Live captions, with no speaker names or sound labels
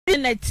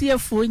na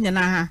tiefo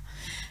nyina ha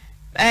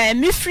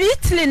me free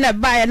Italy na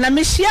buy na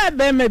me share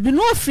be me bi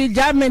no free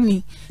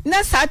Germany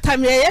na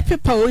satam ye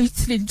paper o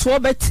Italy to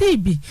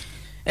obeti bi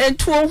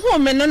ento hu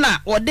me no na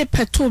wode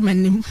peto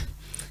manim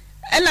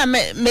ena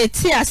me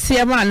ti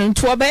ase ma no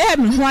to obeye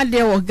me ho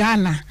ade wo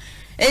Ghana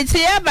enti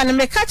ya ba na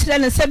me ka kire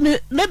ne se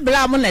me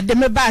bra mo na de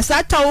me ba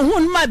satam hu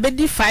ma be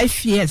di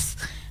 5 years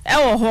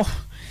wo ho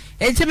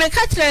enti me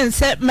ka kire ne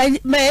se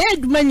me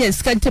edumanya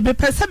skante be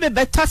pese be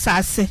beto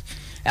sase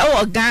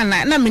ewo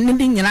Ghana na me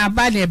ndi nyina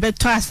ba na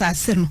beto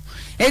asase no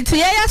enti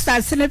ya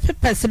asase ne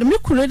pepese me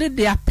kunu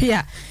de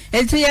apia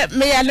enti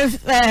me ya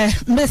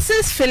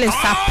Mrs. Phyllis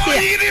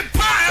apia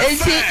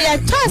enti ya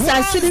to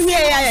asase ne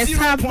ya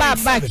sa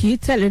ba ki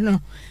tele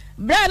no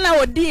bra na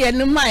odi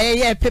enu ma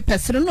ya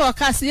pepese no o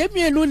ka se ye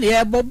mienu ne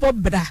ye bobo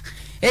bra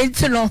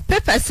enti no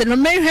pepese no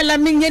me hwela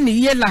me nye ne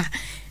ye la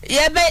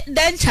ye be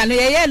dan chane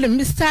ye le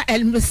Mr.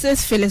 and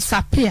Mrs. Phyllis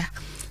apia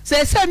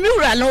so say me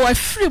wura no wa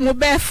free mo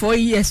be 4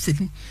 years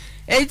ni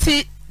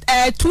enti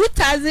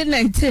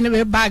 2019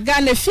 we baga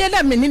na fie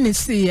na me ni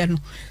see no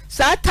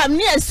sa tam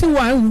ne asi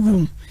one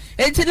room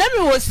enti na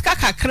me was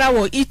kakra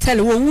wo Italy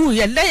wo wu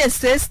ye le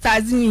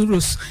 6,000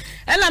 euros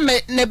ena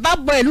me ne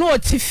babboy no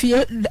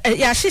otifie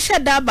ya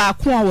hihye da ba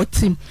ko a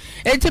wotim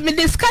enti me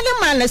discount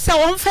man na se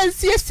won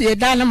fancy sie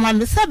da na ma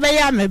me se be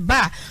ya me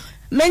ba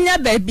menya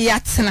ba bi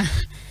atena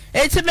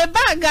enti me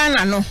ba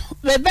Ghana no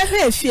be be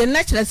hwe fie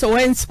na kire se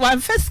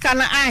wan first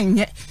kana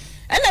anye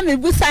ena me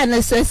busa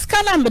na se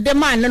skana me de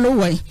man no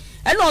won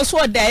ena also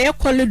da ye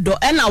corridor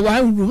ena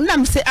one room na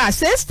me say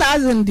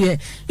 6,000 there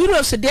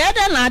euros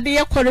there na de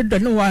ye corridor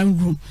no one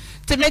room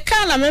te me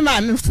kana me ma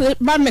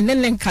me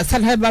ne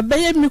nkasa na ba be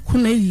ye me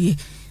kuna yi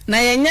na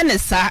ye nya ne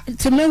sa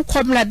te me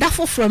nkom na da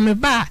foforo me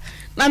ba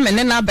na me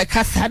ne na be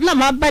kasa na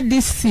ma ba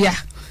this year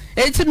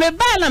te me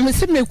ba na me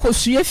se me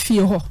kosue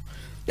fie ho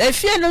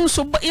efie no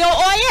so ye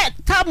oye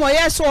tam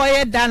oye so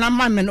oye da na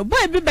ma me no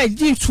boy bi ba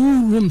gi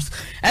 2 rooms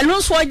eno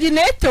so ogi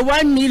na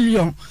 1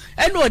 million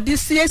eno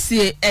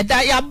odisiesie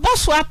eda ya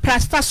boso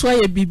aprasta so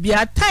ye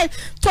bibia tai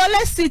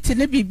toilet seat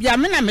ne bibia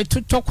me na me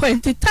toto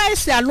kwenti tai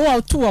se alo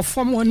auto of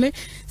form one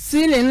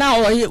ceiling na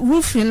oye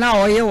roof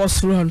na oye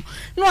wasro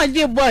no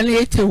ogi boy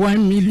na 1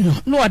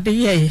 million no ode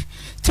ye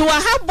ti wa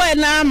ha boy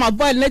na ma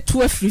boy na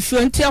 2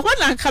 afrifio nti ho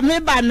na ka me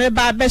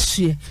ba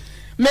behye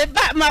me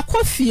ba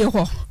makofie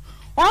ho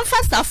on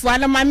fasafo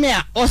na mame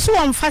a oso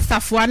on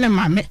fasafo na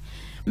mame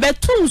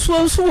betu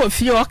nso wo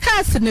fie o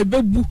cars na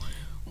bebu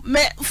me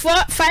for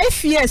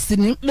 5 years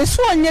ni me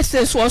so onye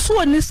se so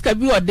oni ska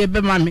bi ode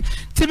be mame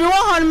ti bi wo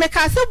hon me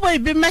ka se boy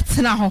bi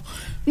metena ho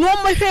no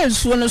mo hwe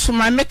nso no so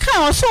mame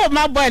ka o so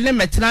ma boy ne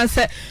metena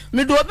se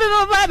me do obi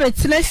ba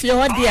betena fie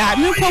ho de a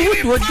me ko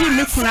hu do di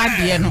me kuna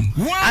de no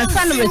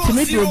ansa no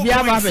betime do obi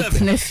aba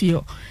betena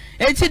fie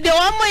eti de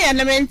omo ya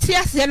na menti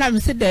ase na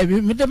mse da bi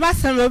me de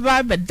basem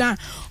ba bedan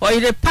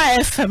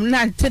Oyerepa FM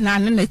na Aunti Naa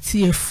na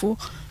tiefo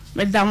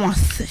me da mo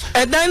ase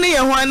edan ne ye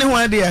ho ane ho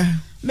ade a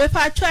me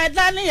pa twa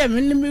edan ne ye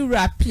me ni mi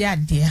wura pia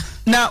de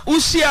na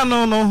usia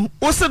no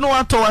wo se no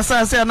ato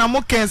asase na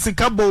mo ken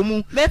sika bo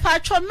mu me pa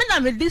twa me na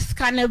me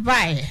diska ne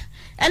bae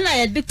e na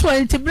ye de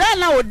 20 bra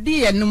na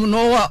odi ye no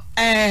no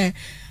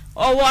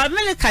owo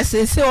America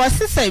sese o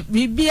sese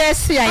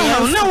BBS ya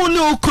na wo ne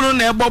okuru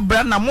na ebo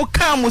bra na mo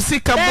ka mo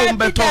sika bo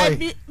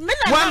mbetoy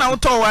wa na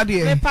uto wa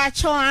de me pa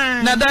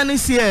twa na dani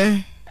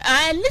sie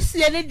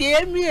nisie ne de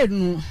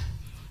emienu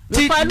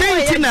ti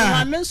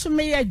dentina me nso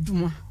me ya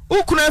dwuma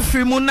ukuna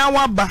afiri mu na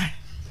waba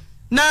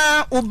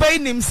na obey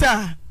nim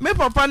sa me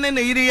papa ne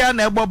na yiri ya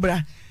na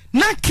egbobra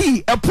na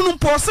ki epunu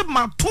po se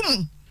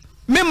matum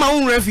me ma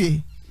unra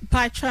fie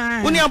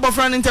patwa uni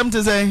abofra ne ntem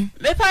te say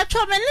me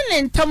patwa me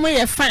ne ntem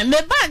ye fine me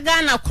ba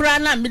Ghana kura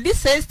na me di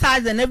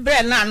 6,000 e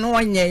bre na no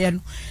onye ye no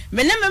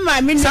me ne me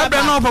ma me ni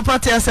sabra na papa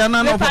te ase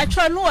na no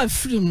patwa no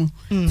afiri mu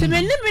ti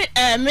me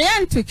ne me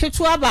Aunti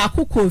ketu aba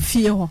akoko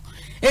fie ho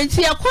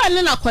enti yakwa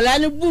ne na kola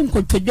ne bu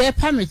nkotodwe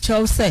pa me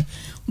chew se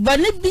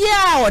bone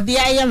bia ode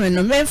aye me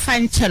no me fa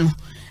nche no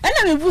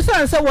ena me bu so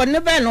se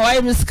wonne be no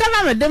aye me ska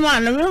na me de ma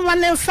no me ma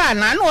ne fa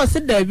na na o se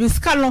da bi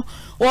ska no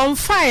won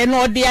fa ye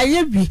no ode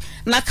aye bi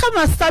na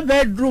kama sta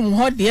bedroom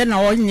ho de na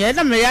onye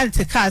na me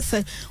Aunti ka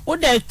se wo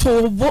de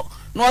tobo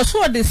no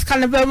so de ska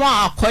ne be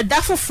ma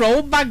akoda foforo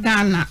wo ba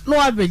Ghana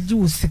no abegi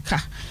wo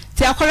sika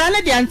ti akola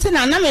ne de Aunti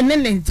na me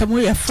ne ntemu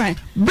ye fine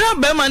bra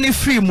be ma ne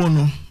free mu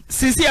no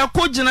sisi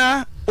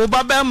akogina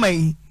obaba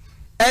mai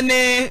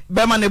ene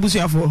be ma na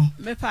ebusuafo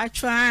me pa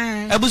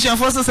twan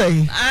ebusuafo se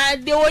say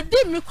de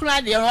odi mi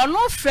kura de ono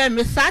frɛ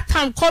me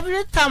satam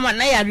cover time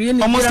na yare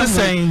ni almost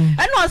say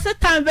ene o se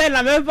time be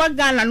na me ba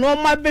Ghana no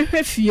ma be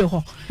hwɛ fie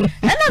ho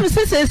ene me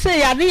se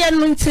yare ye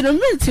no ntino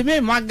me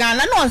ntime ma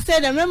Ghana na o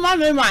se de me ma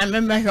me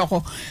hwɛ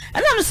ho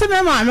ene me se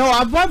me ma me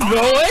wa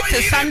bobro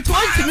ete santo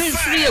ntime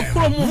free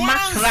ekuro mu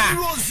makra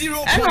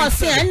ene o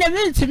se ene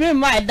me ntime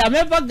ma da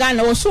me ba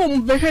Ghana o so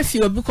mu be hwɛ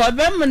fie because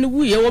be ma ne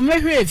wuye o me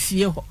hwɛ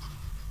fie ho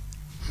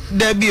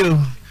debut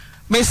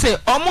me say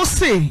almost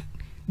say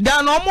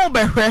dan omo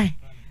behwe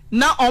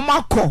na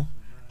omako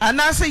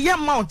anase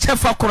yema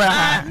chefa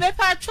kura me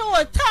patro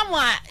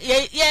tamwa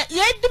ye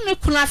di me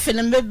kuna fe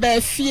ne me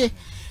ba fie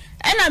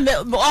ena me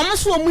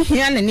omoso omu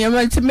hia ne niam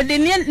nti me de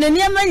ne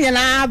niam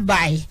nyina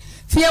bai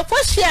ti ye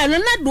kwahia no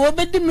na do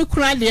obedi me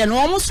kuna de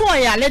no omoso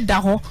oyale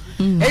da ho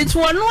enti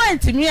wono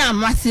antimi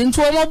amase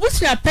enti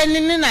omobusia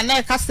panini na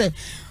na ka se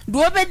do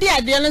obedi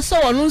ade no so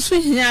wono nso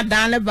hia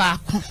dan ne ba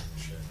ko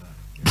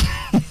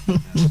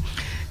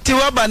ti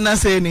wa ba na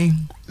se ni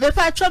me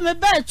patro me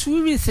ba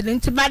 2 weeks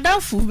nti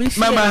madam fu bi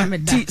mama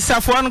ti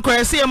safo no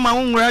ko se ma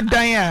nwura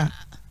dan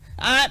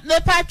me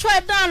patro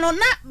dan no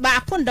na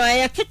ba ko ndo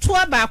ye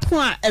ketua ba ko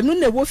a enu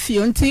na wo fie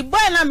nti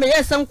boy na me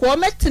yesem ko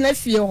metena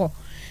fie ho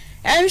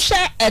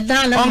enhwe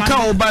edan na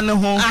onka oba ne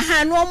ho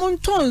aha no mo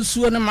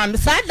ntonsuo no ma me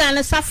sa dan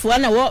ne safo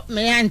na wo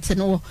me ante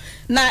no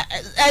na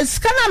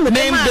skana me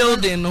main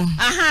building no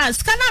aha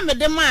skana me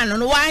de man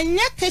no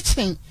wanya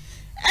kitchen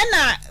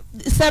ena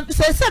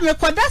se me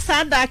koda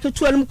sa da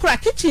ketua no kura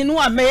kitchen no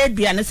wa me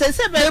aduane se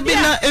be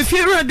na if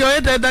you ready o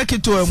da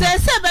ketua mo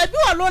se ba bi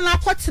wo lo na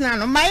kotena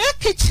no my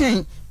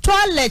kitchen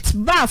toilet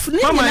bath ni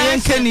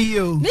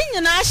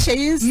nyina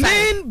ahye inside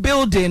main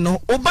building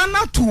no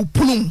obana to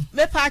plum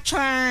me pa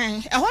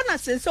twan e ho na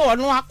se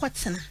wono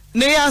akotena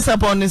ne ya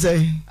support ne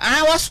say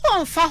wo so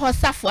mfa ho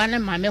safo ane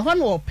ma me ho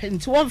no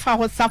openti wo mfa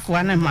ho safo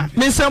ane ma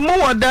me se mo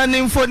woda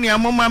ne mfo ne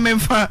amoma me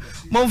mfa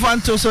mo mfa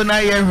nto so na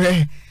ye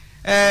hwe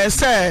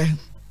se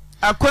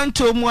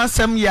akwanto mu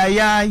asem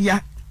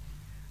ya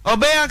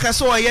Obeya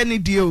kaso oye ni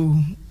die o.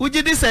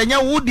 Ujidi se nya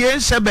wo die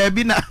nhye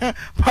baabi na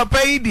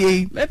papa yi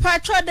die. Me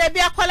patro de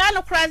bia kwala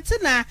no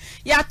kranti na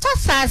ya to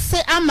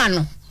sase ama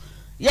no.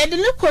 Ye de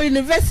ko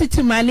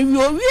university man wi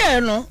owie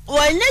no.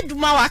 Onye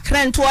duma wa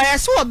kranti o ye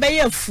so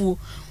obeya afu.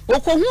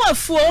 Okohu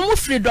afu o mu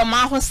freedom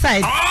aho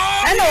side.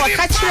 Ena wo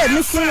ka kire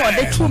mi kun wo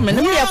de tu me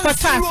no ye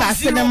kwata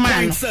asase ne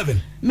man.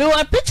 Me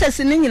wa pictures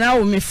ni nyina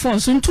wo me phone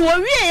so nto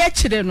owie ye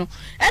kire no.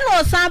 Ena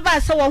o san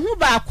ba se wo hu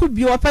ba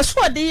akobie o pese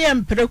o de ye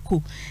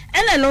mpreko.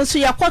 Ena no so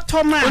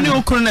yakoto ma oni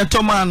okuru na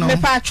toma no me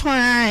pa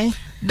twan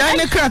dan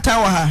ne krata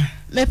wa ha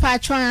me pa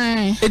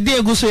twan e de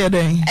egu so ye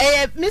den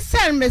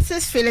Mr.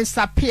 Mrs. Phyllis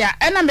Apia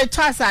ena me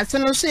to asase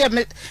no so ye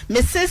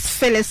Mrs.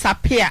 Phyllis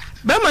Apia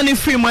be ma ni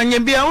free manye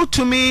bia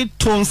utumi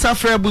to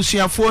nsafra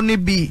busuafo ne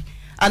bi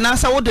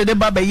anasa wo de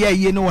ba ba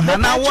ye no ha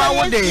na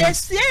wo de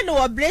yes ye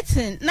no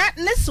Britain na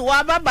nesi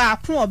wa ba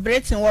ko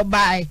Britain wo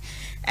bai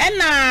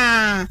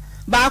ena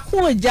ba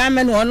ko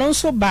Germany ono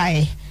so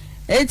bai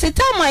enti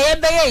tama ye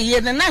be ye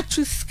na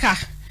tuska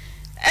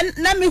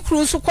na me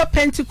kru so ko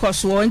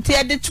Pentecost wo enti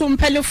e de to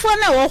mpelefo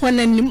na wo ho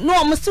nanim no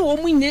omo se wo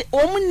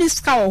mu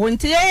niska wo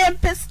enti ye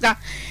peska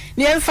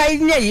ne emfa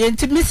nya ye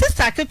enti me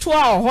sister keto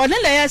a ho ne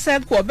la ye se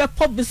ko be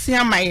pobusi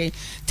amaye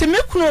ti me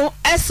kru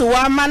ese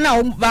wa ma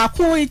na ba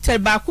ko ite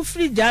ba ko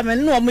free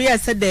German no omo ye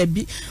se da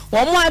bi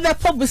wo mo abe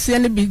pobusi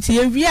ne bi ti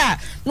ye wi a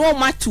no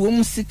omo ate wo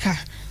mu sika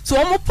so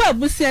omo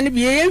pobusi ne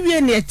bi ye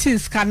wi ne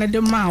atiska ne de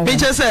ma wo bi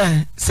che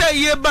se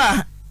ye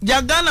ba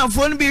Jagana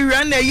phone bi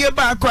hwa na ye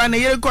ba akra na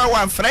ye kwa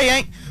wa fra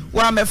yen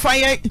wa mefa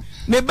yen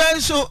me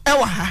ben so e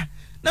wa ha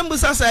na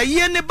mbusa sa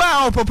ye ne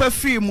ba o papa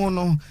free mu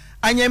no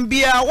anyam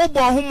bia wo bo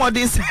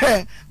homode se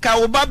ka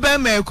wo ba ba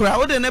ma akra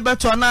wo de ne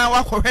beto na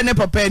wa kohwe ne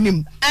papa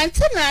anim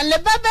Auntie na le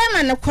ba ba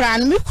ma ne kra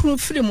no me kru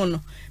free mu no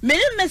me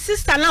me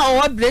sister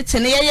na o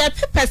Britain ye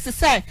pepes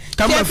se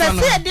ke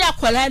pese de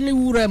akola ne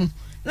wuram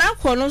na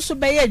akono so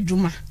be ye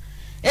adwuma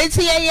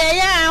enti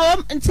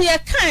ya enti ya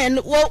kan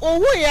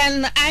wo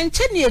ya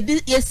anche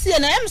ne ye sie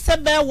na em se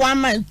be 1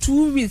 month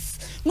 2 weeks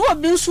no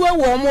obi nso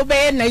wo mo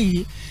be na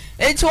yi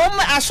enti wo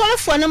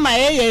asolofo no ma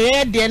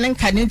ye de ne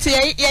nka enti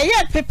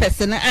ye papers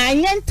na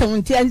anya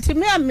ntonti enti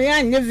me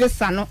anye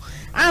visa no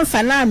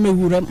amfa na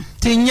amewuram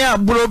tinya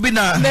bro bi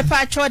na me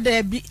pa cho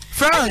da bi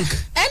Frank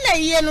ena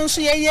ye no so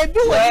ye bi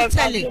wo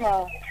Italy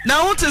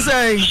na what to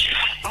say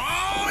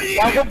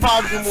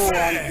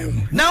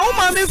na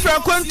uma mi fra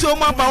kwanto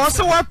ma ba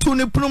wose watu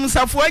ne punum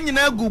safo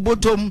anyina agu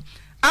botom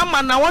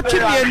ama na wotwe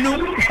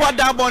mienu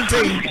kwada bonte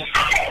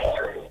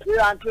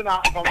Auntie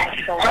Naa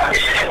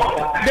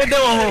dede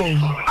wo ho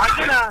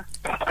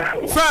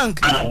Frank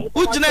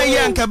ujina ye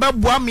anka ba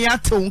boa me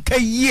atew nka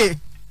yie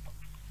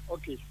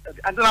okay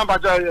Auntie Naa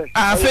bajo ye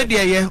fedi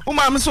ye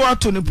uma mi so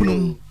watu ne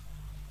punum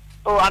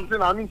oh Auntie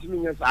Naa mi ntimi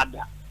nye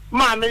sada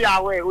ma me ya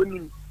we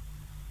onim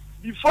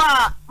before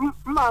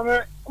ma me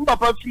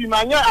papa free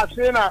ma nya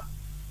ase na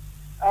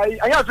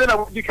anya ase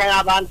na di kan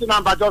ya ba Auntie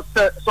Naa bajo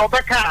so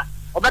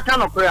obeka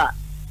no kra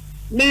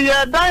ni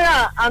ye dan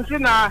ya Auntie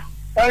Naa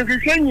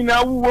enhwehwe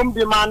nyina wuwom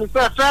de ma ni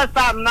first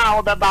time na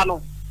obeba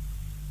no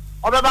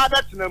obeba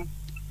betenam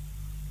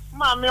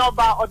ma me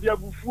oba odi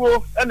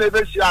abufuo na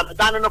ebe hia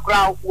dan no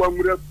kra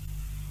wanwura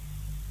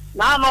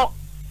na no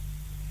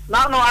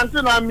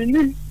Auntie Naa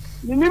minim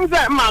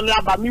se ma me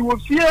aba mi wo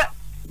fie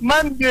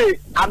Monday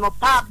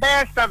anopa be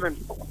 7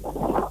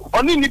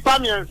 oni nipa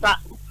miensa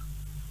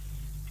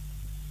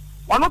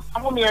ono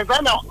pamo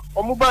miensa na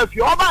omo ba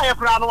fie oba ye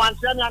kra no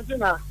wanche ni Auntie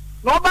Naa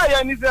no oba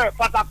ye ni se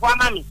patakwa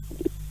na mi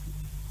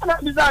ana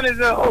bizane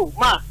se oh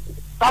ma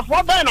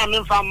tafo be na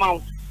me fa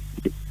mount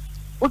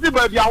uti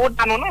ba bia wo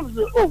da no na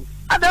se oh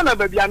Ada na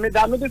baby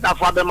amida me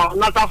disafo be ma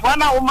na safo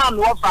na wo ma me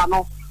wo fa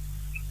no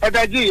e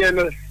be gi ye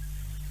no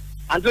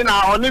anti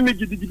na oni mi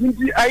gidigidi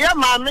nti eye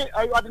ma me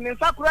odi ne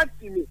sakura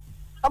timi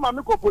ama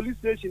me ko police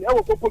station e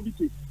wo koko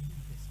bike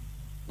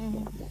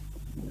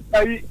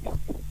ai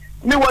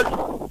ni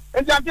wo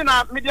anti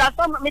na me dia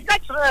sam me ka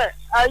kire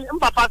ai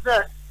mpapa se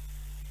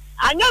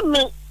anya me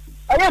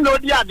eye na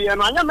odi ade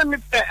no anya me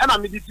pe e na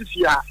me di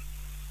tifia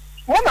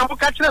wo na mo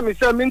ka kire me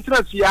se me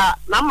ntra fia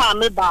na ma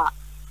me ba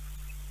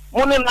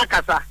mo ne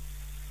nakasa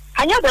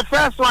anya the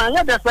first one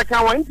anya the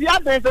second one nti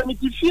adan se me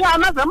tifia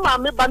na se ma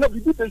me ba na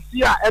bibi te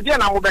sia e de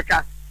na mo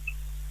beka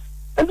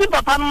nti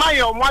papa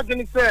maye o mo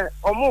adini se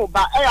o mo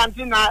ba e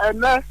anti na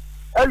ene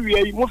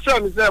awie yi mo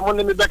frɛ me se mo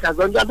ne me beka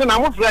so nti na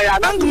mo frɛ ya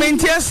na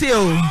argument ase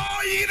o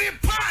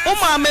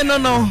ma me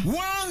no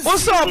wo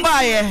so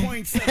ba ye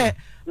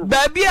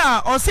baby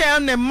a o se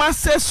ne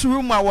master's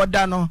room a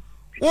woda no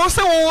wo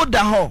se wo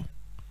da ho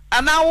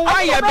ana wo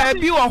wa ye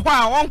baby wo ho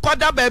a won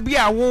koda baby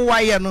a wo wa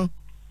ye no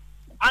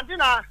anti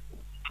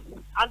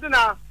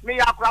na me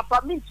ya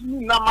krapa me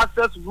ntimi na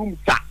master's room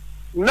ta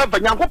na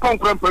banyanko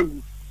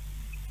pankrampangu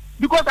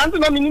because anti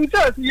na me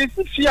nimse ye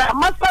si fia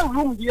master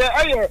room dia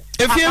eh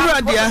if you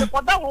read dia ni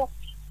koda ho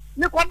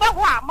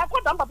a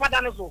makoda mpapa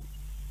da ne so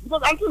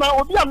because anti na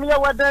obi a me ye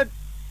wede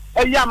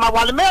ya ma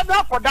wale me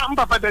da koda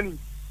mpapa da ni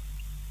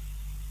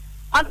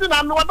anti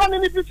na me wada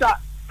ni picture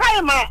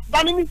kai ma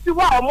da ni si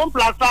wa o mon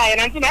plus ai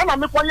anti na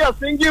me ko ye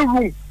single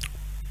room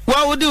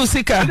wa wudi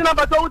usika anti na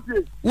bata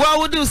uti wa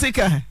wudi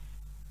usika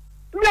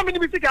me ni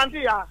bisika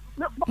anti ya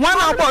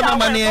wana obo no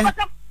mane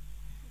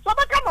so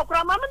baka no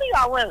kra ma me ni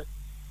ya we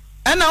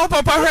ana wo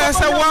papa hwe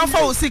se wa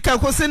fa usika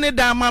kosi ne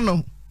da ma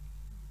no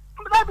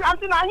baby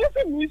anti na you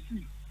see me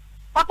see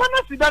papa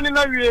na si da ni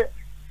na wie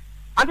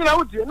anti na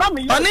uti na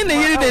me oni ne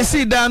yiri de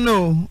si da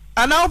no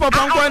ana wo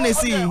papa nko na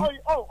si oni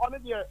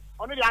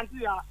de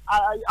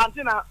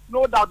anti na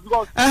no doubt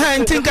because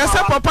nti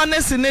nkasa papa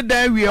na si ne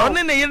da wie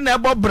oni ne yiri na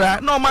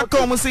ebobra na o maka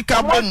o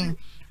musika bom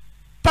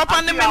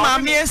papa ne me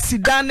maame esi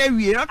da na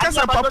wie o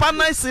kasa papa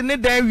na si ne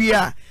da wie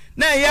a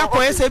na ya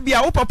ko ese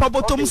bia wo papa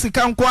botom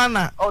sika nko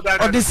ana o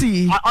de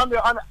si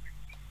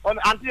on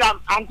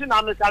anti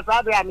na me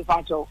kasa de am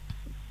facho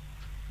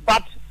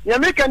but ye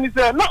me kan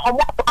say na omo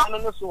pa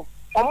no so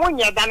omo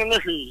nya dan ne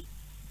hwe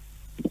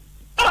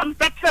am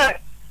petse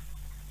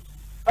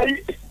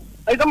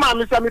ai da ma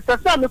me say me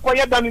petse me ko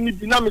ye dan ni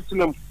bi na me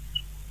tinam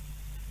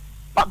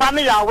papa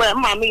ne ya we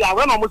ma me ya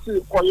we na mo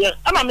si ko ye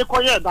na me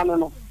ko ye dan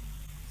no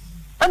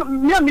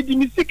me di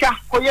misika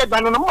ko ye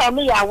dan no ma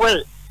me ya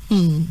we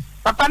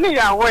papa ne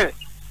ya we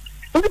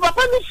ndi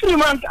papa ni free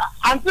man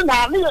anti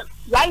na ne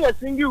ya ye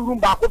single room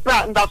ba ko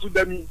pra ndasu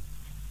dami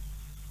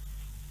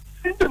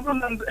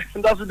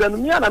ndasu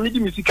dami mi na me di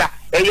misika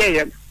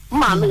ye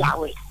ma me ya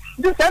we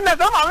ndi se na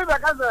so ma me be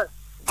ka se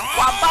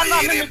papa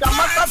na me da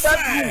master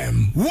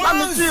bedroom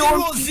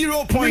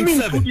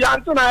 100.7 ya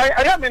anti na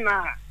ya me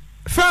na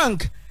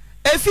Frank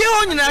if you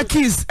on na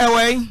kiss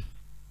away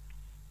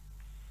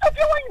if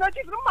you want na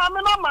kiss ma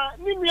me na ma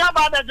ni mi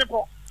aba da je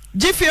ko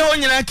jife on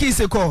na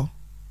kiss ko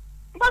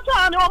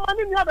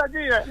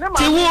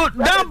ti wo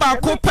dan ba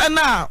ko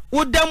pana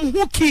wo dam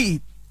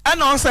huki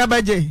ana o sa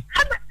baje e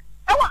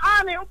wa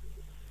ani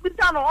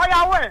bitano o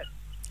ya we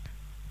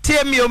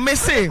ti mi o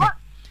mese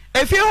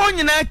efi ho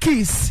nyina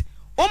kiss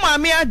o ma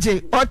me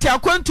age o ti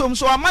akwantom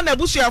so ama na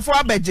busuafo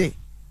abaje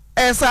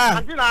esa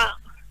antina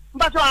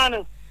mbacho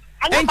ani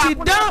enti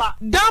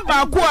dan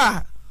ba ko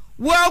a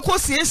wo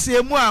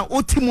akosiesie mu a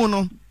otimu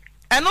no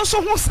eno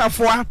so ho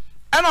safoa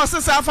ana o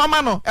sesa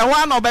afama no e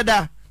wa na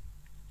obeda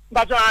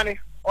mbacho ani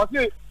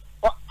odi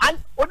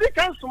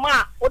kan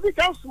suma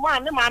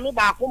ne ma me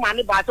ba ko ma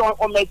ne ba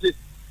o meje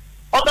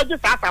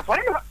sa fo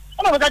na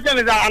o ga je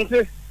ne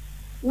anti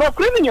no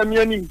krini nya mi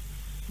ani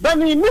ba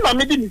ni na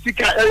me di ni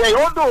sika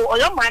odo o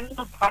ya ma ne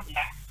pa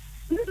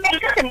ni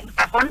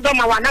ka fo ndo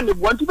ma wa na me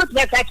bo anti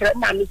be ka kire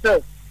ma ni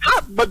se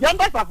ha bo je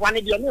ndo sa fo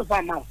ne di ni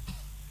fa ma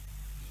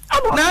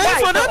na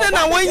ifo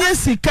na wonye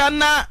sika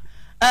na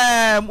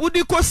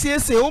udi ko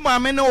siese o ma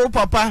me ne o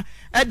papa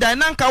e dan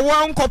na nka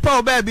wo nkopa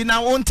o ba bi na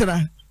wo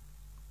ntra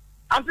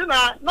anti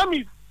na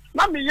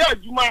mi ye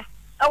adwuma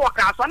e wo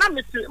ka so na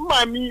mi ti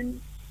ma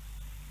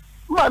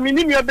mi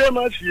ni mi ebe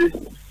ma fie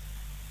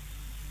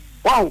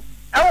wow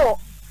e wo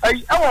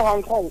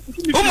Hong Kong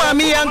o ma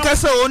mi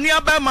yankasa oni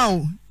aba ma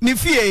o ni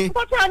fie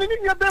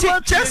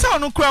chesa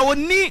onu kura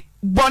oni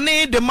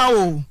bone de ma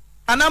o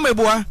ana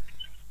meboa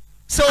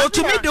so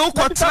to me de o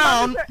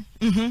kwatra on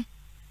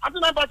anti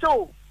na ba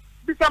cho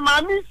bi sa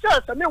ma mi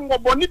se me ngo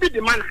bone bi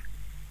de mana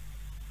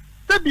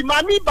se bi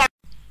ma mi ba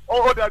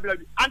o da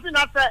bi anti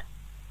na se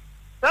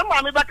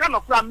ma me beka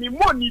no kra me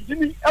mo ni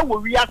dini e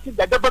wo wi ase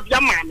da ba bia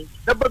ma me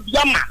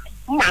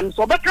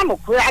so beka no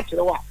kra a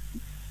kire wa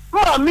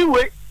ma mi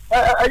we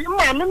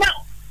ma me na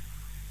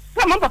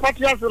sama papa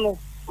ti ase no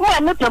ma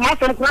me te ma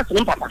sem kra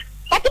se papa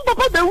ati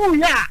papa de wu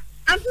ya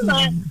anti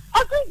na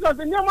ati so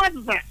de nyama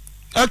asa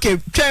okay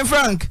Chen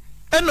Frank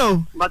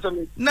eno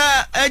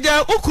na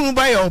eja ukunu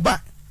ba ya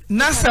oba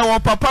na se wo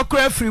papa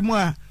kra free mu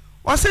a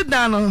Wase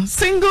dano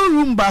single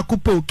room ba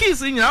kupo.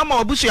 Kisi nyina ama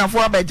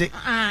obusuafo abeje.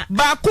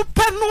 Ba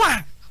kupe no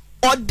a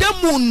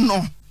odemu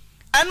no.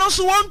 Eno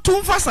so won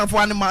tun fasafo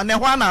anima ne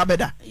ho na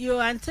abeda. Yo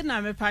Auntie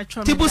Naa me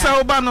patron. Tibusa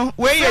oba no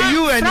where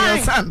you and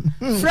your son.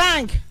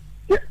 Frank.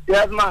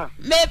 Yes ma.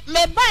 Me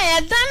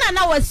buy dan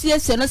na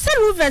wasiesie no se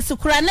rivers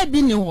kura na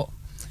bi ni ho.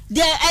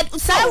 The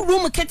sa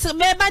room kete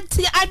me ba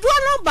ti ado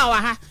no ba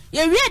wa ha.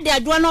 Ye wie de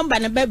ado no ba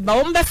ne be ba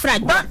wo be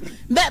frag. Be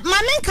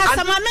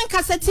mamen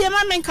kasa tie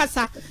mamen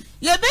kasa.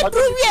 Ye be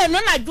dru wie no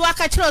na ado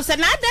aka kire se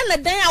na adan na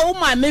dan a wo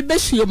ma me be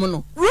hwie mu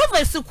no.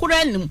 Rivers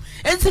kura nim.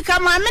 Enti ka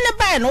ma me ne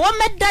ba no wo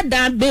me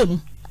dadan be mu.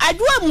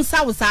 Ado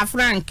amusa wo sa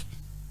Frank.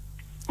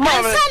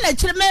 Ansa na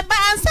kire me ba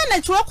ansa na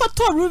kire ko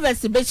to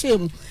rivers be hwie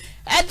mu.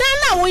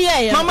 Edana wo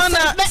ye mama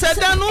na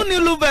seda no ni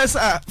luvers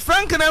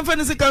Frank na mfa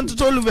ni sika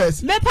to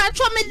luvers me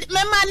patro me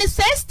mani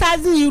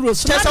 6,000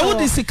 euros chesa wo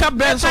di sika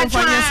brand so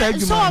fanya sa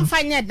adwuma so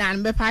fanya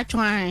dan me patro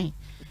an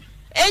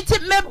eti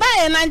me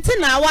buy na Auntie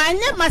Naa wa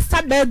anya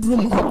master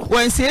bedroom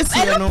wan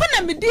siesie no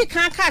na me di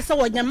kan ka sa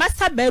wo nya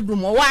master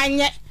bedroom wa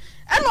anya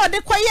ana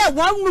ode koye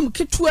one room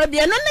kitua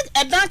bia no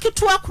ne edan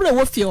kitua kura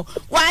wo fie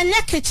wa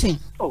anya kitchen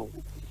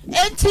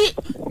enti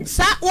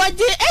sa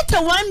waje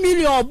 1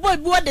 million boy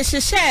bi wode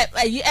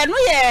hye eno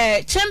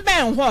ye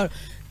chamber hall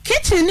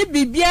kitchen ni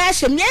bibia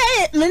hye me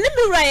ni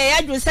bi ra ye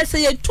adwo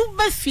sese ye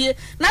tuba fie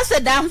na se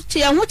da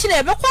che ho kire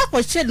e be kwa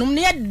kwhye num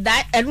ne ye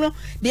da eno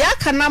de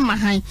aka na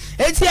mahan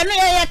enti eno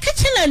ye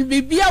kitchen and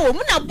bibia wo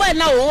mu na boy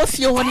na wo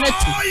fie ho na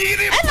tu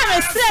ena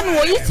me frɛ no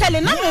wo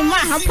yitele na me ma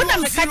ha puna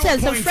me ka che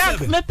se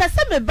Frank me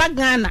pese me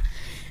bagana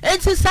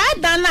enti sa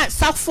dan na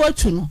safo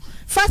atu no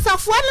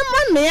fasafo ne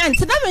ma me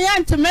Auntie na me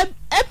Auntie me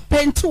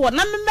penti wo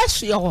na me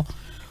mehwe ho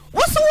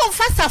wo so wo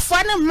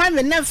fasafo ne ma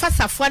me na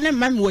fasafo ne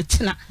ma me wo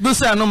kina do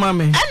say no ma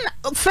me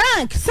and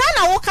Frank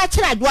sana wo ka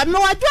kira adwa me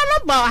wadwa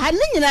no ba ha ne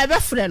nyina be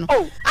frɛ no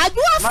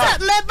adwa fra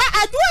me ba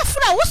adwa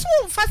fra wo so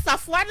wo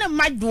fasafo ne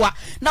ma doa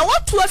na wo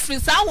to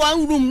afiri sa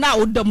one room na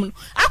wo dam no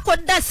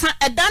akoda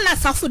edan na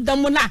safo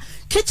dam na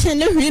kitchen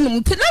ne hwi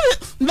num te na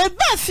me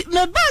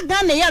ba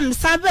ga na ya me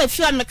sa ba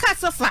fi me ka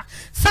safa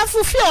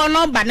safo fi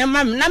ono ba ne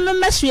ma me na me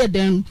mehwe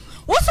dan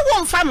woso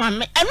won fa ma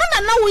me eno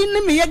na wo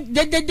ni me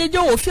jejejeje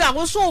wo fi a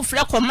wo so wo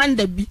frɛ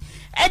commander bi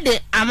e de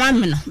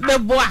amame no be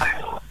boa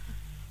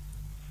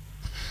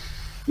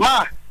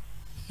ma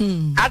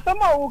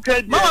atama wo ka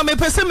mama me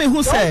pese me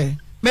hu say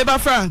me ba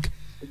Frank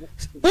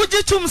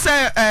uji tum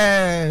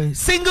say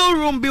single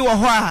room bi wo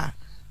ho a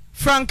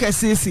Frank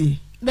asisi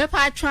be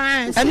pa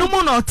trans eno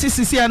mu na oti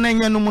sisi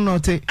ananya no mu na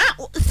oti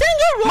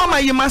single room mama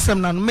yi masem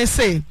na no me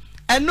say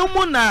eno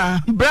mu na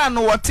bra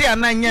no wote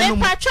ananya no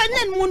me pa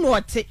trans mu no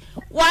wote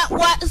wa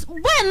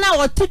boy na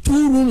wote 2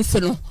 rooms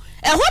no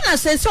ho na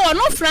se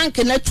ono Frank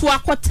na tu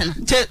akotena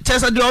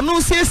chesa de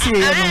ono siesie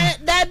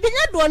no da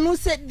binya do ono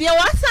se de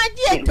wasa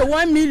de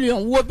 1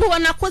 million wo bi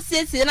wona ko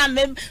siesie na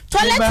me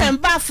toilet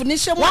and bath ni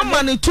hye mo one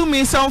man to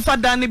me some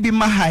fada ne bi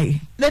mahai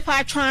me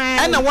pa twan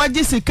ana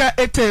waje sika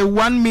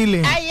 1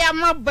 million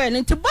ayama boy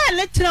nti boy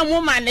ne tira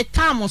mo ma ne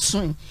tam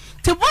so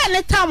ti boy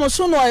ne tam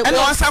so no ana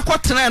wasa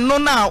kotena no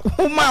na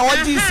homa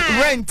waje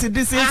rent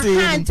this is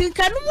nti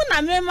kanu mu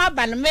na me ma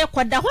ba ne me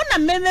koda ho na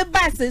me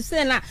ba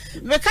se na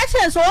me ka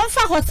che so won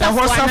fa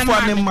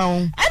hosafo ne ma wo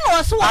ana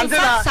wo so won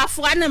fa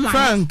safo ne ma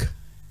Frank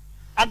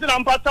Auntie Naa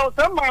mpata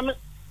sama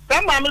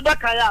me ba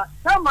kan ya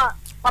sama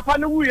papa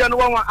ne wuye no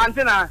won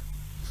Auntie Naa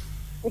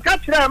nka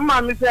kire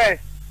ma me se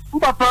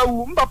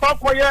mpapa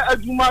koye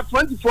aduma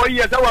 24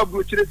 years awa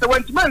bro kire se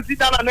wanti man si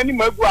dana nani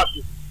magu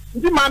afi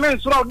ndi ma me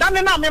nsoro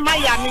dane na me ma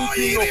ya me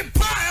nti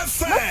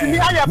no ni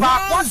aya ba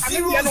kwa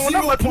ane ye no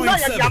na matu na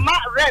ya jama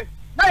rent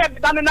na ya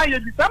dane na ye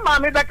bi sama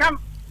me be kan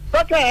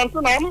so ke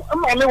Auntie Naa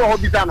ma me wo ho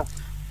bi dano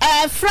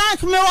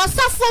Frank me wo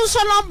safo so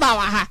no ba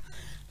wa ha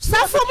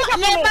safo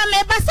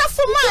me ba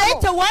safo ma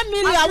 1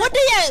 million what do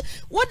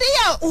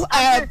you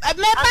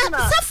me ba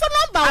safo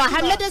no ba wa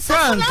ha me de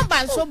safo no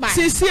ba so ba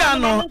sisi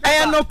ano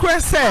no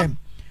krese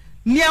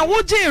nia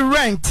wo je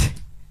rent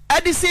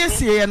adi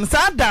siesie en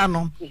sa da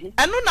no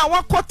eno na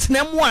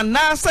wakotena mu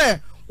ana se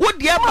wo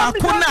dia ba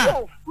ko na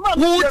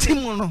wo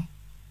timu no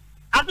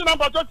Auntie Naa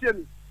mpata tie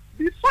ni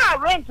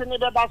before rent ni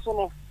be ba so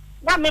no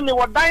na me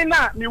wo dan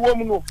na me wo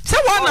mu no se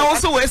wo na wo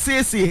so we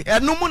siesie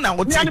eno mu na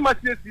wo ti ni ma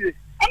siesie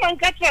ana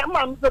nka che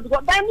ma me so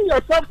because dan ni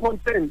yourself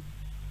content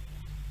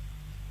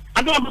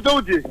Auntie Naa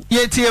mpata die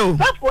ye tie o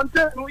self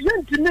content no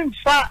yentini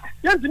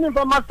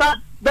mfa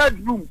master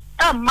bedroom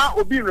amma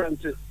obi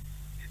rent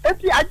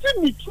eti aje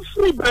ni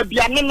free baby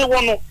ane ne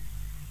wo no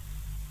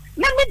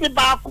na me de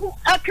ba ko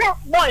aka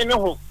boy ne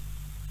ho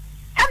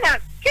ana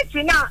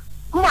kitchen na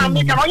kuma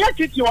me ka oya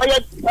kitchen oya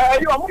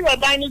o mo yo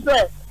dan ni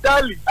se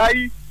dali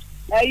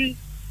ai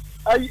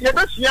ye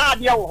be sia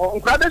ade wo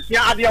nkra be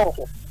sia ade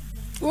wo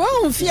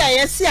wo fi a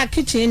yes a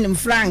kitchen nim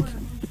Frank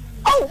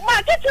oh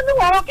ma kitchen ni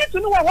wo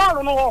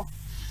no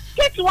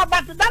kitchen wa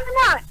bat dan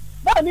na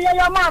ba ni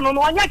ya ma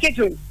no onya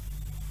kitchen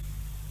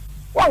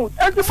wow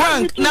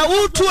Frank na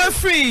wo to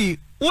free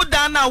wo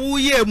dan na wo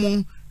ye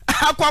mu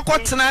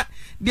akwakotena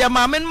de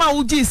maame ma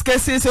wo ji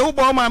skese se wo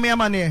bo maame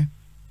amane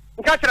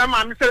nka kira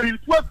maame se ri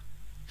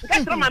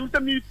Get my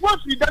me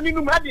force with the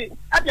minimum at the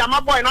my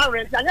boy now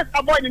rent. I just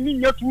avoid the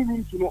new 2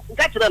 rooms to know.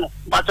 Get them.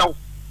 But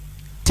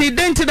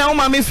Tidenti na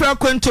uma me fra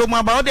kwento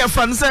ma ba de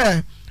fan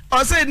say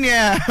o say ne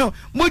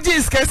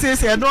muji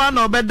skese no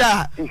ana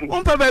obeda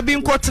umpa ba bi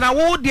nkotena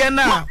wo de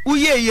na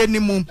uyeye ni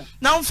mu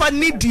na umfa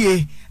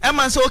nidie e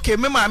man say okay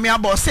me ma me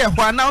abo say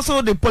ho na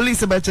so the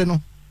police beche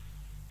no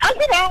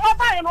Auntie na wa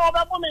ba no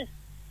obebo me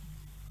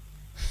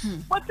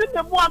What in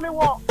the boy me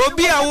wo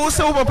obi a wo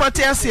say wo papa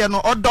te ase no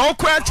odo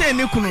kra che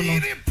ni kunu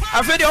no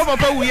afi de wo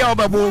papa wuye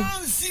obebo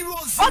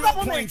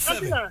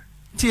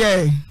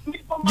tie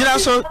jira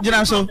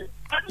so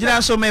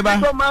Jira so meba.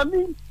 Bentime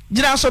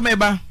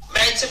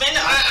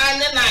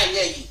na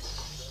yi.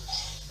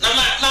 Na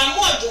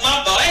mo aduma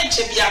ba o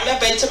enche bia me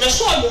bentime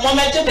so aduma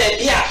me de ba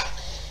bia.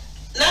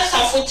 Na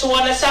safuti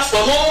wona safo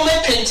mo me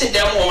print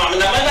dem wo ma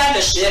na me ba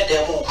de share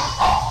dem wo.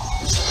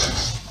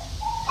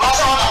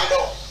 Asa wona me do.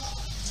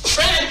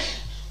 Friend,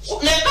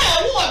 me ba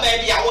wo ba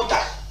bia wo da.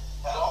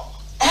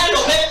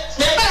 Hello, me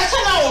ba sa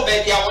na wo ba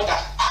bia wo da.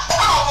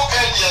 Ah, wo ke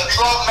je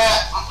because my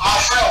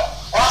friend,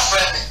 what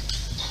friend?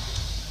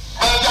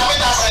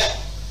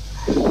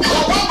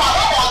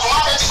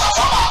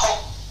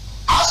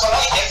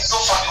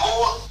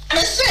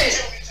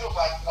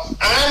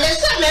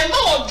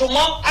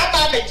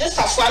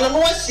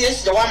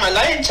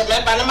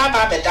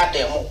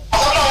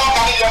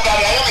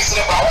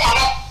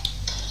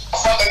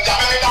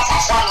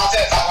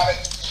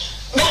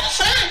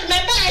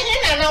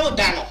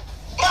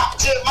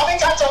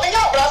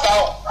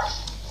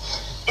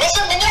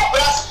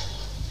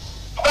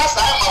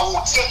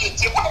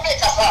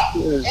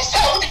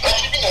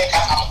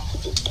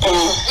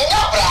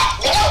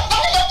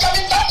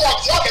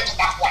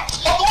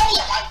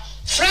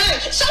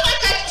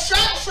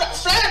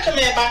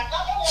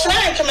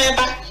 Frank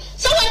member.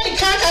 So what the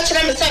car catch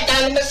them say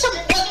down the some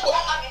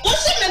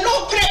what's it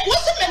no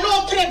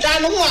pre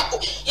down who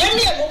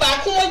yemi e ba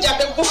ku mo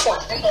jabe bufo.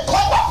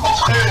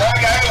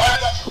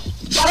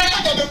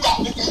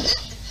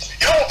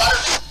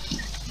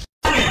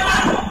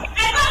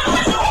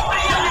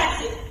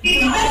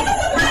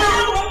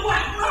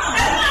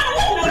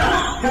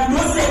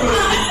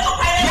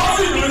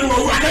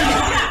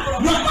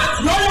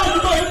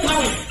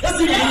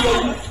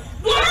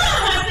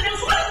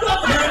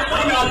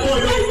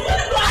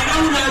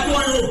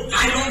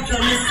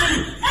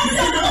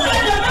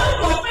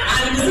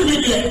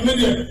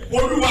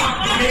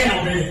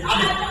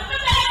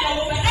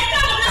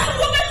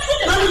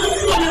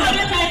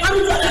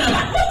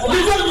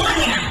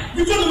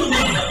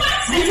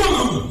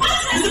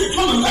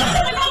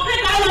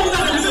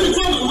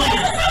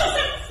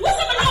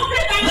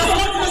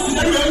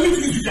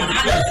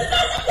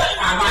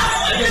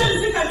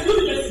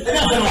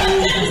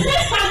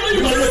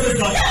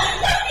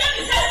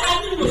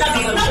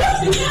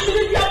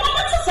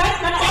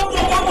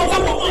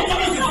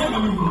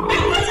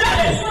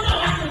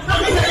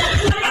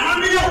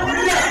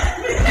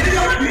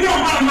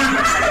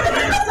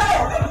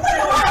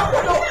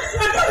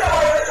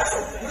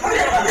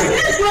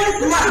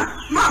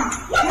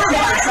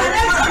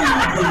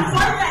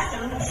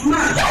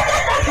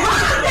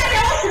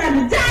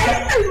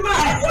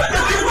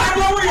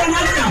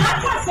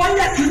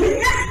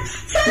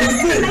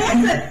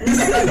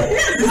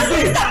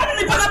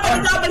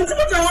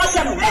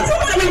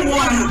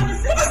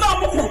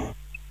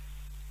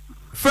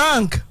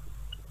 Frank,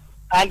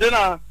 Auntie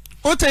Naa.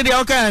 What are the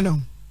okano?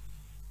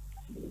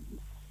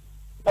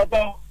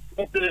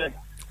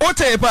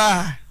 What a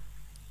pa?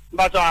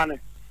 Batane.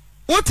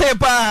 What a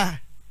pa?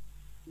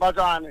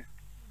 Batane.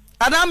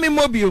 Adami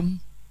mobium.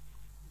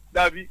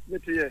 Davi,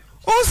 metie.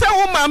 O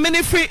say woman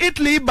many free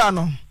Italy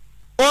bano.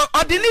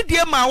 Or didn't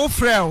dear ma wo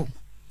frel.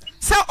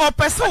 Say or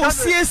person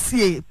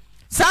CSA.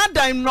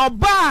 Sada no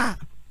ba.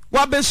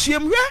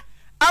 Wabeshim here.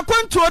 I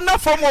want to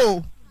enough for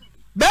more.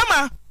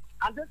 Bema.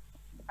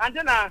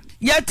 Auntie Naa.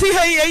 Yeti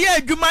hey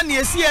adwuma ne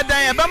esi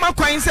edan e ba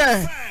makwan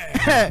se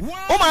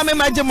o ma me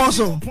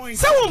magyemoso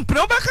se wo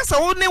mpre obaka se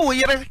wo ne wo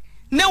yere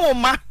ne wo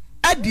ma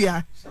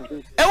adia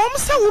e wo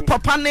se wo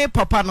papa ne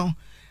papa no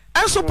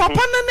enso papa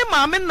ne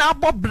ma me na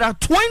abobra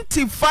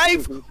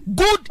 25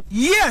 good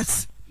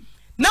years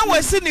na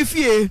wasi ne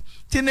fie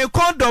ti ne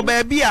kondo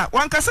ba bia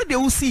wankasa de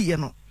wo si ye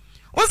no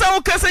wo se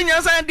wo kasa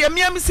nyansa de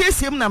me am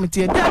sesiem na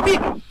mete da bi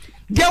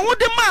de wo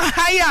de ma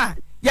haya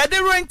ya de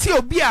renti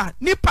obi a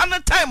nipa na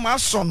time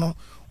aso no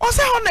o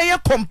se ho na ye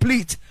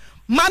complete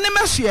mane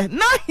mehye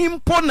na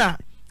himpo na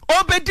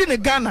obedi ne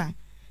Ghana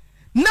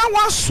na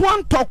waso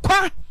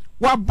ntokwa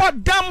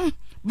wabodam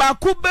ba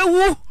ku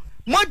bewu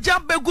moja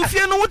begu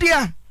fie no wode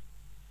a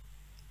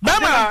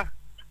bama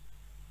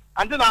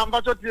Auntie Naa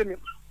mbacho tie me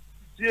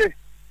tie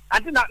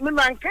Auntie Naa me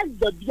man kan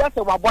da bia se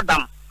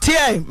wabodam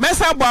tie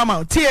mesa bo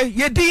ama tie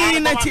ye di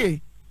na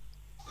tie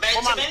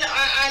Bentime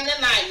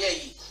na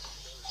yi.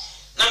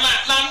 Na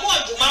ma mo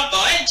aduma ba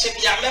o enche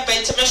bia me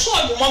bentime so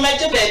aduma me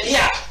de ba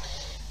bia.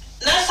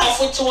 Na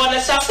safuti wona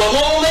safo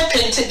mo me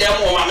print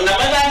dem wo ma na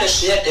ba da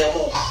share dem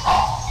wo.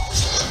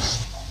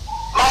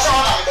 Ma so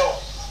na me do.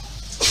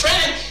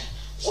 Friend,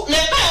 me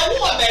ba wo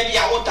ba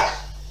bia wo da.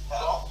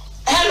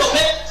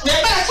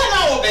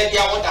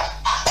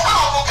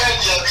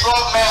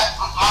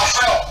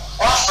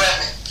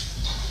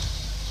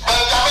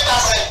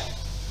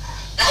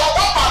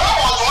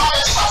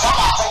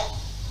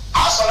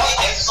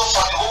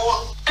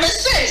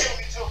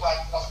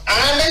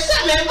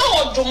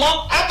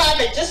 mo aba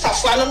be just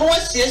afua no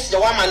was yes the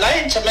woman na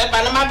enche me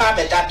ba na ma ba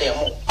be da dem.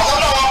 I don't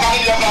know what can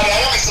you do. I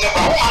am say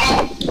ba wo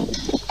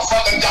for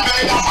the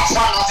Jamaican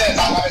afua no say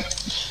that.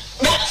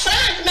 Me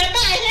Frank me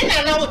ba he na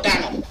na wo da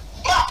no.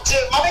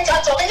 Ma me ka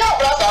to me ya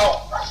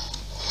brother.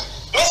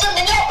 Me say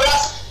me ya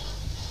brother.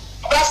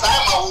 Brother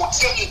I am wo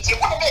tie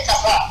wo be ka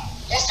fa.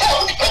 Instead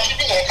of the country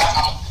be na ka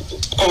fa.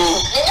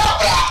 Me ya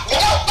brother. Me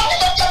ya ba me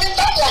ka me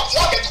da wo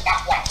tie be ta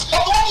kwa.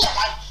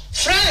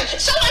 Frank,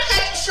 someone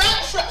can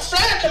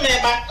Frank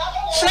member.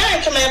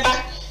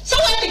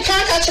 Someone the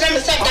can't catch them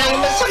and say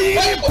down.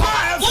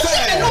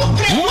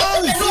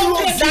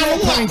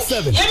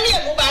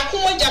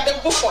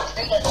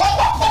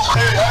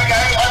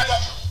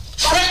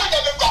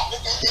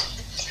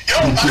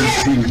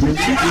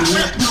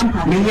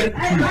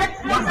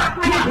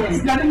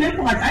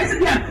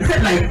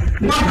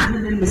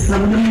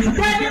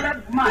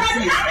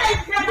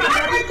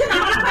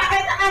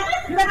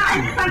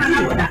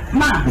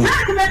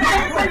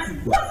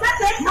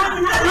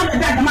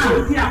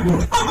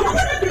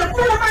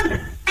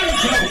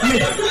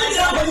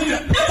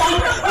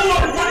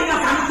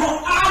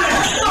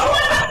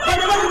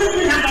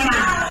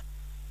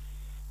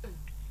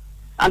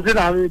 Auntie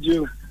Naa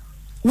Tv.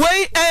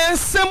 Way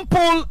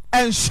simple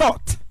and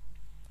short.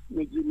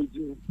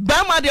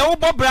 Bama de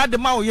obo brad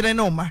ma o yire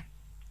no ma.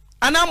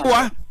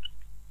 Anamboa.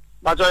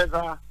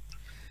 Bajoyza.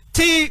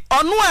 Ti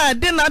onu a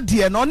de na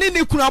de no ne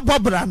ne kunu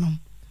abobra no.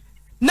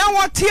 Na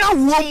wote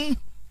awom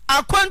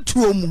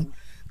akwantuomu.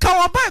 Ka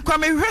woba kwa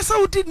me hwesa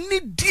wodi ni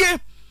die.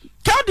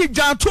 Ka di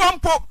dwanto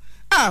ampo.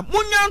 Ah,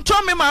 munya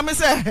nto me ma me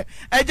se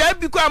eja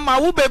bi kwa ma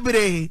wo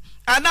bebre.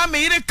 Ana me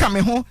yire ka me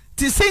ho.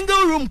 Ti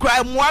single room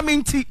cry moa me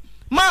nti.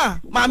 Ma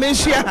me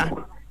hia ha.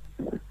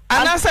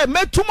 Ana say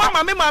metuma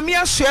ma me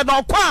ahia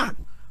no kwa.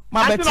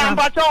 Ma beta.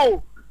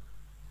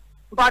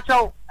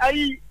 Bacho.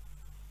 Ai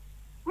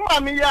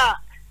mami ya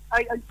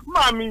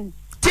mami.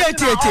 Tie.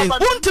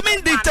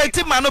 Wontumi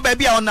dictate ma no ba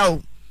bia ona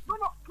o.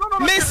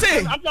 Me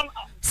say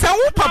say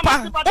wo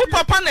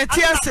papa na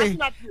tie say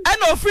e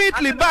no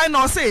freely buy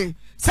no say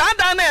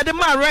sada na e de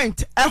ma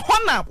rent e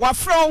hona wa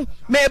from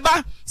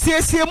meba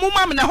siesie mu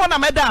ma me na hona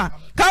meda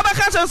ka ba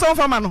ka chen so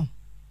fama no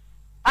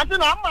ante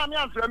na mami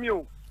anfra mi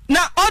o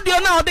na audio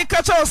na odi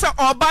ka chen so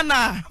oba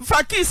na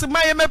fakis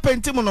maye me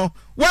pentim no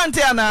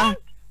wante ana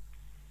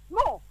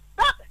no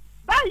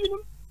that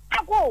you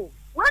ako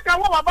we ka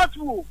wo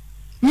abatu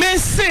me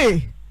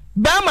say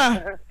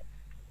bama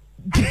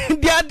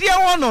dia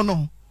wono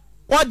no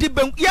odi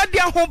ben ya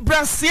dia ho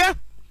brase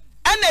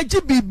energy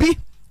bibi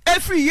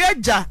every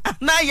yeja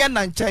na ye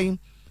na nchen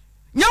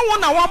nya wo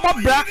na wo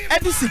bobra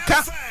edi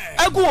sika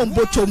agu won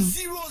botom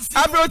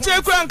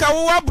abroche kura nka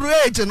wo abro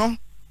age no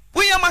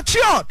we are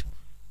matured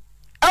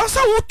also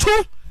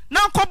wutu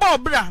na koba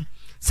obra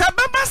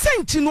sabeba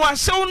senti no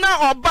ahyew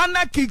na oba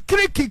na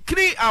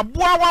kikiri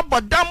aboa wa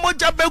boda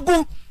moja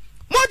begu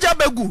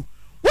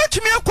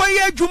wotumi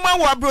akoye adwuma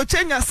wo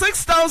abroche nya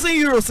 6,000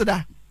 euros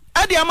da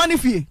ade amane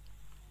fie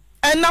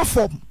enough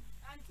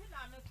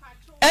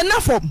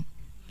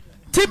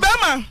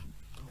Tibema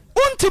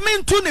untimi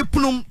ntu ne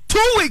punum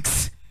 2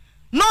 weeks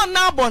no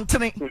na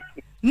abontene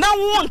na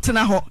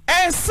wontena ho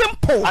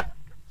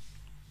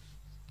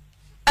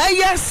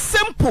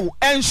simple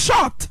and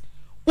short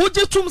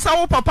ujitum sa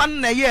wo papa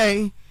na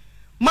ye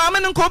maame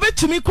nko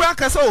betumi kura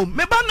kasa o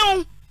meba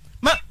no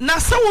na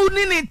sa wo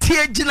ni ne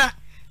tie gina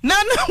na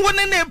wo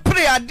ne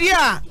pre ade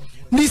a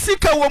ni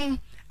sika wom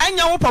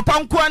anya wo papa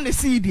nko a ne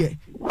sidie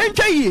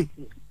entwa yie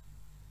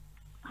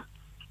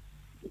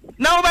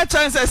now by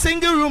chance a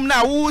single room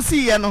na wo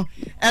see ye no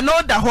and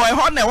no da ho e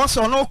ho na wo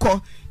so no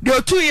ko de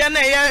otu ye na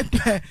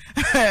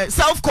ye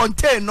self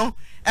contained no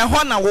e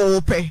ho na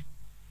wo pe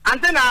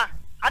antena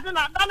that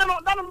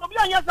no be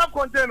anya self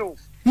contained no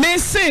me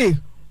say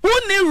who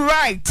need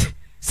right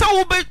so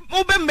wo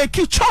be make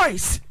a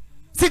choice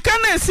sika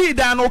na see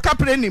da no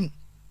kapre nim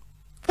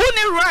who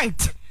need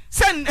right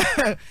sen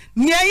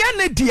nia ye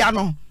na dia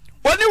no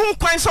oni hu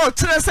kwan so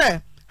kire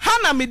se ha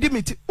na me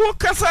dimiti wo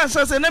kasa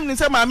se nem ni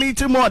se ma me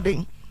ti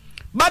modern.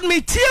 But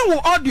me tie wo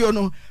audio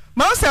no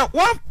ma say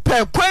one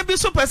per kwan bi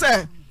so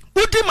pese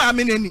udi ma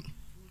me nani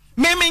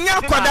me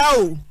nya kwada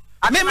o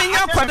me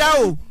nya kwada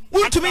o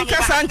untumi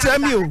nkasa nkyere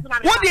mi o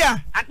wo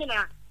dia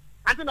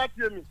antena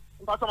tie mi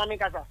mpa so ma me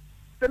nkasa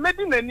se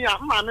medi nani a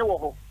ma me wo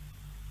ho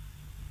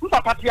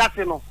mpapa ti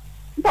ase no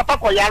mpapa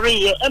ko yare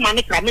ye e ma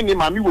ne kra me ni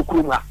ma me wo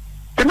kurum ha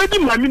se medi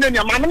ma me nani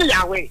a ma me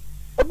yawe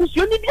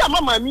obusuo ni bi a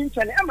ma me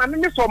nkyene e ma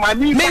me so ma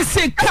me me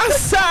se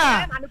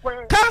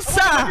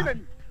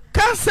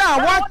kasa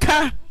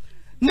waka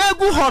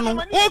nagu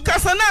hono o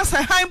kasa na se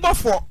han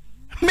bofo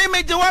me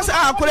meje was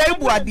akora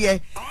ibu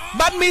ade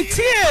but me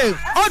tie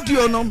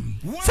audio no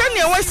se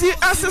ne wasi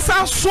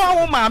asesa so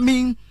wo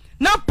maami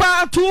na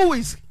pa 2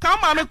 weeks ka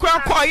maami kura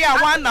koye a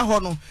wan na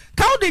hono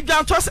ka o de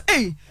dwanto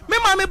se me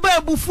maami ba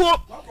abufuo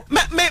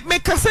me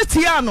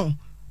kaseti ano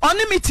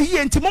oni me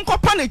tie enti mon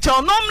kopa ne che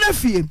no mna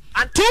fie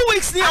 2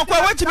 weeks ni akwa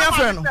wachimi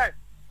afre no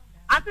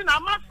ati na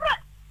ma fre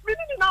me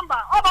ni number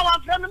oba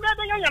wan fre me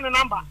de yan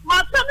number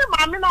ma se ni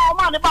maami na o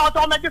ma ne ba o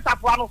to me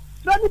gisapo ano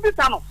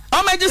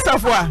O register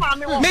for.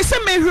 Me say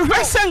me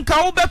hwehwe nka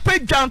wo be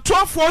pedwan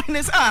 12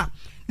 hines a.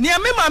 Ne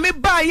me ma me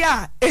ba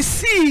ya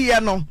esi ye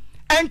no.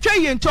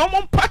 Entwe ye nti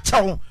omo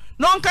mpachaw.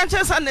 No nka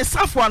nche ne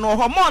safo no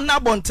ho mo na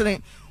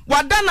bontene.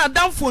 Wada na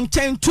damfo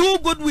nchen 2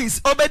 good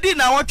weeks. Obedi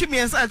na wotwe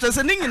miensa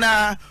atwese ne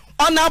nyina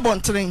ona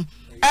bontene.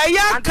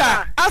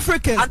 Ayaka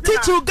Africans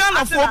titu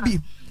Ghana for bi.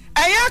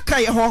 Ayaka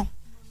ye ho.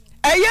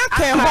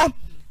 Ayaka ye ho.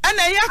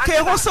 Ana ayaka ye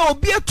ho so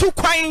obi etu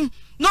kwan.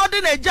 No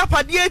de na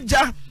japade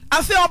agya.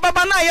 Afia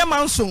obaba na ye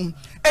mansom.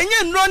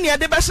 Enye nnuro ne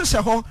de be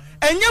hyehyɛ ho.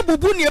 Enye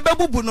bubu ne be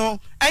bubu no.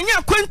 Enye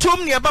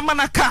kwentom ne be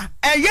manaka.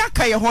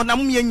 Ayaka ye ho na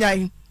mmye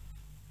nyan.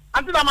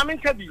 Auntie na mama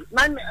nka bi.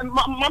 Na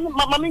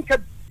mama nka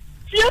bi.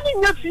 Fie ni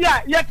nya fie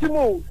a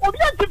yetimo. Obi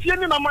ante fie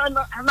ni na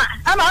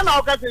ana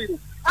o ka sei.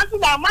 Auntie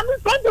na mama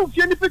nka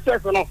fie ni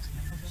pictures no.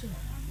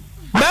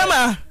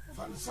 Mama,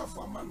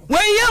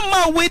 when you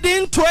ma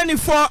within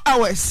 24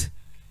 hours,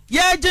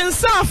 ya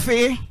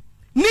jinsafe,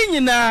 ni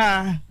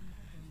nyina,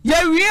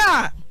 ya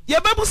wia,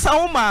 ya bebu sa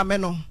wo maame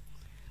no.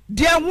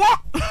 Dia wo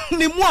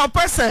ni mu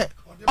opese,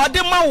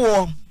 ode ma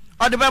wo,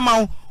 ode be ma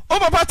wo. O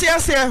papa ti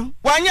ase,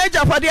 wanya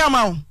japade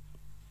ama wo.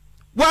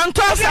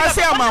 Wanto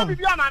asase ama wo.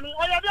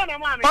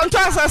 Wanto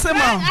asase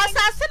ma wo.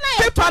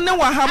 Pepa ne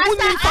wa ha mu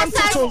ni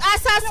panto.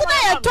 Asase na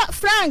ye to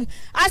Frank,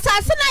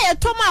 asase na ye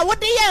to ma wo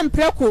de ye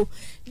mpreko.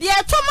 The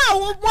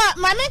Toma,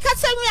 Mamma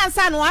Cassan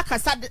San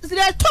Wakasa,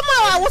 the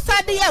Toma was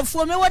at the air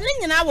for me when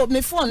in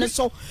me phone.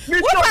 So,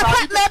 Mamma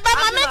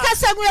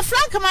Cassan,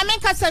 Frank, Mamma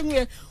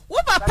Cassan,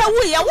 what Papa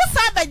we are, what's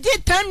up a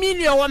 10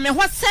 million or me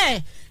what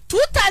say?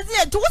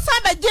 2000, what's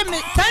up a 10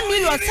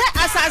 million,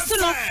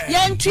 assassin,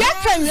 young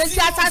Triakan,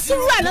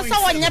 assassin, and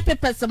so on your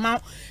papers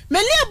amount.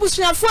 Melia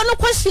Bushia for no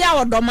question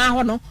or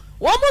Domahono.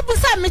 One more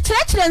beside me,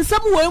 church and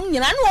some women,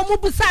 and one more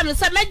beside me,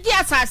 some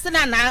assassin,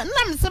 and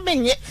I'm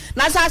saying it.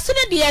 Now, I said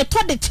the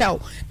told the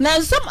child.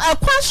 Now, some a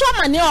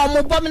quashaman,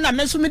 your woman, I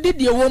mentioned me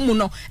did your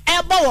woman,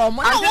 elbow,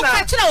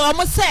 catch it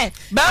almost say.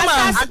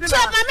 Mamma,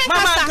 assassinate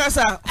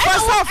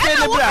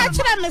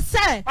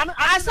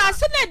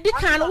the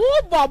can,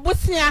 who Bob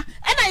Busnia,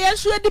 and I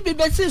assured the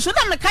BBC, should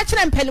I catch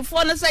them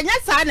telephone and say,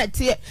 yes, I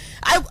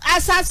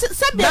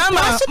said,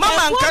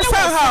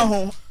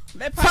 Mamma,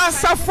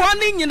 Fasa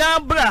phone nyina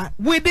bra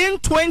within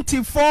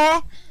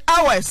 24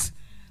 hours.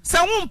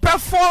 Someone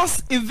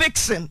performs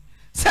eviction.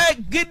 Say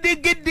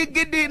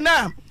gidi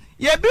na.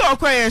 Ye bi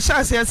okoye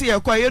chance ye se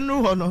okoye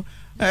nu ho no.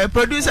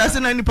 Producers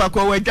na nipa ko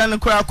wadwane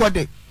ko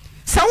akode.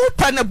 Sa wo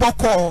pa ne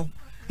boko.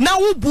 Na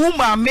wo bu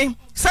maame.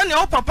 Sa ne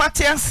o papa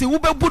te ase wo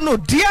bebu no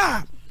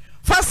dia.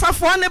 Fasa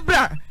phone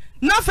bra.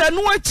 Na fa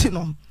nu achi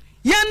no.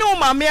 Ye ne o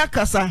maame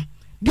akasa.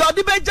 De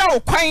odi beja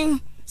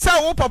okwan.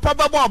 Sa wo papa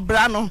babo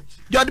bra no.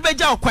 Jodi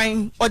beja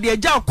okwan o de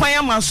eja okwan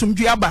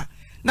amasumdwe aba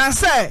na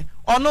say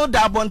ono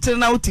da bontere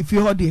na otifi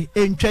ho de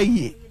entwa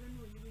yie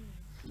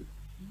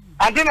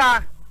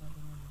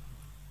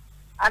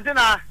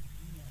Antina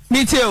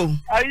miteo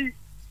ai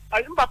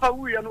papa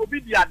wu ye no obi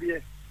di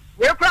ade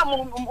we kra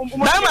mo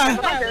mama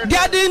di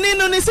ade ni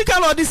no ni sika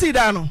no de si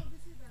da no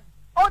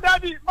oh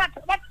daddy but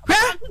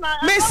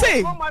me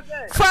say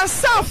for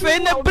self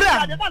in the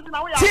bra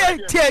tie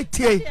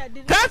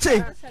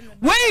kache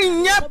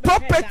when nya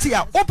property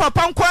a o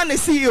papa nkwa na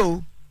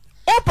CEO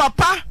o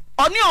papa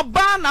oni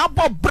oba na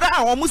abo bra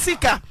o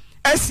musika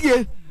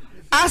asie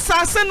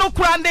asase no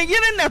kura ne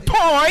yene ne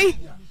toy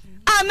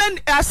anan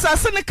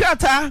asase ne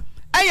krata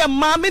aye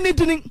maame ne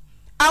dini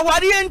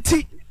aware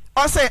enti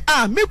o say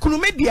me kunu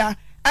media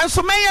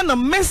enso meye no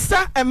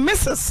Mr and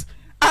Mrs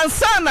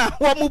ansana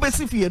wo mu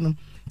besifie no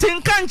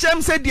tinka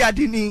nchem se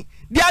diadini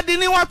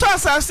wato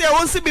asase e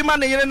wonsi bi ma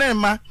ne yere ne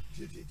ma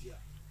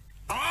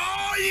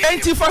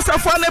enti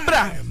fasafo ne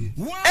bra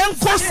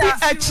enkosi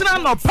echira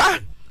no pa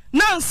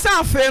na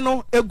nsafe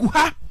no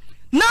eguha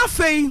na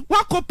afei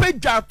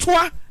wakopedwa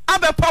toa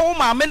abepa wo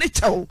ma me ne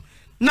chew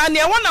na ne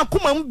wona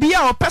koma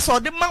mbia o pese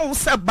ode ma wo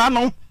se ba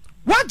no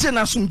waje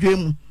na sundwe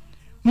mu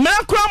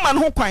mekura man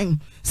ho kwan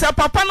se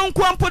papa no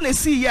nko ampo na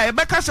si ya e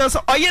beka se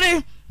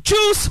oyere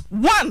choose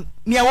one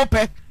ne wo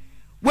pe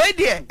we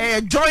there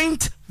a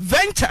joint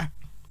venture.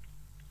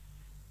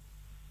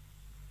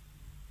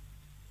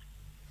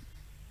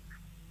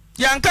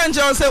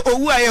 Yankanja say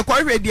owu aye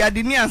kwa hwedi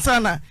ade ni ansa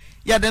na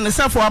ya de ne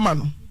safo ama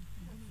no.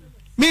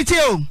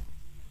 Mitio.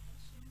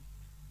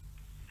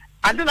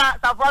 Adina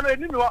safo no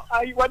eni no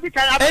wadi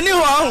kan Eni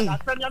wo.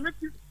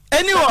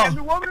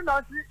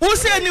 Who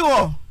say eni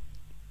wo?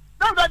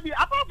 No daddy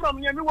apart from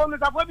me wo no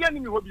safo bi eni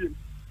mi ho bi.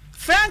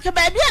 Frank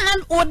baby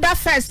and order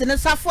first in the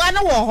Safua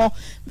no war.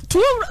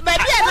 Two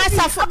baby and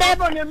Safua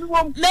baby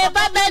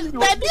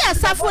a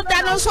Safua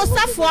dana so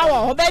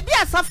Safua baby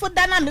a Safua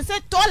dana me say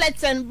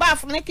toilets and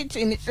bath in the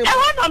kitchen.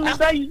 I want to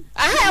say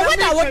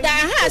I would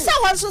die. So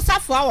one so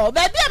Safua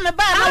baby me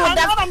buy now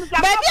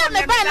baby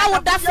me buy now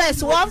that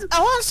first one. I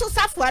want so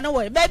Safua no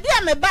way. Baby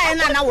me buy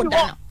now would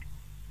die.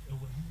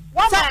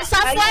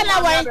 Safua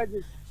no way.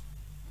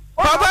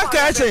 Papa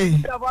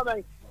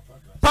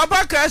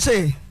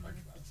Kache.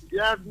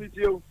 Yes, with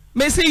you.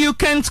 Messi, you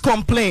can't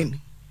complain.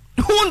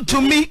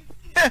 Wontumi,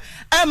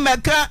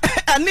 Emeka,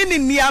 Anini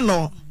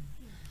Niano.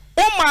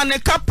 Uma ne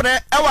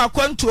kapre ewa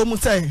kwantuo mu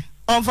say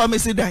onfa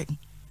mesi dan.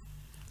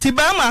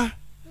 Tibama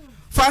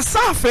fa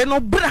safe no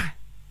bra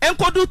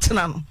enkodu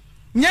tena no.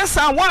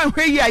 Nyesa wan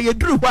hwe yi a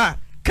yeduru ho a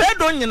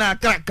kredo nyina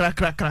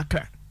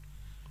kra.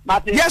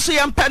 Yeso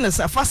yam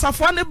penesa fa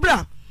safo ne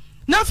bra.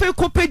 Na fe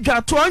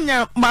kopedwa to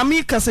onya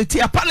mami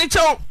kaseti apane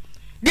chewo.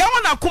 Dia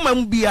wana kuma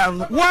mu bia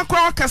no. Wo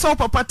akwa kasa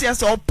papa te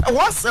ase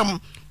wosem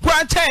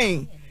kwa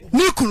chen.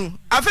 Nikunu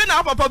afi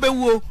na papa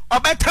bewuo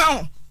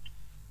obeta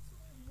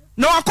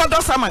no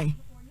akodo samai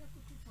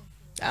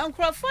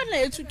ankrofo na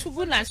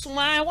etutugu na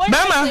suma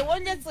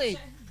wonye say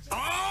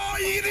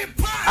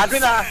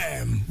Adina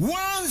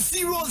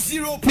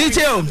 100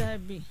 Nicheo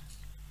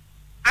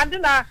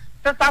Adina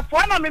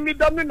safo na me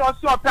domi no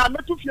so opa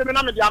metu fie me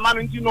na me di ama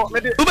no ntino me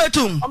de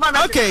ubetum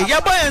okay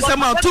ya boy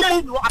ensema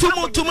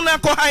tumu na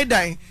ko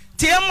haidan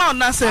tie ma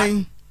na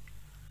say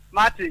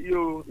mate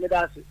yo me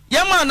da say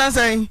ya ma na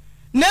say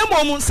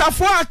Nemo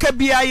safo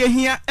akabia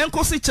yehia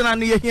enkosi kina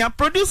no yehia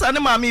producer ne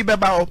maami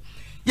beba ho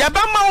ya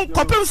ba ma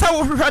kopem sa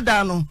wo hwehwa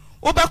da no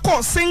wo be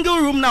call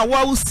single room na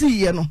wa wo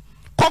siye no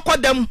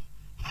kokodam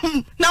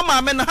na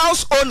maami na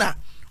house owner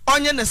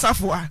onye ne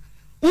safo a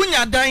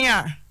unya dan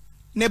a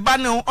ne ba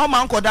no o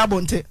ma nkoda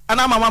bonte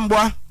ana mama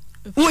mboa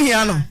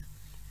uhia no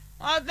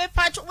me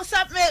patch what's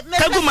up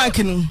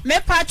me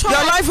patch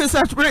your life is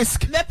at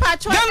risk me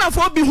patch Ghana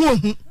for bi hu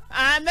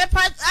me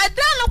patch I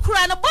don't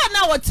know na bo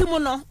na wotimu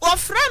no wo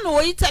fra no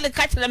wo yitele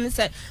ka kire me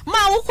say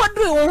ma wo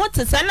kodru wo ho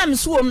tese na me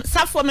so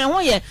safo me ho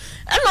ye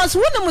eno so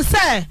woni mu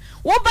say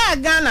wo ba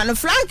Ghana no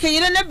frank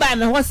yire ne ba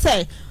me ho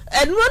say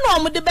enu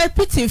no mo de ba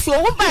piti fi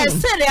wo ba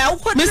sele a wo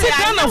kodru me say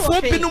Ghana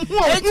fo bi no ho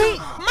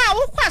ma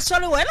wo kwa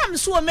sori we na me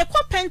so me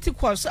ko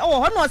Pentecost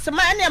wo ho no se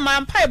ma ene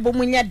ma mpa ebo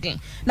mu nyeden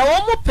na wo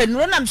mo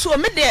penuro na me so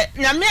me de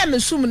nyame a me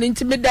sum no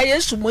nti me da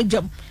Yesu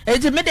mojam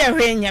enti me de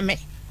hwe nyame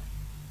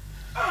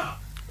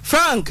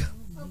Frank.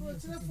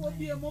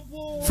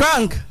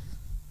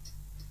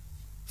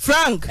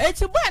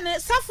 Eti bwana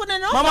safu na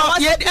no. Mama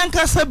ye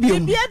enkasa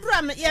biom. Bia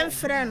dura me ye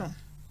mfre no.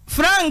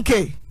 Frank.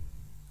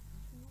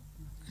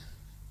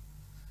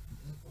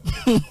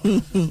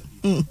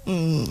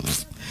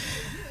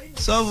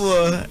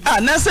 So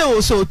na say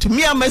wo so to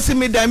me amasi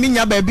me da me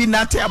nya ba bi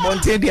na te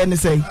abonte de ne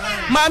say.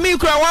 Mami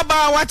kura wa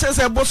ba wa che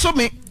say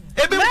bosome.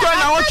 Ebi mkura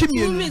na wo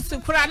twimienu.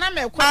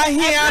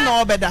 Ahia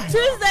na obeda.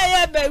 Tuesday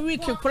ye be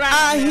week kura.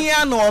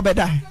 Ahia na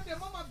obeda.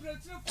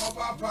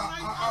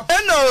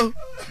 Eno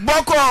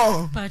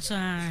boko.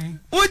 Pachai.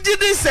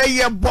 Ujidi say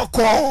ye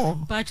boko.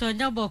 Pacho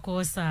nya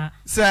boko sa.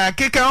 Sa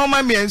keka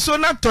homa mi so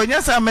na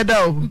tonya sa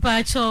meda o.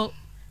 Pacho.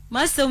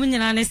 Master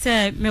nyina ne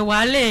say me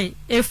wale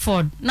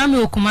effort na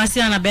me kumasi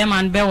na be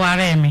man be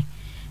ware me.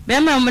 Be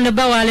man me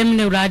be wale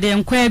me urade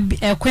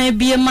ekwan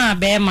bie ma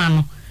be ma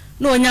no.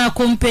 Na onya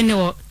company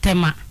o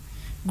tema.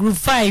 Group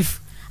 5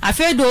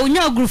 afedo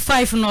onya group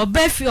 5 no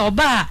obafi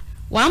oba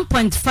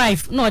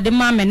 1.5 no de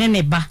ma me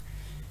ne ba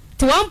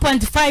to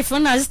 1.5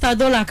 na sister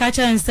dollar ka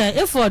cha nse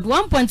effort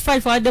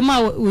 1.5 for de ma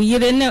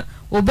oyire ne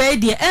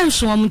obedi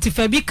enso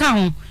omtifa bi ka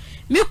ho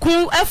mi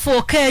kun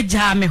efo ka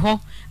ja me ho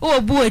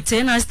obu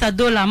ete na sister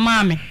dollar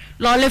ma me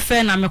lo le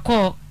fe na me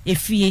ko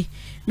efie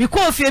mi ko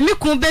ofie mi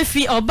kun be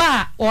fi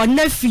oba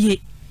ona fie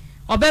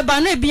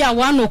obeba na bi a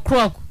 1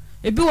 o'clock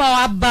ebi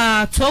wa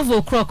ba 12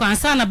 o'clock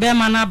ansa na be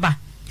ma na ba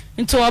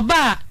nto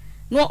oba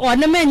no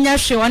onemenya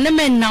hwe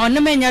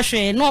onemenya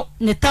hwe no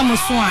ne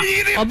tamuso a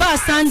oba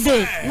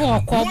Sunday no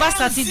okọ oba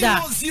Saturday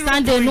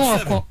Sunday no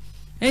okọ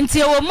nti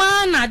e wo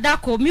ma na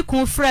dako mi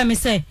kun frɛ me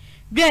say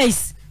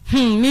guys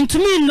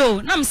mintumi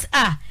no na ms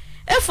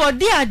for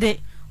dia de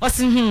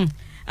osin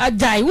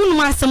adai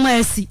wonu asema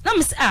asi na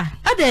ms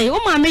adai o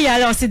ma me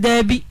yale osi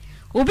da bi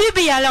obi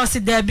bi yale osi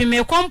da bi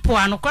me kompo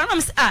ano kwa na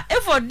ms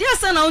for dia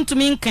se na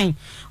ntumi nkan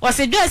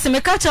osi guys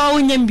me ka cha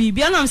wonyam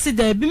bibia na ms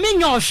da bi me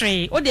nya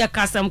ohwe o de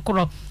kasam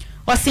kro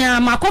osi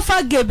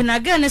amakofa gebe na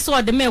gane so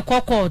o de me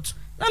kokot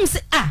na ms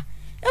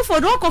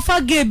for do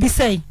kofa gebe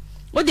say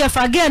o de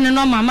fa gane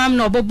no mama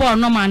no bobo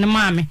no ma ne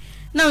mame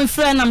na me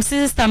frɛ na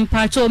sister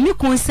mpacho mi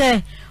kun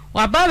say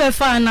wa ba be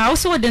fa na o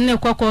so de ne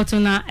kokot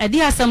na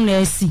edi asam na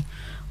asi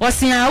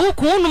osi wo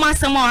kun no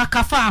asam o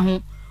akafa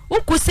ho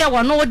wo ku se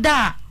wo no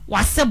da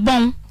wa se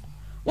bon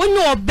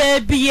wonyo oba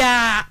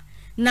bia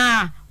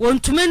na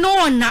wontumi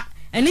no na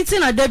eniti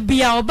na da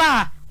bia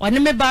oba one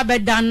me ba be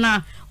dan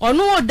na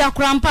ono oda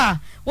krampa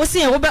wo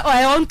se wo be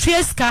on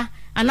tweska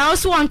ana wo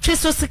so on twe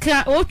so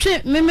sika wo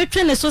twe me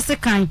twe ne so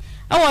sikan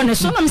e wo ne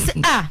so na me se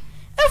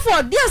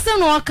efo dia se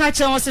no aka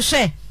che wo se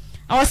hwe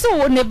awo se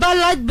wo ne ba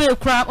large be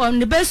kra on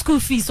ne be school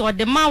fees or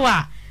the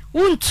mawa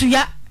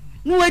wontua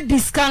no we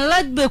discount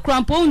large be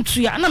krampa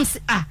wontua na me se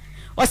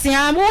o se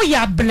wo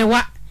ya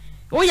blewa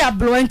o ya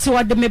blewa nti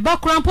wo de me ba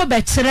krampa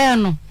be kire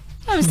no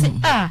na me se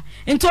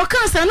nti o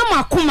kan sa no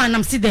makoma na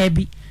me se da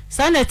bi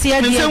sana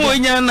tia dia. Se wo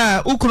nya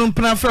na ukuru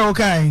mpna fra wo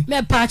kai.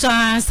 Me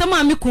pacha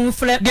sama mi kun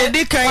fra.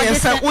 De kan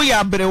yesa wo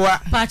ya brewa.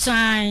 Pacha.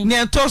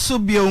 Ne toso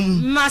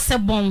biom.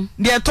 Masebon.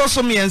 De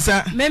toso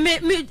miensa. Me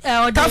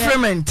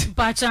Tafrement.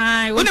 Pacha.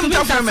 Woni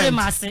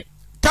tafrement.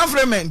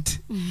 Government.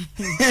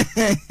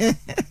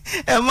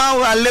 Emma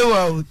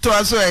Walewa to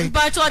us way.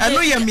 I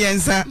know your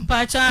miensa.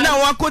 Now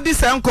what could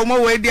this uncle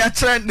away the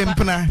trend in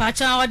Puna?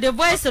 Pacha or the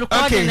voice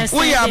recording.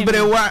 We are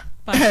brewa.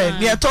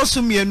 Near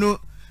Tosumiano.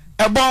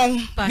 A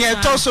bone near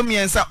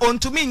Tosumiensa on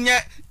to me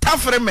yet.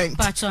 Government.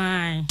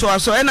 Pacha. To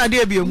us, and I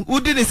dear you.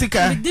 Who didn't seek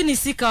her? Didn't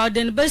seek out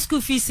then best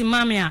school fees in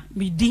Mamma.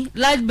 Midi.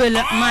 Light bill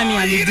Mammy.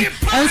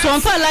 And so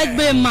I'm for light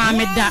bill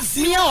Mammy that.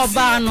 Me or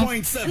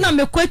Barno. And I'm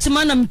a question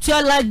man. I'm to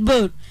a light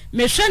bill.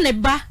 Me shane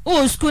ba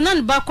o school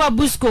nan ba kwa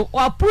busko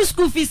o pu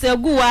school fees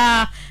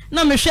eguwa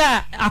na me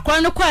hwa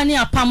akwa no kwa ni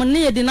apam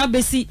ne de na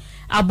besi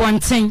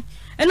abonten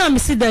e na me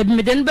si da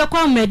me de be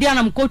kwa media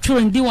na mko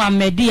tworo ndi wa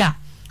media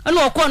e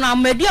na okọ na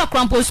media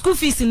krampo school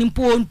fees ni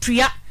mpo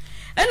ontua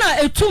e na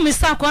etu me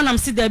sa kwa na me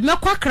si da me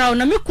kwa kra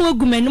na me ko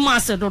agumani mu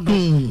ase dodo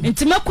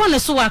enti me ko ne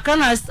so wa ka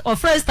na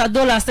offer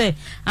 $1 say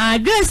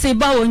address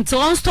ba o nti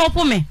on stop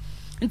me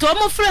nti o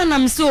mo frɛ na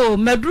me so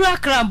meduru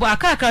akra bo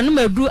akaka no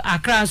meduru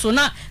akra so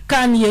na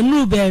kan ye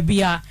nu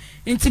baabia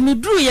nti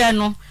meduru ye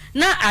no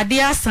na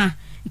ade asa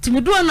nti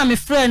meduru na me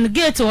frɛ no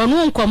gate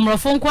ono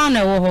nkomrofo nkwa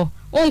na wo ho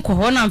onko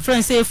ho na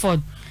friend say Ford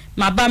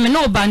ma ba me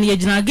no ba na ye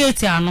gina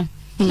gate ano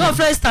no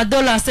frɛ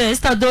 $1 say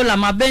 $1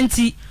 ma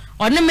benti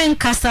one me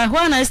nkasa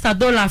ho na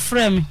 $1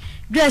 frɛ me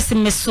dress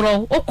me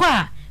soro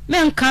okwa me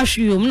nka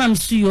hwio na me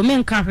suyo me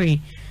nka hwe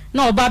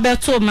na oba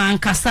beto ma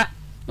nkasa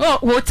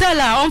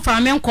hotel a on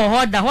fa me nko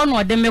ho da ho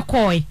no de me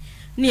koi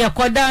ni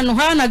ekoda no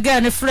ha na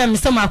ga ne frame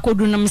se ma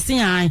kodu na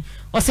msian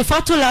o se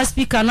fato la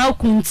speaker na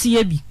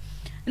okuntie bi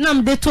na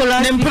me de to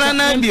la speaker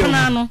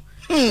na no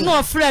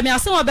no frame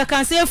ase wo be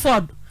kan say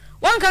Ford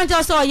one kan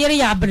tell so yere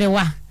ya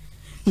brewa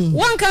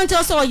one kan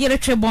tell so yere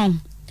twebon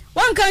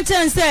one kan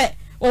tell say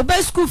obe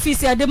school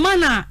fees ya de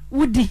mana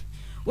wudi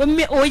we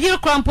me oyere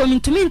krampo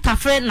mintumi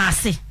ntafre na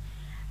ase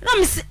na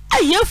me say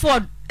aye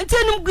Ford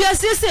entenum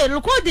guasese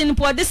recording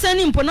po de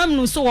sani mpo na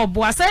mnu so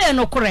obo asaye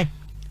no kore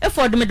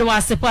Ford me de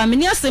wase pa me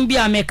ni asem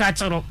bia me ka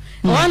chero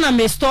wana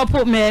me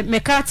stop me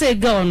ka te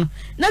girl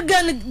na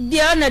gan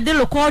dia na de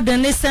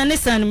recording ne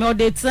sani me o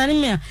de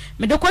tsani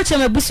me de kwache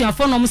me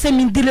busuafo no mo se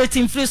me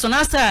deleting free so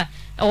na sa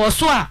e wo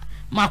so a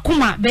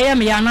makoma be ya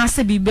me ya na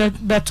se bi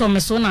beto me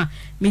so na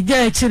me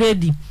dia chire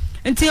di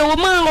enti wo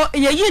ma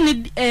ye yi ni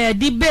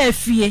di ba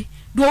fie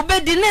do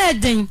obedi na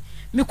eden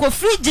me ko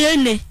free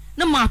jene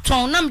na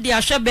maton na mde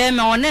ahwe be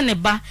me one ne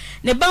ba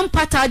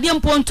mpata ade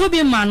mponto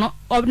bi ma no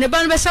ne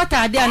ba no be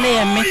Shatta ade na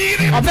ye me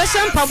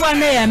obehye mpabo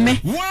na ye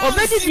me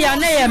obedi dia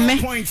na ye me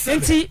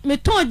enti me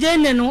ton je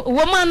ne no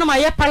wo ma na ma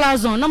ye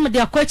palazon na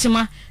mde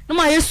akwachima na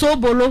ma ye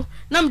sobolo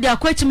na mde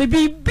akwachima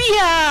bi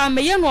bia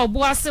me ye no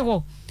obo ase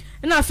ho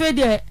na afi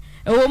de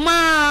wo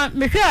ma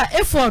me hwa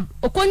effort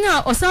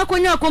okonya osan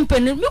konya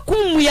company me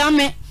kum ya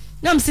me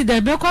na msi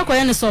de be kwa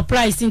ye ne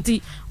surprise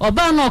nti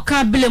oba na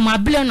oka blem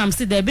na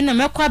msi de be na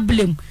me kwa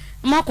blem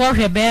mako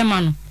hwe be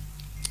ma no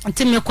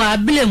nti me kwa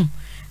blem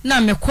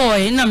na me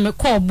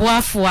ko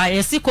boafo a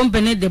yesi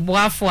company de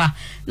boafo a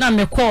na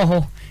me ko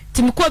ho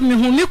nti me ko me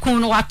hu me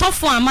kun no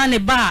watofo ama ne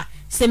ba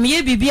se me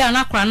ye bibia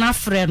na kra na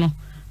frɛ no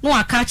no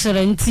aka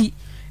kire nti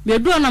me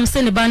du na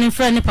mse ne ba ne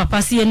frɛ ne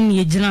papa se ye ne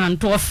ye gina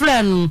nto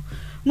frɛ no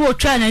no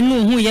otwa na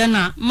ne hu ye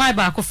na mai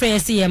ba ko frɛ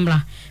yesi ye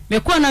mra me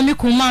ko na me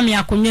kun ma me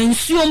akonya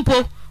nsuo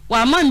mpo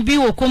wa man bi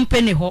wo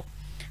company ho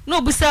no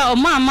obusa o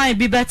ma mai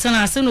bi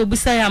betena se no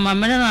obusa ya ma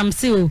mena na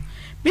mse o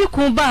mi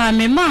kun ba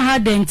me ma ha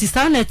denti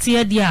sa na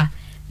tie dia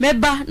me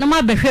ba na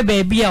ma behwe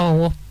ba bia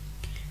wo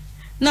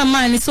na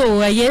ma ni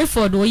so ye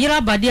Ford o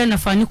yira bade na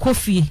fa ni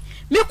Kofi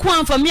mi kun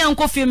amfa mi an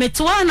Kofi me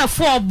to na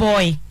 4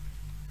 boy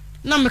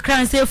na me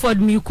kan say Ford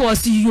mi ko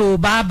si yo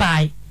bye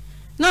bye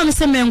na me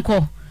se me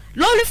nko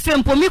loli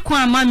fempo mi kun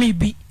ama mi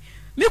bi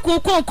mi kun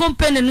kon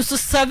company no so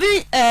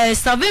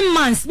 7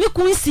 months mi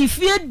kun si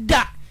fie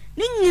da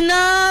ni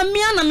nyina mi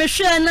ana me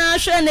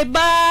hwe ne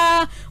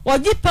ba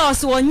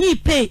GhPage wonyi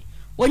pe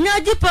wonya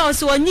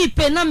GhPage wonyi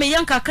pe na me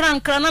yanka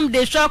krankra na me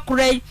de hwa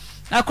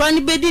akra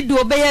ni bedi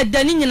do be ya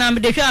da ni nyina me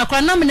de hwa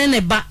akra na me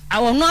ne ba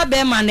awono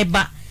abe ma ne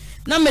ba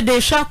na me de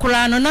hwa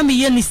akra no na me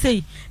ye ni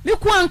sei mi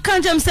ku anka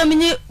jam se me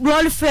ni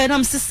roll fair na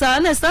me sisa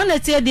na sa na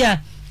tie dia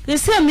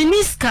ese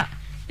miniska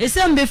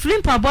ese mbe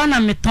flimpa bo na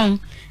me ton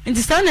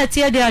nti sa na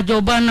tie dia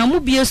joba na mu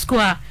bie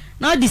school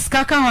na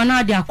diskaka ho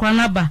na de akra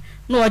na ba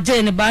no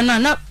oje ne ba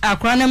na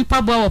akra na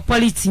mpabo wa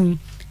polity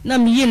na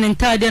me yi ne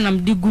ntade na me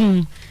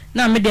digum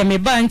na me de me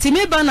ba nti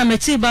me ba na me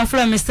chi ba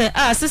fra me say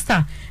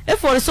sister e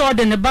for so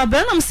de ne ba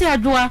na me say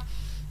adwoa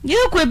ye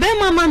ko be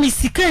mama me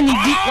sika ni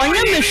di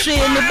onya me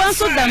hwe ne ba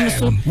so da me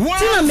so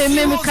ti na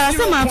me ka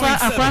se ma fa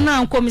akra na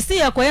anko me say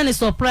akoye ne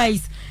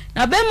surprise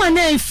na be ma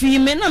na efi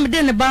me na me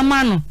de ne ba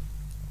ma no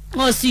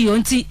o si yo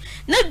nti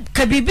na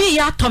kabibi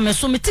ya to me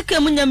so me tika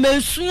mu nya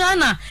mesua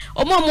na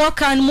omo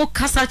kan mu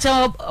kasa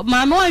cha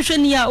mama wa hwe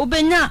ni ya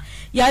obenya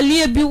ya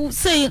lie bi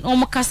say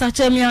omo kasa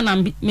cha me na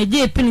me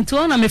je piniti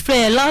na me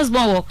frɛ last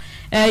born wo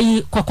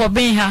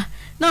kokoben ha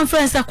na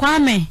friends akwa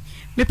me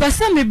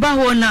pese me ba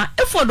ho na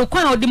efo do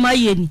kwa odi ma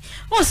ye ni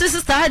o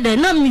sister ade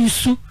na me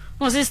su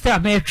o sister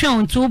me twa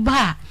onto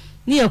ba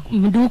ni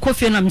mdu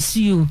Kofi na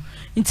msiu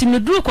nti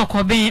meduru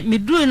kokoben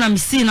meduru na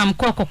msi na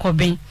mko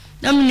kokoben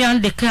na mnua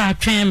de ka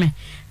atweme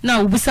na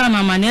obusa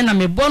mama ne na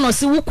mebo no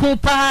se wuku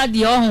pa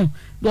de ohun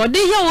do de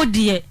ye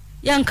odie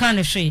yanka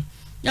ne hwe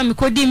ya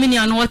mekodi mini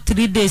ano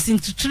 3 days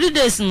into 3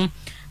 days no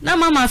na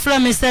mama fra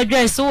me say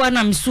dwai so wa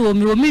na msuo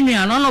mi o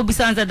minua no no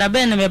obusa nza da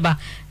be ne meba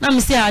na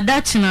me say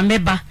adachi na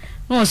meba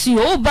no si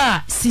o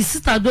ba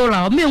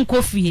 $60 o me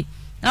nkofie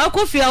na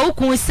Kofi a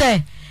wukun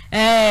se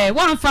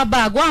wanfa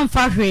bag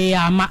wanfa hwe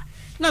ama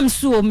na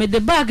msuo me the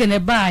bag ne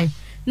buy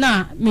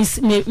na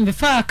me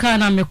fa aka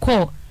na me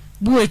call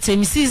buete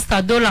mi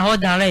 $60 ho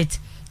direct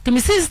to mi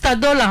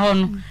 $60 ho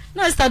no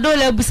na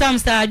 $60 ebusam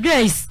sa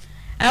address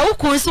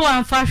wukun so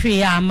wanfa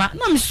hwe ama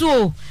na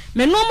msuo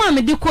me no ma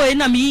me di ko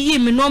na me yi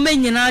me no ma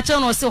nyina cha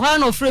no se ho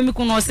na ofre mi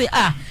ku no se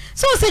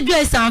so se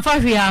address anfa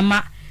hwe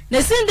ama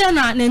na sinde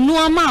na ne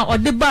nuama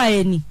ode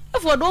buy ni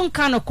efo don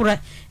kan okura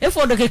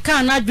efo do ke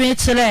kan na adwen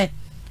kire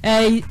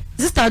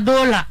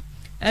 $60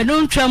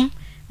 no ntwam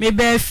me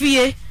ba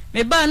fie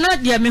me ba na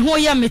dia me ho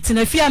ya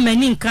metina fie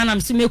amani nkan na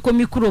mse me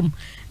komi krom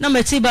na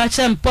mechi ba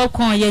chem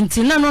popcorn ye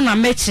ntina no na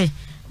mechi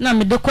na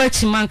me de kwa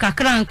chi man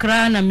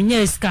kakra na me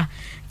nyeska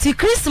ti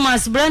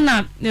Christmas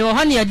brana me ho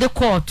na ye de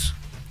court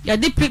ye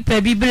de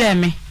paper biblia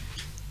me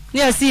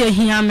ne asi ye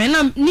hia me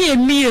na ne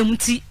emiem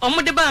ti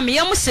omode ba me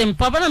ye mo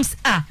sempa ba na mse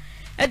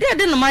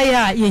de no ma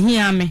ya ye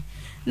hia me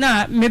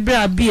na me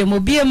bra bie mo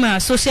bie ma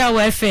social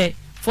welfare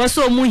for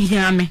so mu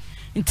hia me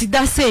nti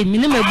da say me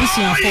ne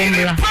mabusuan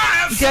formula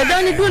nti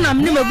adani du na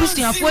me ne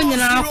mabusuan fo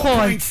nyina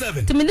akọ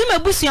nti me ne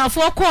mabusuan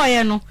fo akọ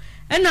ye no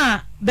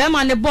na be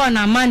ma ne bo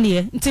na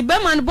mane nti be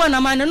ma ne bo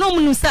na mane no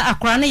mu nu sa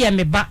akra ne ye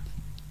me ba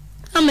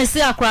na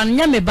se akra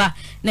ne ye me ba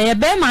na ye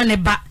be ma ne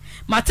ba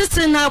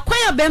matete na kwa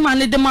ya be ma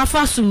ne de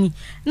mafa so ni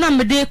na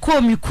me de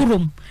ko mi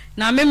kurom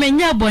na me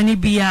menya boni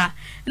bia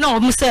na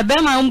omu se be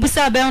ma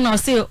mbusa be na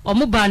se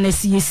omu ba na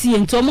siesie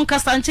nti omu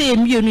kasa nche ye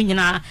mienu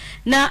nyina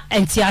na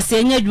enti ase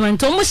enya dwuma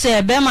nti omu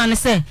se be ma ne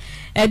se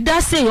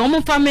eda se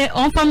omu fame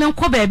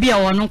nko ba bia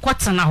wono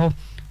nkotena ho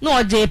na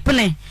oje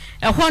pene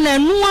ho na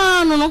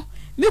nuwa no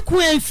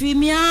miku enfi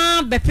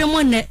mia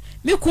bepemo ne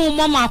miku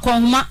mama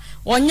akonhoma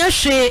onya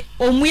hwe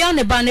omu ya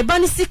ne ba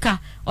ne sika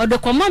ode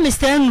koma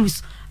Mr.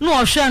 News no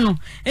ohwe no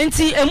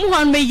enti emu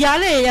ho me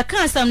yale ya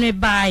kan sam ne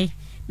bai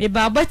me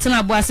ba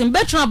betena boase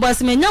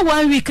me nya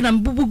 1 week na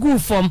bubugu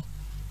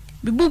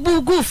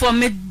form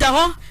me da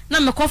ho na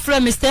me kofre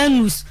Mr.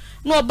 News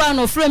no oba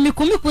no ofre mi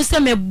ku se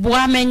me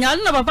boa me nya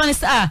na papa ne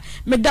sa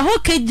me da ho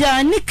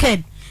keja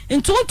naked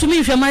nti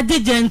wontumi hwe ma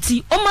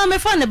dejanti o ma me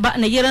fa ne ba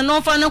ne yere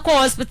no fa ne ko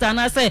hospital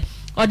na se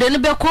ode ne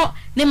beko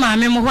ne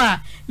maame mo ho a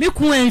me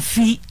ku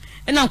anfi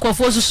na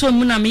nkofo so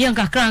mu na me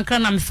yenka kranka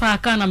na me fa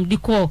aka na me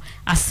diko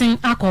asen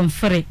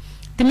akonfre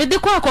te me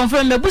diko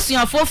akonfre me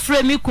busuafo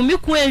fre mi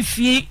ku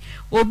anfi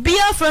obi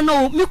afre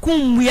no mi ku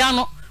mmua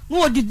no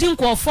odidi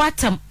nkofo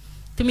atam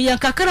te me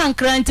yenka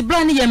kranka nti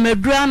bra ne ye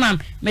medura na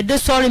me de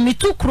sorry mi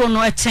tu kro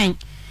no achen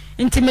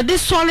nti me de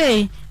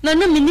sorry na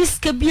no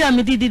miniska bia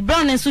me didi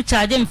bra ne so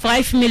charge me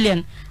 5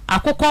 million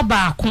akokọ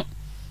baako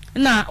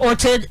na o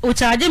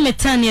charge me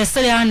 10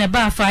 yesere na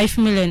ba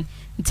 5 million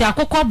nti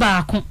akokọ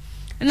baako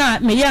na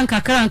me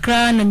yenka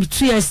kranka na mi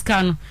 2 years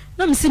kan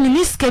no me si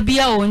miniska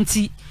bia o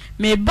nti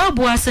me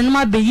babu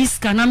asenma be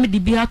yiska na me di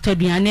bia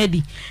toduane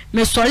di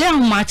me sole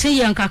ahomaache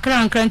yenka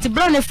kranka nti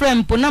bra ne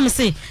frem po na me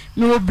se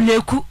me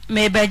obleku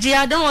me beje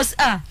adan was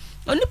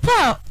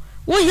onipa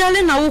wo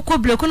yale na wo ko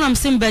bleku na me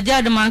se beje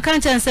adan man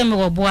kan chense me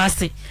wo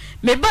boase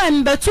me ba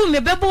mbetu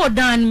me bebo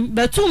odan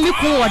betu mi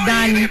ku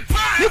odan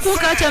mi ku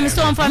ka cha me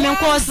so mfa me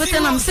nko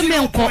hospital na me se me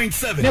nko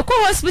me ko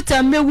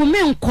hospital me wu me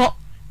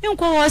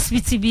nko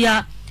hospital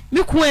bia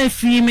mi ku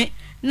enfiri me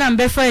na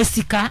mbefa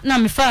esika na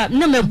me fa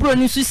na me bro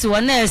ni susi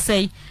wa na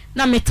esai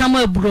na me tam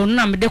aburo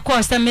na me de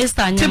ko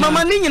semester anya. Ti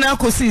mama ni nyina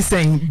ko si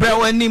sen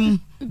brawanim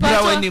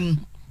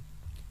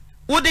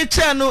wo de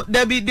che no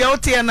da bi de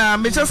ote na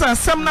me che san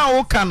sam na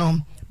wo ka no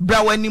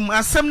brawanim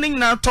asem ni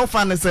nyina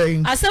tofa ne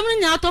sen asem ni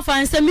nyina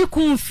tofa nse mi ku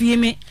mfie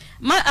me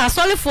ma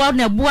asolefo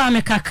na bua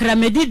me kakra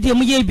me didie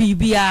mu ye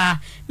bibia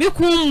mi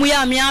ku mu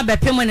ya me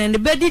abepem ne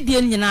be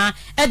didie nyina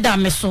eda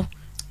me so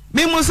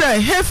me mu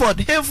say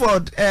Hayford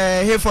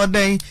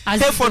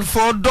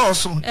for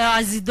doors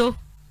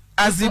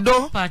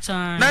azido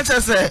pacha na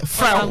che say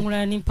fra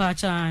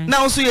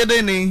na so ye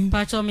de ni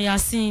pacha me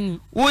yasin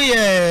wo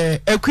ye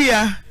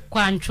akuya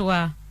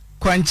kwanchwa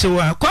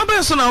kwa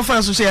be so na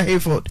ofa so say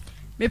Hayford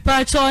me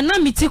pacha na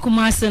miti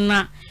kumase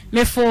na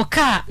me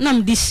foka na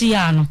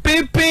mdishia no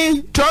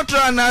pipi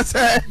trotro na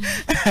say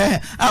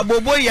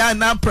abobo ya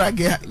na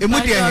praga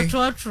emudie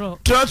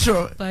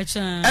trotro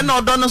pacha e na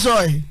odo no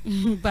so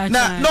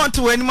na not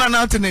when man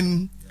out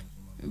in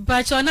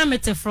pacha na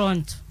mete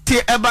front ti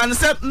eban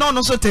se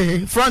no so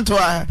te front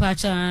wa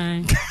pacha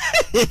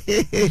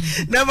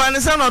na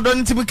ban se no odo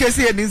ntibu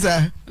kesi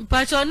ediza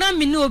pacha na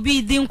mi no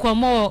obi di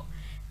nkomo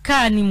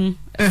ka ni mu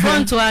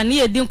front wa ni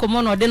edi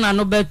nkomo no de na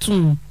no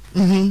betum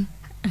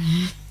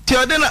ti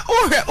ode na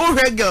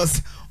ohe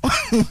girls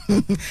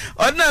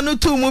odna no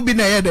tu mu bi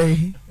na ye dey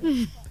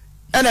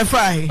ene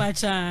fai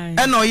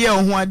ene oye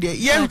ho ade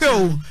ye hwe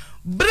o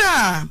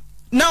bra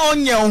na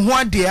onye ho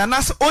ade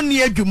anas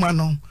oni adwuma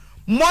no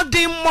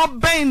modern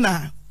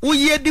mobena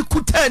uye di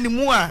kuta ni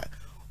mu a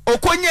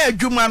okonye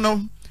adwuma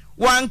no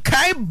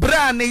wankai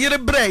bra ne yire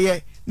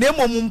breye na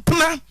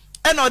emompna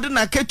ene ode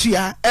na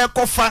ketua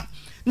ekofa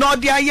na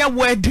ode aye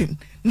wedding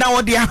na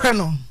ode ahwe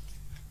no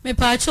me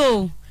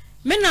pacho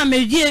me na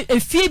me die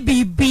efie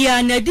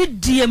bibia na di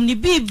diem ni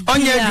bibia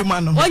onye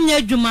adwuma no onye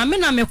adwuma me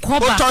na me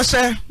koba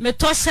me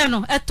tose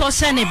no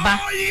etose ne ba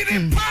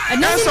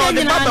na so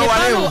de baba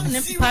wale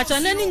ne pacho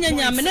na ni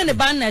nyanya me ne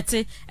ba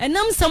nete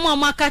enam sam a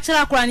maka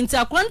kira akora nti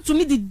akora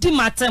ntumi di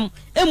matem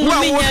emu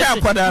me nya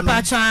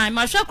pacho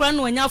ma hwa akora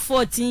no nya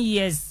 14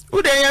 years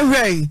ude ye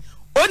hwei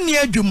oni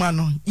adwuma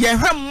no ye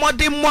hwe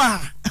mmode mo a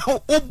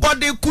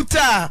ubode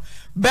kuta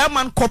be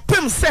man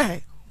kopem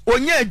se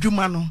onye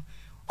adwuma no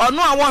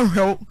ono a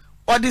wonhwe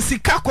odi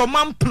sika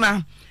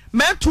komampna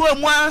metu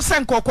emu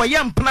ansen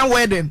kokoye mpna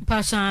wedding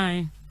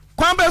pashan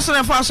kwa be so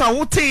na fa so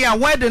wote ya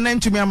wedding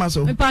ntumi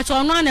amaso me pacho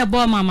ono na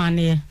ebo mama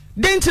ne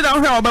denti na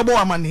hwe obebo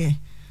amane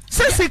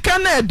se sika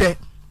na ede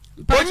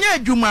onye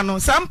adwuma no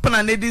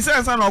sampna na di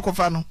sense na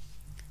okofa no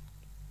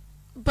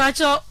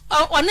pacho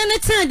ono ne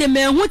tin de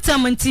mehu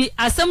tam nti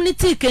asam ne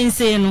ti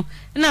kense no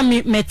na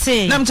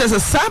mete na mche se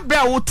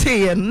sabra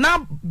wote na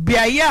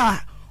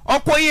biaya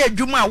okoye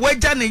adwuma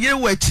waja ne yire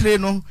wachire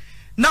no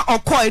na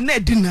okoy na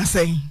edi na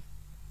sen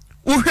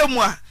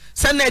uhwemu a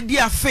se na edi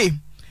afe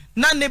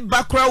na ne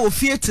bakra wo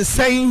fie te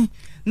sen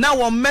na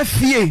wo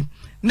mafie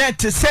na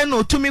te sen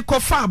no tumi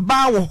kofa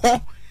ba wo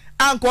ho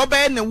anko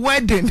be ne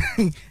wedding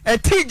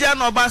etija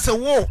no ba se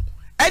wo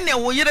ene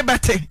wo yire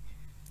bete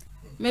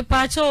me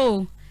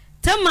pacho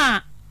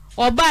tema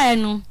obae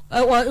no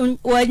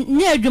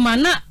nye adwuma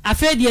na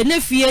afe de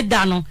ne fie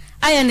da no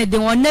aye ne de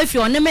won na fie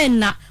on me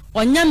na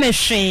onya me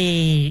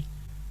hwe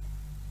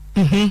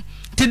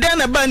ti den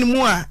na ba ni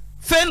mu a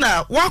fe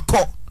na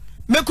wako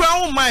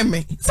mekura wo man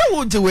me se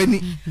wo je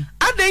wani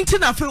adanti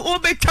na fe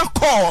obetwa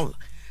call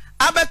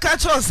abeka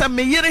cho se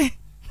me yire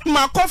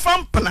makofa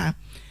mpna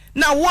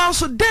na wo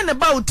so den na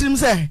ba utim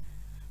se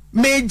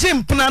me je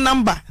mpna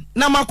number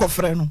na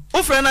makofre no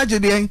o fre na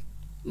jede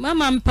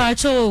mama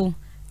mpacho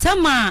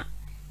tama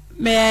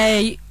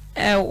me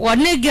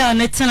wonega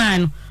ne tena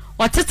no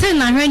watete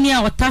na hwani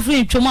a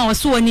wotafre ntwom a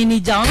wose woni ni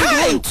ja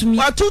ontumi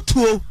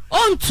watutuo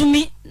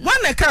ontumi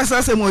wana ka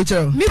sase mo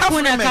chero mi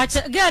ko na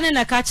ka ga ne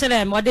na ka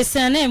chere mo de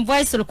send name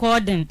voice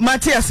recording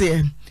Matias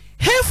here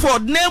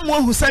Hayford na mu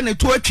ahusa ne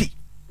to atwi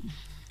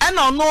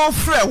ana ono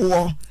frɛ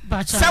wo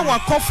se wa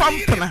kofa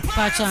mpna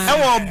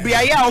e wo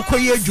bia ya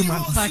okoye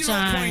adwuma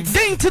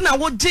denti na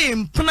wo je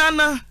mpna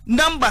na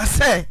number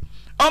se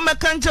o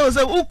meka nche wo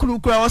se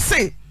ukurukura wo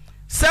se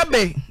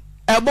sebe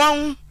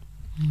ebon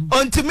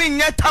ontimi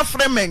nya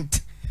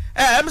tafrement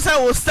emsa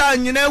wo star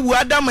nyina wu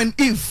Adam and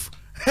Eve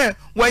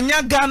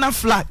wanya Ghana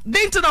flag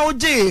denti na wo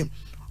je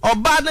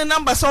oba ne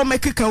number so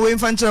mekeka we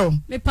mfanche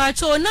me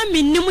pacho na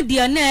minim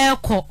dia na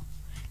ekọ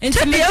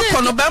enti me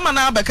ekọ no be ma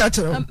na abeka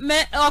kire me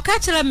o ka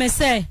kire me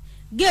se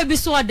ge bi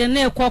so de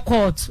na ekọ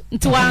court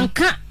nti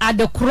wanka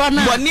adekoro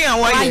na boni a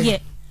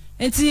waye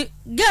enti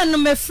ge no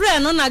me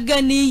frɛ no na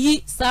ga ni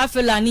yi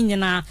safela ni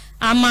nyina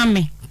ama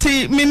me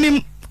ti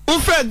minim u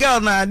frɛ girl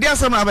na dia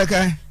so na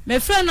abeka me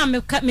frɛ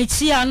na me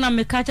chia na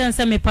me ka chan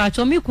se me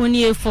pacho me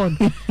kuni e phone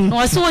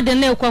no so de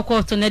na ekọ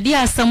court na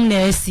dia asam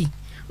na asi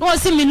no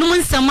so minum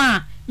nsam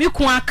a me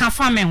ku aka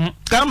fa me ho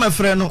ka me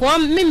frɛ no ko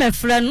me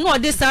frɛ no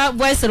de sa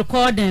voice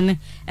recording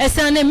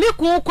esen na me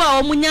ku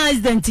kwa omunya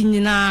accident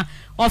nyina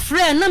o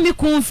frɛ na me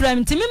ku frɛ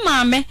nti me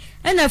maame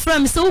e na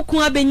frɛ me se wo ku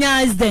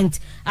abenya accident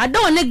ada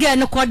one ge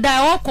ne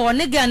koda o ko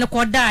ne ge ne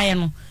koda ye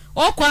no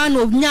o ko an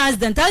omunya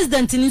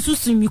accident ni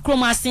susu mikro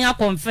ma sen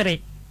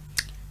akonfere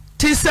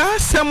ti sa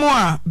semo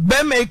a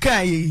be me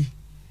kan yi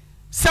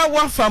sa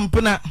wa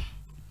fampna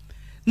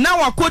na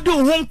wakodi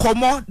ho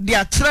nkomo de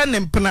akyere ne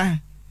mpna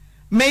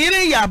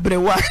meyire ya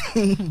abrewa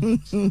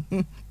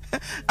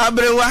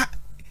abrewa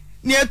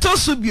ni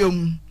etosu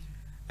biom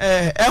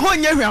ho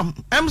nye hwam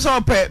emso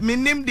ope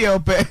minim de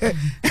ope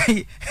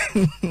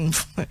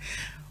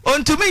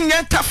ontumi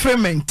nye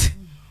tafrement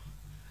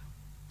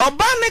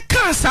oba ne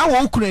kansa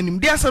wo okuranim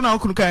de asa na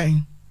okunu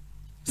kan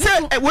se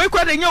we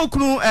kwade nye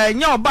okunu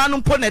nye oba no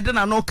mpo ne de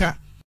na no ka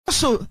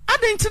so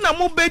adenti na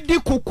mo bedi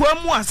kokwa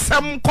mu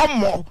asam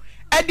komo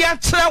e de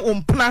akyere wo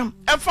mpna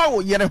efa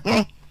wo yere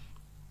ho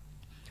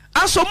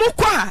aso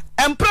mukwa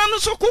empra no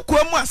so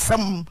kokwa mu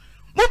asam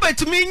mu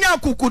betumi nya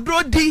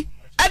kokudro di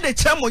ade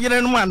kya mo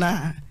yere no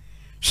ana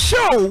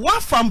show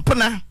wa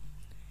fampna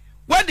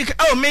wadi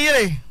o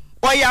meyere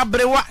o ya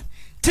brewa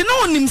ti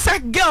no nim sa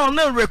girl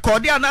no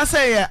record ya na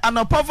say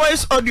anopa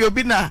voice audio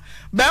bi na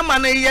be ma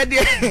na ye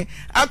de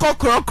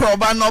akokro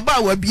ba no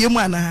ba wa bie mu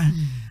ana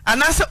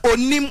se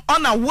onim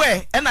ona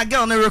we e na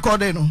girl no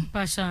record no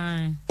pasha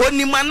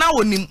onim ana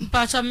onim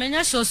pasha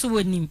menya show so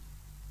onim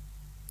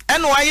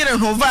eno ayere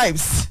no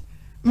vibes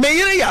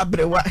meyere ya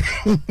brewa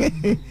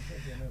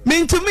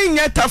mintumi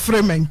nya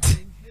tafrement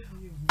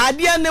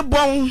adia ne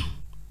bon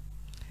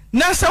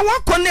na se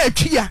wakọ na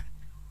atwia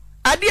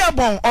adia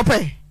bon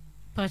ope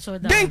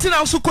Denti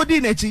na so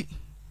kodi nachi.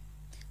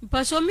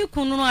 Pacho mi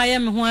kunu no aye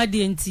me ho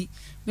ade enti.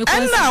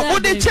 Enna wo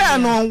de cha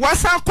no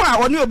wasa kwa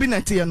oni obi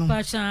nete no.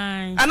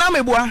 Pachan. Ana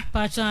mebua.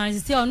 Pachan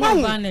si ono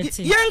oba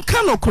nete.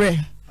 Yenka no kre.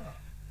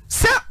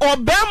 Se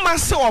obema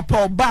se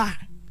opa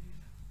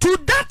to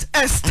that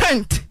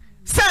extent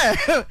say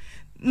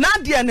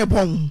Nadia ne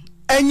bon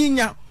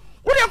enyinya.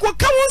 Wo de ko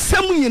ka won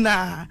sam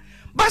nyina.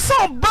 Ba se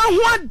oba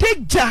ho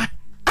adegja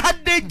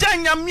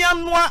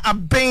nyamianwa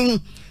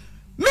aben.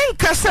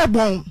 Minka se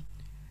bon.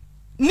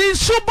 Ni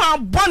suba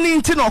boni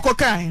nti no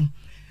kokan.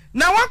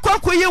 Na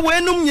wakwakoye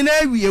wenum nyina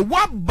awie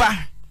waba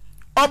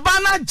oba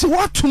na je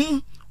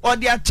wotum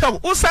ode achew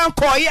usan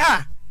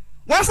koya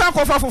wansan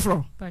kofa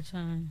foforo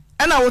pachan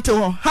ana wote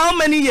ho how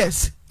many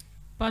years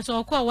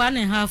pachan ko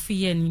 1.5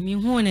 year ni mi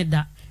hu ne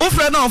da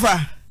ufre na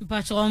ofa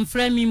pachan on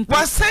frɛ mi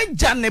wasan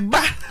jane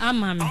ba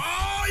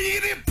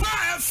Oyerepa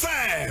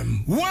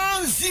FM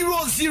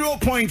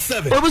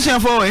 100.7 obusia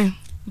for we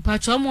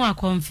pachan mo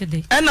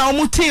akonfide ana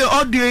omuti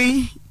audio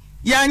yi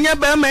yanya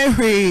ba ma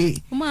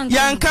hwe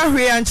yanka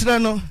hwe ankyere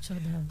no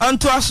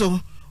anto aso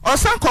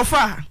osan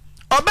kofa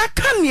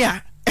obeka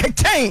nia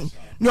echen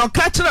ni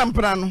oka kyere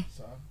mpra no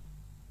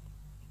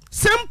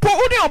sempo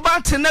uni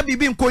oba te na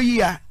bibi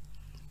nkoyi a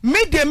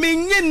media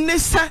menye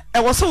nnesa e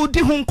wo se odi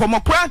hu nkomo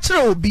kra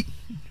kyere obi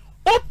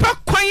opa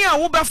kwan a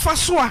wo be fa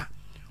so a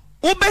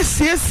wo be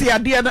siesie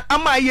ade na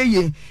ama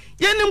yeye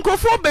yenim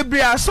kofo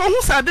bebre a so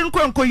hu sade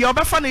nkoyi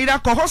oba fa na ira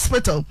ko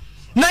hospital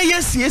na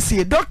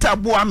yesiesie doctor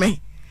boame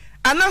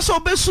anaso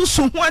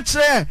besusu ho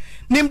akere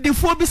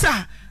nimdifo bi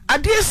sa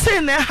ade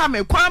sei na ha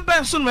me kwan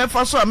ben so no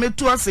mefa so a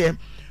metu ase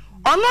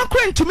ono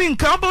kwentumi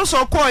nka obo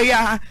so ko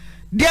ya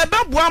de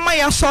beboa ma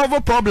ya solve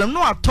problem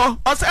no ato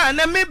o say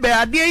na me be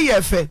ade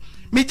ye fe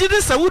me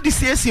gidi sa wudi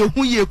siesie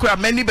hu ye kura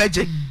mani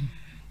beje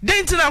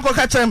denti na ko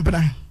ka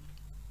chempna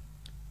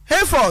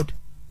Hayford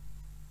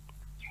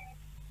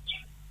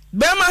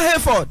Bema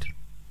Hayford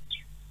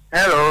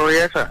Hello,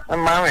 yes sir. I'm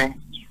Mami.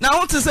 Now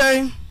what to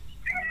say?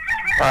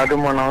 I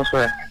don't know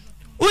sir.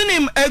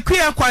 Unim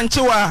ekuya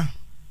kwanchiwa.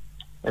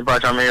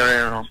 Ibacha me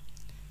yore.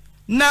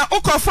 Na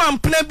ukofa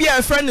mpna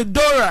bia friend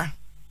Dora.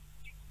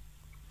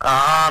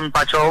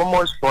 Pacha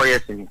almost 4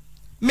 years ago.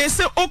 Me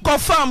say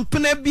ukofa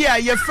mpna bia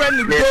your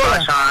friend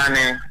Dora.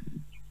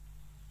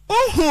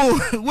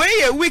 We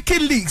ye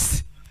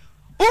WikiLeaks.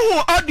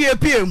 Audio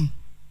PM.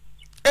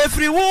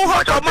 Every wo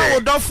hotoma wo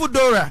dofu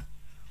Dora.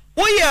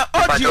 We ye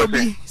audio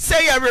bi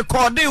say ye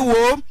recording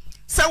wo.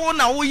 Say wo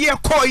na wo ye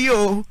call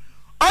you.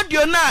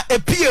 Audio na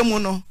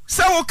epiem no.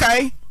 Say wo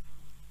kai.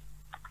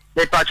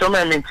 The pacho me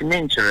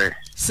mintimintire.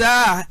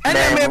 Sir,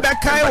 ene me be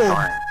kai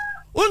wo.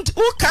 U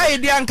kai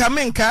di anka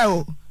men kai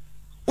wo.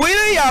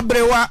 We ya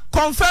brewa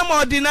confirm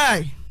or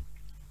deny.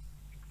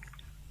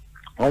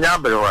 Onya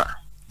brewa.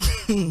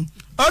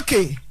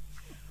 Okay.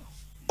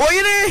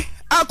 Oyire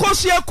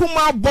akosia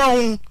kuma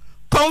bon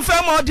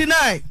confirm or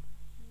deny.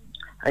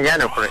 Aya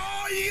no correct.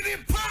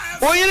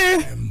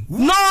 Oyire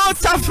no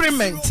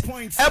tafrement.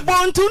 E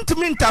bon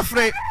tuntumi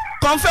ntafre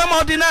confirm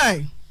or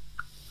deny.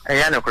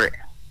 Aya no correct.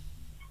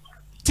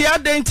 Ti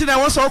adenti na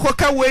woso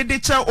okoka we de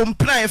cha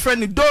ompna e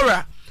friend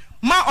Dora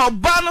ma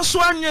oba no so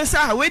anwen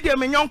sa we de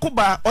menyonko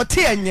ba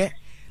ote enye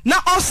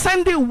na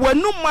osende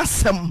wanu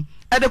masem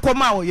e de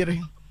koma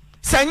oyire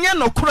sanye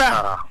no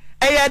kura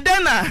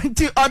eyedena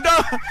nti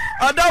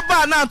odo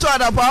ba na to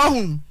adapa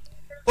ohun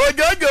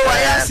ojojo wa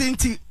ya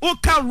sinti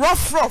uka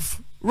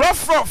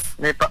rough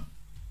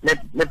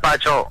me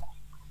pacho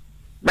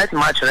bet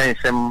match ren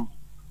sem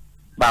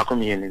ba ko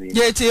mi ni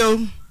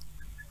yetio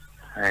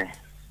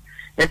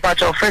me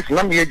pacho first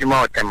na me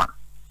ejuma otema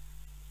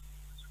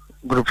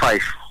group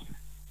 5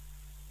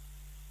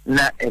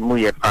 na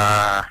emuye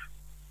pa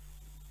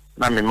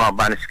na me ma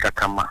ba nisika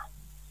kama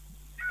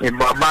e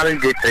ba ba de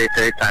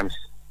 3 times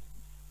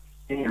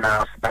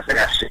na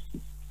pasagashi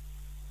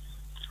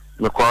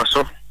me ko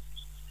so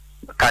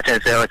ka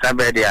chen se o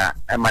tabe dia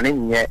e mani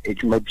nye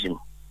ejuma bim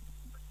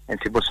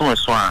enti boso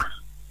so a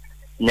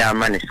nya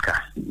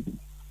maniska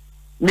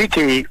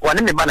miki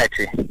wani me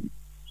banati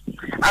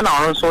ana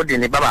on so di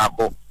ni baba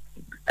ko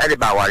e de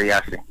ba wari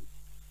ase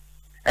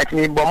enti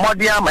ni bo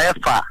modia ma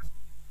efa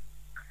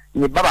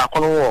ni baba ko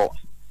no wo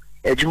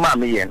ejuma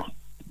me ye no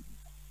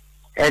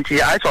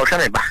enti ai so hwe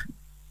me ba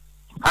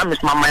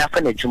amis mama ya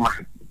fa na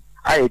ejuma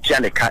ai etia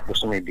ne ka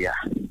so me bia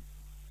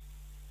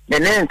ne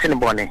ne enti ne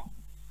bone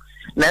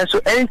na so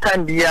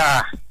anytime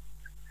bia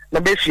na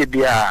be fie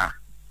bia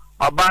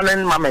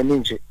obanen mama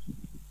ninje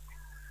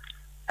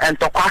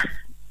entokwa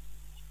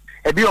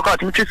ebi o ka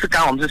tumi twisi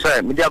kan om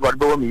so me dia god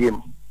be wo me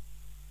yem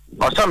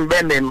o so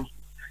mbe mem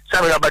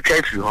sa me ba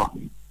twa fi ho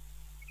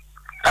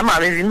ama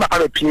me vi ma ka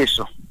be pie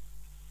so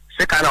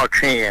se kan o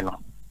twen ye no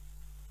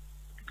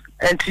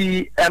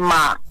enti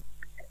ema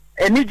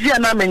eni dia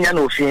na menya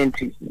na ofie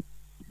enti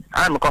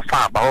am ko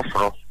fa ba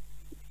ofro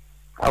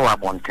awa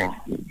bonten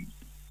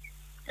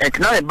enti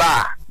na me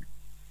ba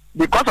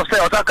because of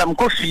say o ta kam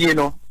ko fie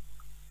no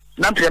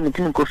na mpia me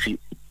tin ko fie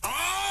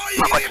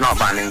ma ko tna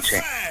ba ne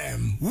nche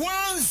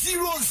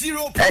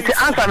 100. enti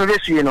answer me be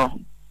fie no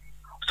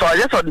so I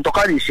just want to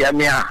call this year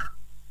me a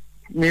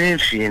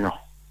Mini no.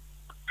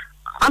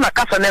 Ana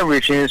kasa na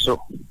everything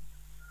so.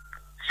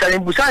 Say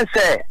busan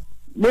say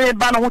me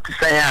ba no to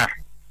say ah.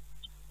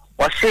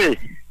 O say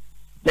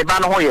me ba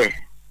no ho ye.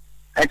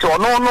 Enti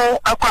ono no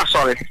akwa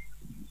sorry.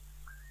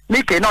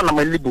 Me ke no na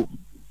malibu.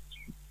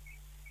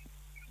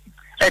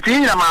 Eti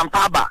ni na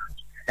mampa ba.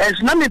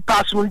 Enso na me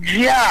pass mu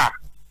dia.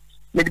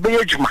 Me de be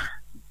yejuma.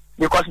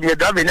 Because me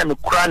drive na me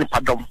kura ni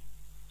padom.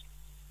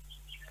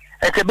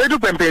 Eti bedu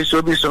pempe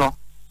so bi so no.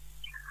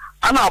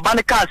 Ana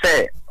obani ka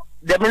say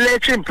the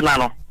military plan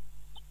no.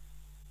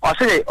 I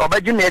say,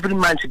 obey me every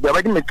month,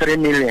 obey me 3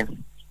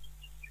 million.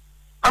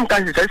 I'm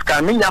going to say,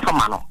 can me for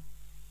mano.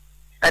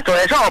 And so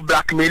I saw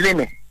blackmailing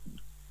me.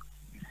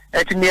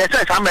 And me, I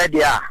said, I'm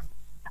ready. I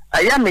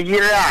am a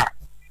year.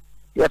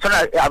 You're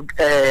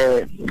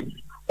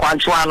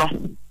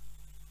Quanchuano.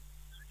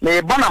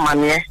 Me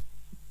Bonamania.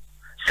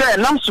 Say,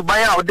 Nam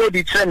Subaya or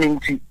David training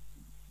tea.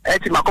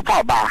 At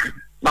Macopa bar.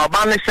 Now,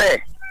 Banny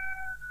say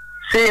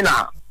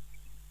now,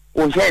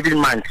 on every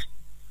month.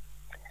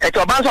 At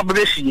a bunch of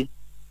Bresci.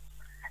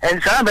 And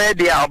Saturday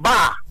they are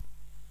bar.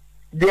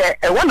 They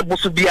a wonderful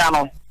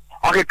Subiano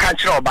or a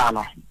country or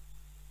bano.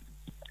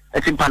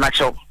 It's in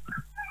Panacho.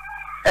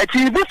 It's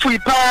in Buffy,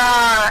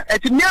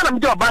 it's in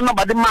Yanam to a bano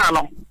by the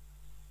mano.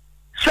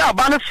 So a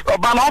bano for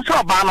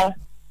a bano.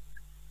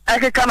 I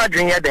can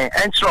drink it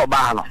and throw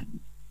bano.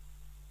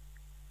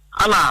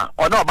 Anna,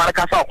 or no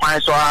Baracasa,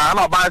 so I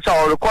know about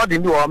so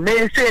recording you or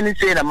may say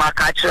anything a mark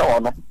catcher or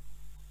no.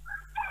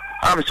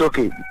 I'm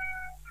okay.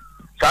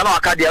 So I know I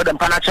can't the other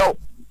Panacho.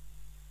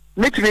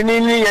 Meet me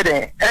near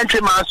the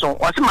entry manson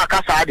or some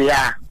Macassa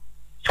idea.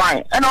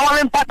 Fine. And all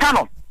in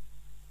Patano.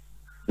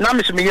 Now,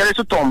 Miss Miguel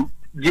to Tom,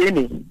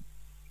 Jenny.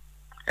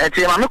 And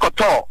say, I'm not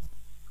tall.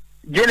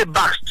 Jenny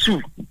Bax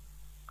too.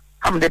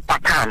 I'm the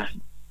Patan.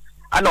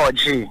 I know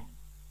G.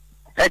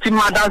 And in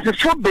my dance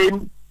foot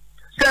babe,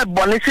 said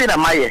Bonifina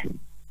Maya.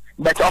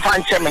 But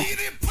often Chemmy,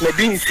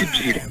 maybe in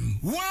CG.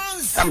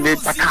 I'm the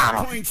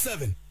Patano.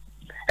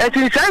 And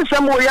in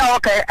some way,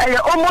 okay, I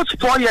almost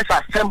 4 years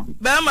at them.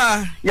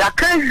 Bama, ya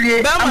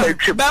crazy.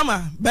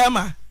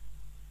 Bama.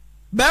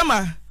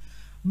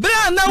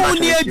 Bra na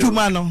woni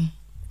adwuma no.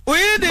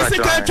 Oyi de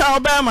sika twa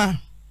Bama.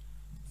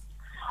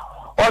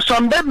 O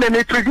some baby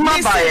me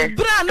treatment by.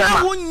 Bra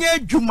na woni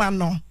adwuma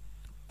no.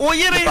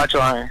 Oyire.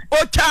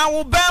 O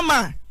twa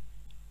Bama.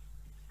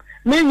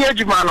 Me nye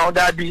adwuma no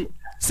da bi.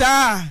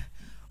 Sa.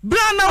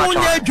 Bra na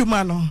woni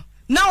adwuma no.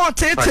 Na o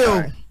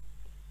tete.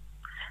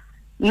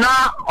 Na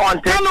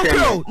on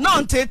tete. Na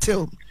on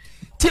tete.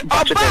 Ti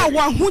oba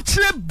wa hu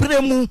kire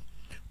bremu.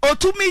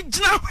 Otumi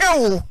gina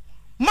hwewo.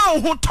 Ma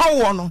hu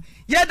towo no.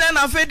 Ye den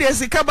na fe de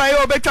sika ba ye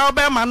obetwa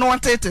Obama no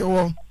tete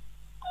wo.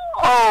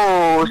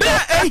 Oh, so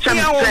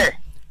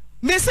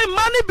me say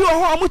mani bi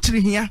ho amu kire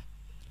hia.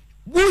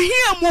 Wo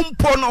hia mu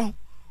mpo no.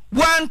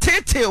 Wan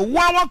tete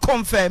wa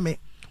confirm me.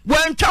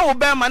 Wan twa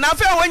Obama na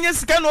fe wonye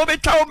sika no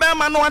obetwa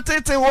Obama no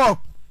tete wo.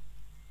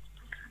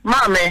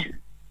 Mame.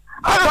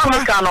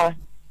 Afọ no.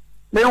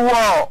 Me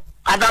wo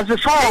adanse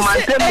form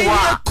and tell me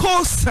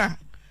kosa.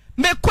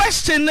 Me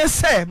question ne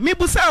say me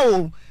busa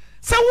o.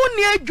 Se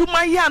woni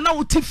adwuma ya na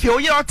wotifie o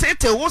ye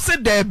otete wo se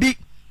dabi.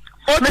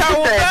 O ta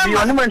wo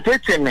ba ma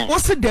tete me. Wo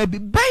se dabi.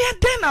 Ba ye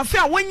den na fe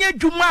a wonya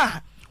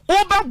adwuma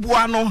wo ba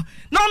boa no.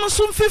 Na no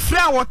so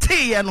mfifire a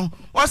wote ye no.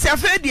 O se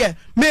afa de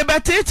me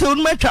ba tete wo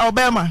matwa wo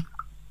ba ma.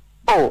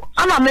 Oh,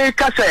 ana me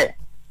ka se.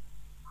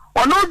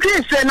 Ono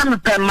dwi se na me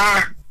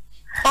pema.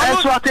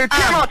 Eso atete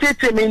na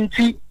otete me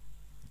nti.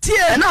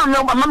 Point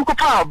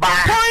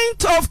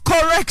of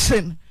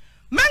correction.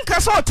 Men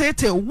kasa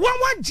tete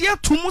wawa dia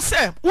tumu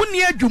se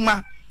uni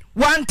adwuma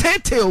wan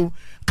tete o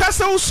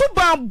kasa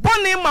usuba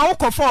bone ma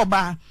wokofa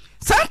oba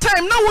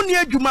sometime na uni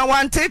adwuma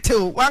wan tete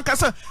o wan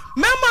kasa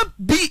mema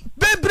bi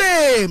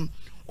bebre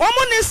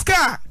omo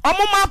niska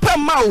omo mapa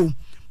ma o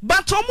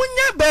but omo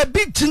nya ba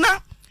bi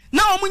gina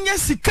na omo nya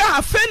sika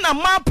afa na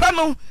mapa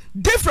no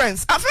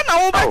difference afa na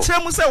wo ba kire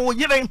mu se wo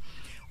yire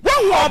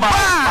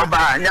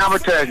Oba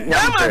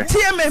nyamte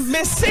tie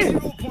me se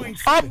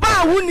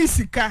oba wuni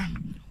sika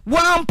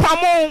wan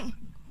pamo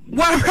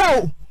wan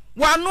ho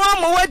wan no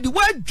ama wadi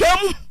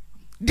wadwam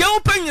de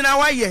opanyina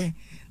waye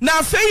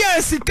na fe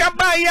ya sika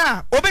ba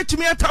ya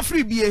obetumi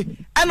atafri bie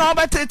ana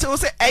obetete wo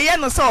se eye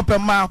no se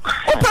opema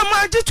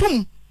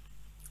jitum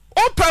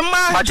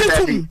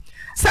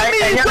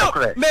sami do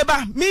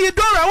meba mi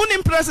do ra woni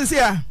impress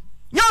ya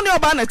nya ne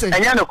oba na te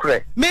enya no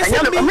kure me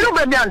se mi no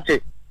be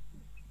ante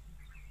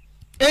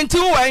enti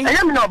wen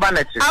ayam na oba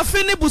nete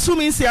afini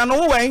busumi nsia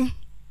no wen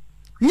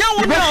nya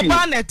wo na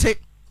oba nete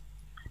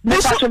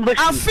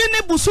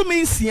afini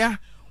busumi nsia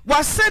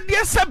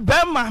wasedie se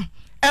bema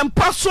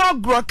empaso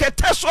agro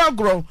keteso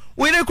agro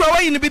we ne kwa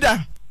wayi ni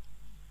bida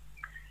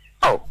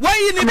oh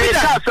wayi ni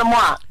bida ka se mo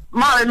a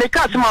ma me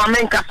ka se mo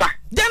men kasa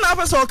je na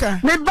fa so ka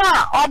me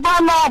ba oba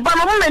no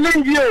me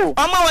ninje o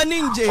ama wa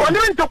ninje oni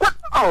nto kwa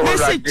oh me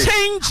say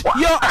change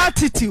your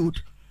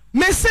attitude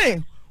me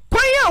say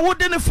kwanya wo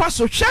de ne fa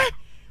so hwe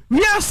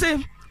we say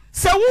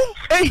se wo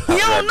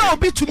ehia na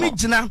obi tumi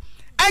gina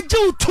agye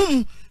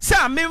utum se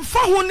amemfa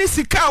ho ne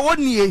sika wo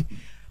nie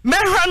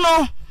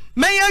mehano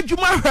meya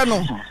adwuma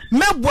hano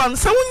mebwan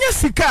se wonya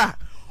sika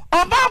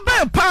oba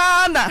be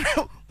pa na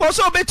wo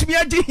so betumi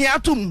adi hia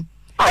atum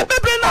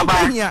ebebre na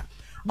bahia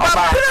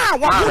babra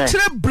wo ho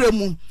kire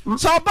bremu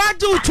so oba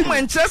de utum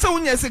enkyere se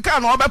wonya sika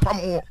na obepam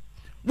wo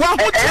wo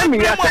ho kire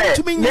bremu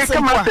utumi nya sika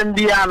kama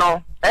sendia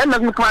no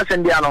me kama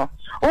sendia no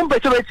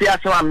pese beti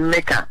asema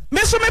meka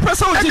me so me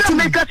pese o jitum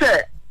meka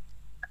se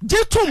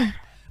jitum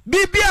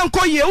bibia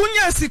nko ye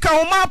wonya sika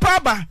wo ma pa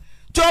ba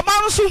ti oba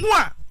no so hu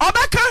a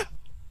obeka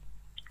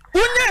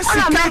wonya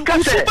sika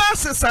usuba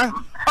sesa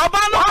oba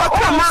no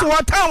papa so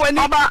wata wani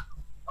oba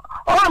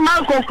o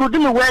man conclude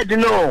me word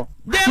no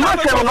no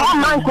se no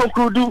man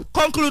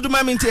conclude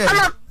mami ntie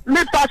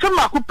me paso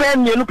makupe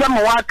mienu pe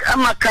mo wa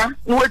amaka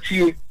no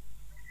watie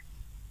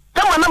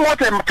tama na mo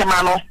te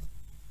kama no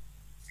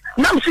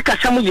na msika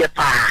shamu ye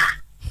pa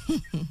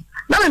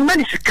na me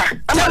mani sika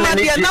ama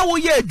na na wo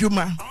ye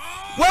adwuma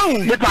wahu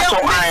me paso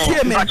ai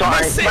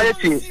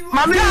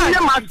mami ye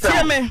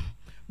master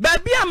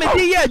baby a me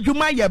de ye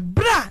adwuma ye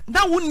bra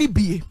na wo ni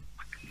bie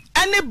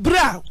ene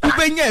bra wo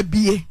benya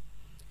bie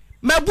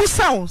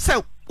mabusa wo se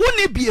wo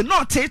ni bie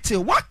no tete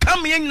what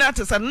come ye nyina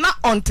te se na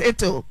on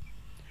tete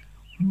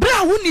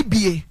bra wo ni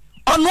bie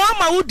ono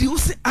ama wo di wo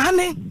se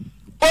ane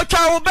o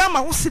twa wo be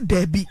ma wo se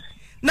dabi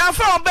na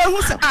fa wo be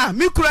hu se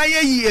mi kura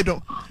ye yie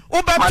do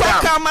wo be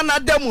toka ma na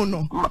demu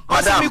no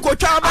o se mi ko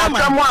twa ba ma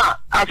atamo a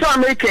aso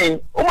american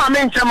o ma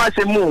me nchama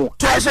se mu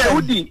ase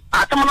udi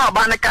atamo na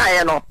ba ne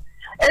kan no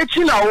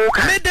echi na wo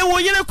ka me de wo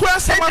yire kura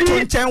se ma to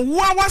nchen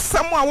wo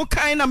awasam a wo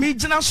kan na me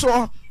gina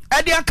so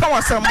e de aka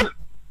wasam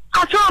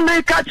aso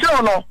america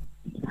cho no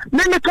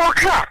me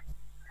toka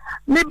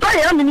me ba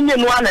ya me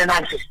nyenu ana na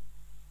nche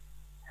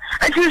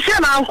echi se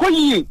na anko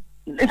yi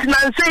nti na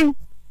nsen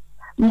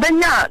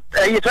mbenya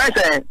ye try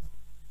say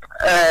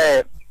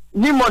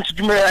ni month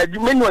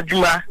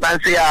juma na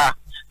nse ya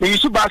me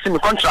use bass me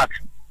contract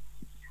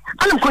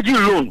anam ko di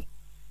loan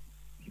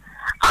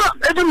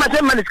every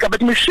month ka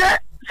but me share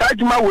sa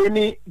juma we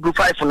ni group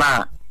 5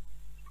 na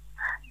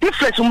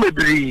difference mo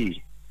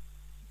bebri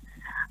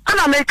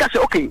ana me ka say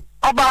okay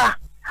oba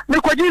me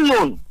ko di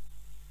loan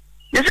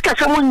yesika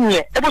se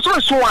munye e bo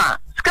so a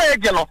ska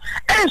eje no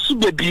ensu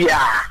bebia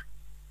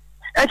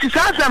enti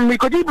sa me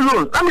ko di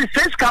loan na me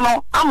say ska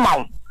no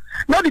amount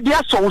na di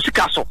dia so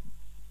sika so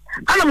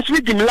ana me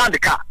simi di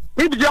land ka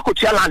me bi dia ko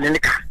tia land ni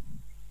ka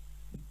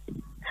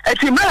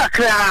enti me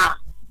akra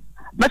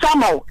me ta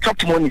ma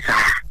chop money sa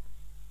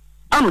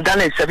I'm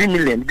done 7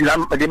 million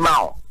the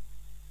mao.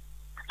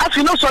 As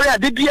you know, sorry, I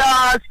did be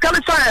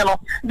Scalify,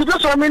 the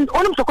person I mean,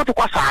 only to go to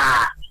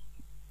Quasa.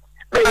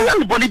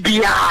 Anybody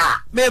be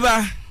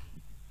Beba.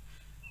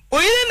 We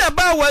in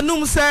about when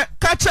Num say,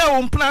 catch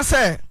on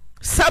place,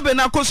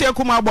 Sabina Kosia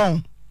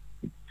Kumabon.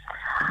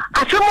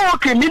 I said,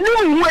 okay, me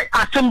no way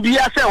at some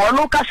BS or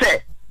no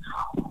cassette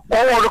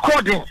or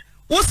recording.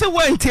 What's the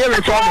one tear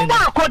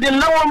recording?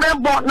 No one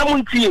member, no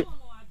one tea.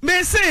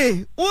 Me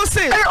say, who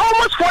say?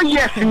 Almost 4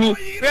 years me.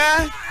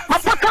 Yeah. My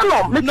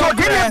patano, me no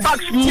back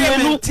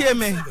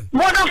me.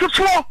 More than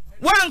 4.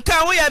 One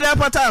can we are there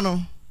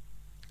patano.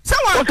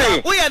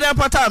 Someone we are there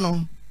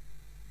patano.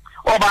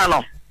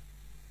 Obano.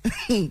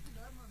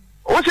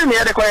 What's in the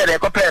other quiet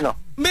copeno?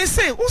 Me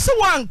say, who's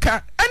one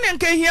can and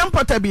can hear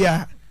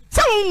patabia.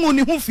 Someone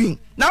who hoofing.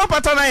 Now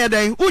patana a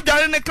day, who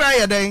jarring a cry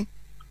a day.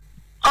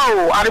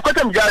 Oh, I request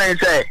him jarring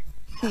say.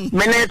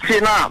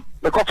 Minutes now,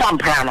 the copam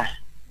piano.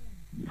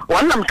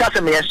 One of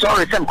them me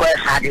sorry, some quite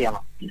hard.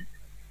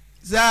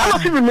 I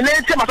don't see me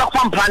name of a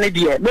company,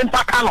 dear. Men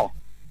Pacano.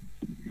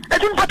 I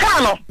think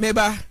Pacano.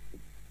 Meba.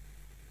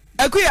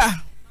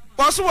 Akuya.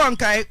 Was one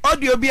kai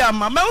audio be a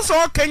mamma,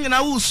 so can you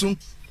now soon?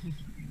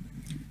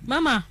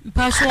 Mama,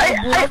 Passion.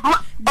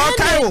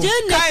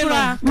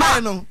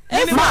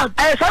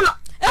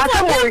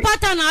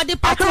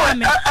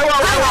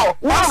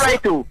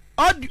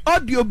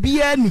 Audio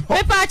be any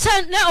Papa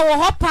Chan or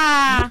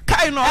Hopper.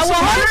 Kind of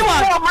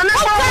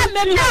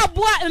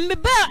me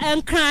bell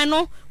and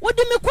crano. What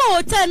do me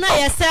quote? And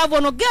I yourself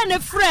on again a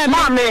friend.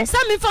 Mammy,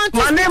 some if I'm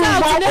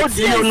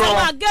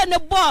getting a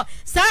ball,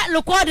 start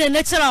look what the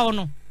natural.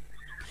 No,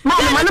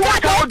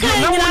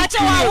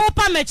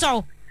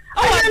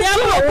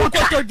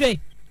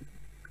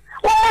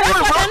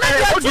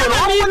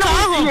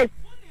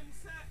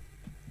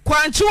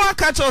 Kwanchua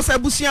catch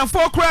Sabusian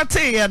for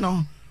crate,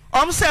 no.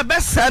 Say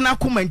best sana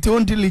comment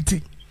on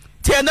delete.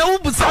 Tiana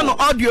ubusa no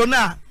audio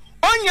na.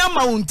 Onya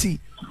Auntie.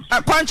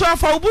 Kwanchua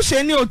for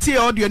ubusheni oti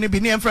audio ni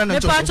bini friend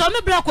of Pacho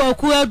me block or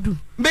kuadu.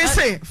 Be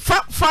say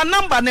fa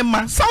number ne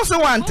ma. So se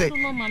wante.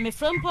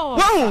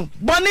 Wow,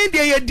 boni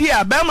de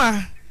dia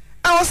bema.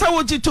 I was to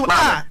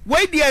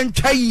wait the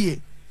entire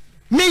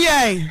me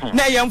ye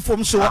na yam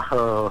from so.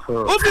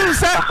 Obi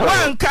say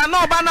one can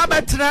no bana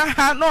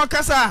betra no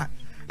kasa.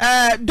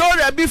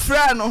 Dora bi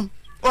frano.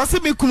 What's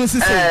me kunu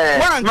sise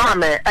one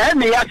mama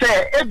me ya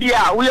say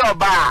ebia we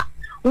oba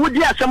wo di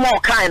asem o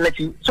kan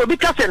lati so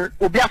because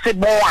obi ase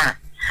bon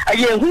a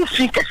ye hu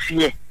fi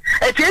kase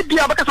e te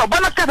ebia ba kasa oba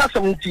na kasa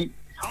asem nti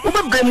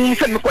Ube bremi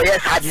se me ko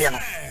yes adie no.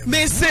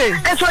 Me say.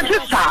 E so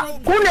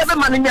tisa, ku ne be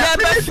man nya.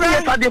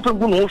 Yes adie pe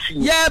gu no fi.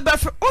 Yeah,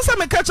 but once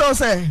me catch you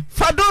say,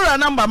 Fadora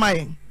number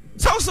my.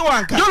 So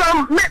anka.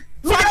 Dora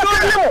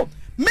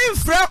Me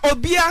mfra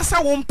obia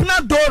sa wo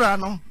mpna Dora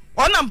no.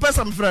 Ona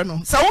mpesa mfra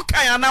no. Sa wo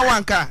kan ana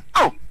wanka.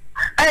 Oh.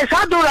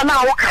 Sa Dora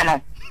na wo kan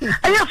no.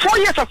 I have 4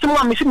 years of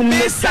someone missing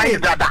me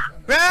brother.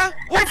 I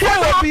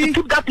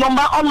keep that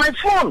number on my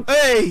phone.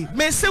 Hey,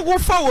 me say wo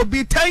fa will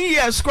be 10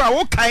 years kra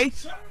wo kai.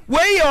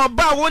 Where your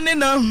ba woni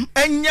na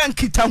enyan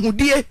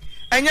kitahudie.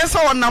 Enye so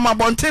on na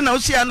mabonte na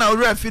ohia na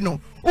refi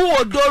no.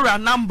 Wo Dora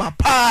number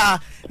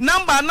pa.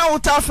 Number na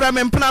uta fra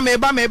me mpna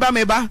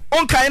meba.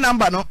 On kai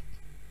number no.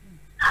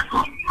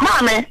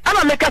 Mame,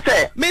 I make a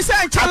say. Me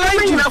say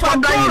challenge you for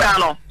Dora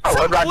no. I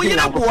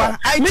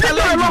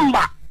challenge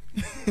number.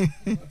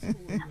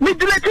 Me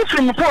delete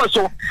from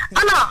so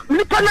ana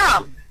nipa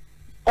na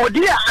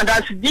odia and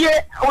as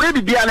die o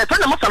be bia na fa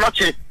na mo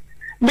sanoche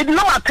me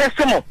no attest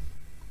mo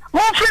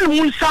won friend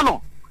mu nsa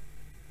no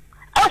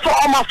afọ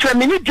o ma friend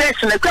me ni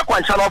Jason na kwa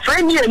kwancha no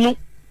friend ni enu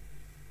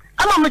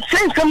ana me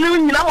sense kam ni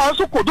nyina ma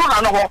so kodo na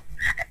no ho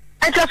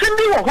e cha se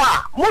bi wo ho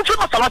a mo fi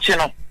mo sanoche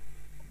no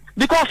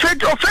because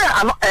friend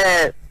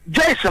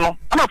Jason no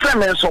ana friend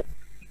me so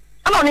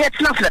ana ni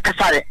etina fle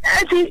kasare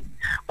enti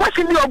what's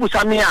in the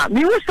Obusamia?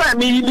 Me was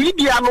me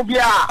Libya no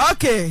bia.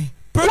 Okay.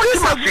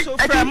 Producer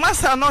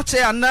Masa Noche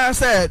and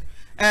said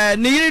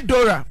Niri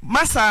Dora.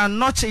 Masa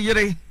Noche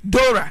Yere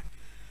Dora.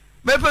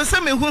 But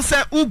person me who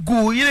said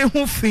Ugu Yere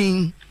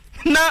Hufin.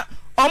 Na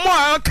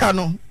Omo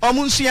Akano,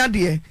 Omunsia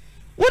dear.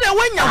 When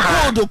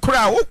you gold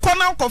crowd, who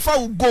come out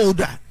of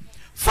gold?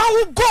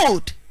 Foul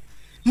gold.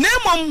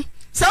 Name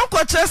some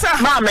coaches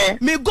are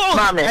me gold.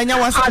 And you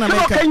was a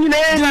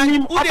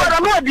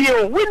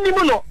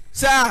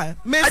sir,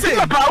 Messi,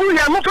 Papa, we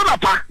are not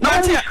Papa.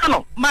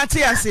 No,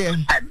 Matthias here.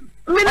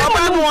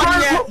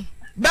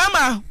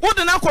 Dama, what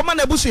the now command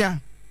a bushia?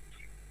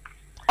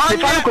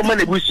 I command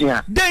a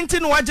bushia.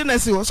 Dentin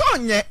Wageness was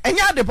on ye, and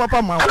you the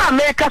Papa Ma. I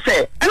make a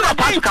say, and I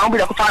pass come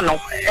with a panel,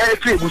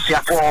 every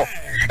bushia for.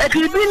 If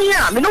you been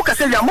here, me no can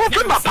say you're more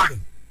from Papa.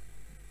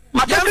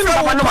 Madame,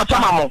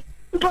 no,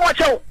 to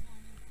watch out.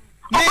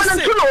 I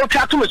want to know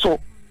chat to me so.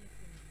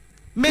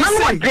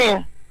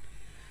 Messi.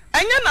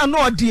 Anya na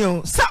no odi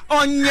sa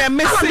onye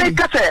mesi me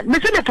kase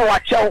mesi ne to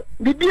wacho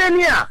bibia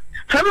ni a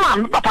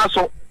fema papa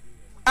so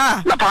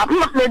na papa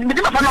me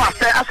di papa no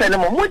ase ne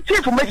mo chief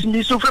information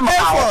ni so fema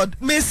papa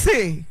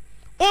mesi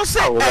o se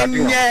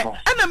enye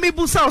ana me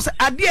bu sa o se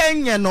ade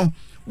enye no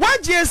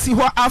waje esi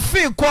ho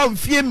afi ko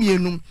mfie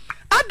mienu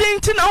ade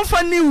nti na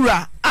mfa ni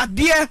wura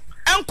ade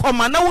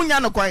enkoma na wonya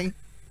no kwan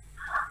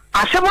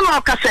asem na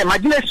o kase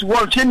magnes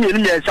wo mfie mienu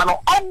nyensa no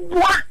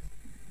ogwa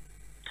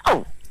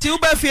oh ti u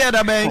ba fie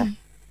da ben.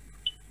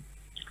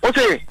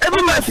 Okay,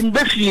 every month in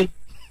Buffy.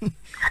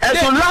 And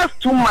for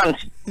last 2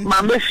 months, my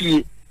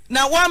Buffy.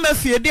 Now, one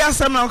Buffy, dear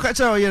son of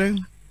Catcher,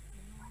 you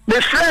the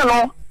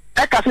friend,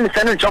 I can't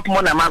send chop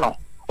money, man,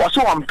 or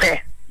so on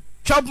pay.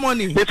 Chop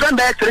money. The friend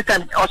back 3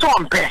 times, or so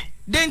on pay.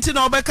 Didn't you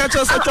know back catch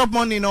us chop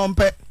money on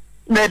pay?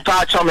 Me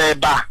patch on me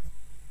bar.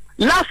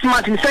 Last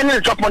month, in sending a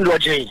chop money to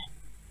Jay.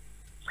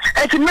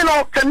 And to me,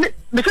 no,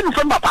 the film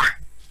from Papa.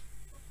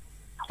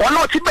 Or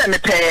not, you better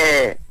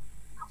pay.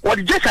 What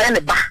did you say in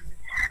the bar?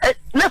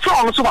 Let's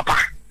all so papa.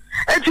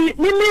 Eti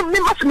me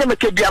must me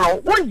make bia no.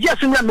 Won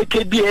just me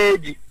make bia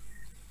edi.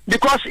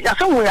 Because ya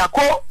say we are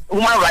call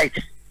human right.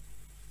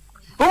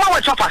 Woman wa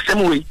chop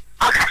asem we.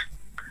 Aka.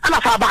 Ana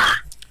fa ba.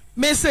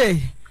 Me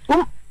say.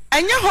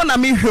 Anya ho na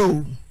me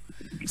hwe.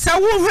 Sa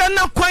wo hwe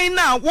na kwan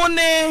na wo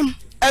ne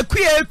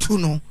akua etu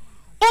no.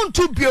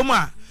 Ontu biom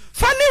a.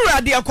 Fa ni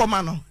rade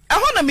akoma no. E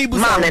ho na me bu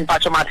sa. Ma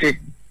mpacho mate.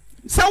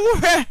 Sa wo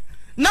hwe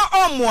na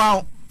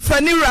omoa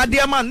Fanny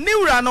Radiaman,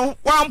 Nira no,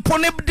 one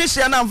pony dish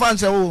and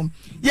advance.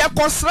 Ya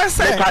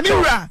cosrese,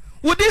 Nira,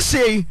 would they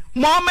say,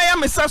 Mamma,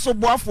 I'm a sasso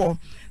boafo.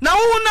 Now,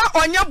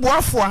 on your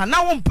boafo,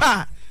 now on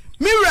pa.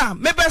 Mira,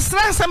 maybe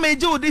stress I may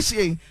do this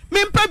year.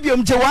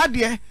 Mimpebium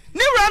Jawadia,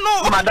 Nira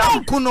no,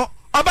 Madame Kuno,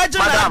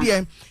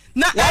 Obajadia.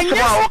 Now, I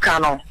know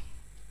Cano.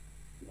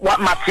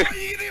 What Matty?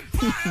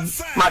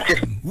 Matty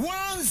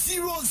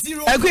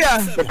 100.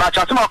 Agria, the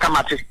Pachatamo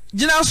Mati.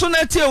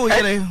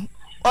 Jinasonetio.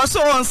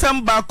 Also on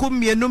some baku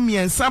mienu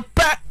miensa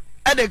pa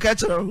ade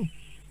kachero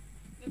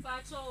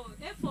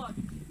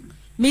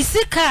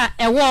misika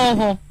ewo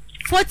ho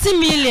 40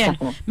 million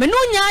me no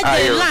nya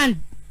de land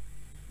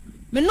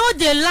me no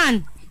de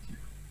land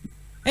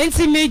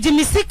enti me di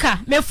misika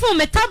me fu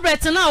me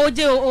tablet na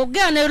oje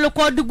oga na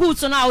record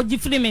goods na oje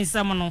free me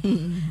nsam no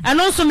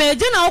eno so me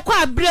je na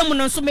okọ abrem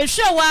no so me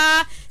hwe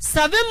wa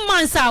 7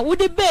 months a wo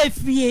de be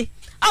fie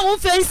a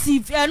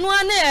offensive eno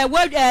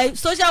ane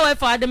social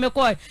welfare de me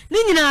ko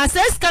ni nyina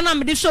access kana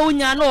me de show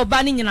nya na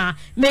oba ni nyina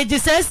me je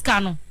access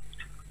kana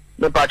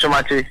me pacho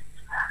mate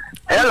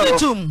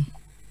hello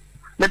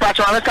me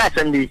pacho ana ka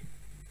sendi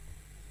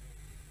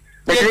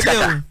me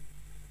kata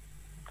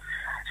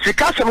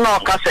sika sem na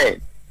ka se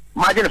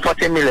imagine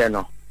 40 million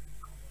no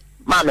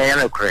ma me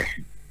yana kure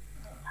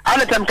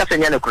ana tam ka se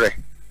yana kure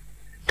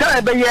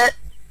ta be ye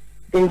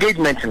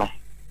engagement no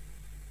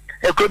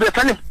Akrobeto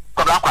fani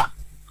Kwadwo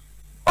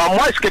or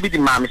more scaby the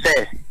mammy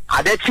say,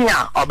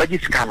 Adetia or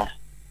Bagiscano.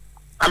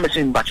 I'm a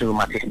sin bachelor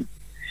mate.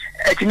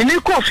 At Mini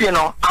Kofi,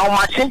 no, our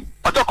matching,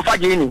 or talk of a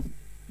genie.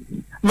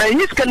 My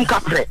niece can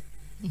capre.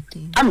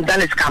 I'm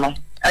Dennis Cano,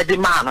 a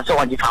demand, so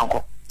on the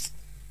fanco.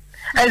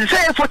 And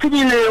say 40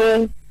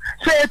 million,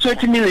 say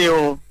 20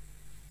 million,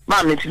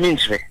 mammy, it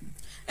means.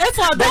 If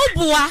I don't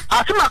boa,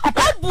 I think I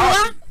could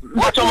boa.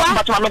 What 20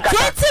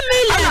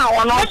 million?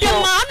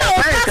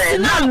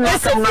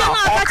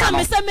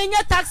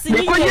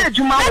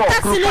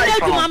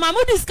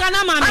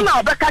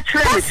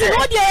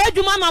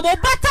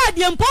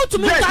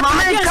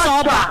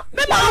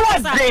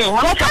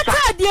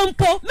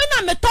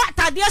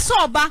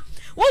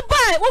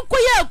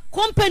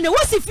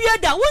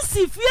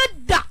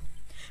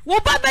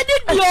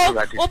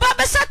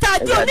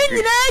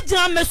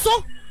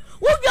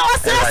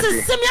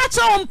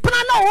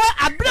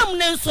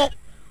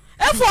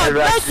 Efo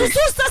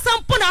susu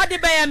sampona de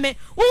bayame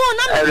wo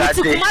na me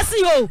ti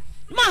kumasi o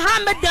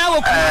Mohammed da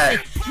wo kumasi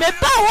me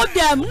ba wo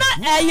dem na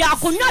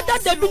akonwa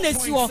dada bi na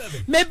si ho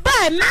me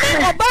ba me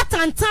oba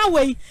tantan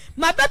we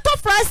ma beto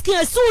fry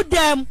skin su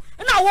dem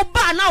na wo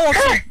ba na wo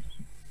fo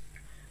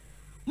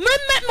me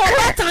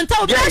oba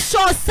tantan be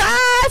show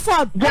sai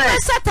for be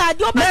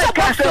Saturday o be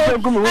support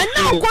and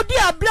now ko di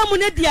ablemu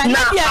ne dia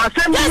na dia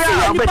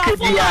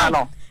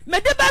me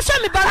de ba show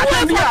me ba wo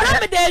for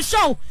me de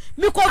show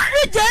me ko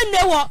free je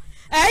wo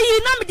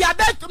na me dia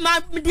bet ma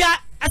dia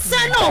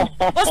aseno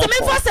o se me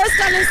for se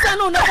scan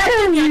no na what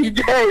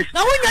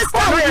na wonya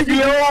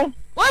scan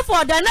what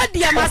for the na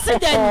dia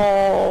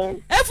maseden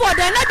e for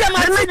the na dia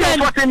maseden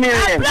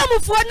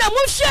problem for na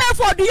mu share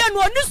for the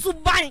no ni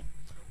suban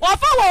o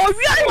fa wo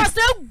wi no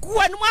se gu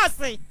anu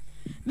ase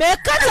me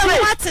ka ta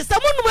what se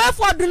mu no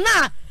for the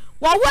na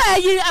wo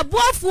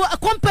abofu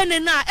company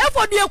na e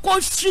for the ko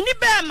shini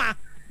be ma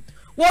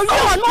wo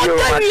yo no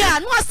dawia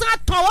no asa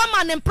ton wa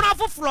ma ne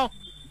prafo fro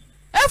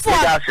efo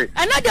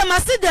another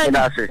masiden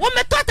wo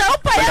me tota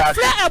opa ya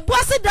fle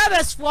eboase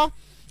drivers for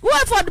wo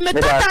efo me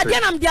tota dia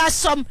nam dia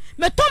som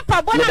me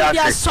tompa bo nam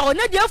dia so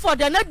na dia for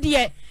the na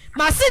dia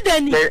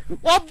masiden ni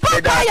wo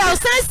baba ya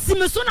san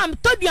simiso na me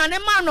toduane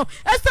ma no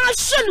esan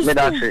hye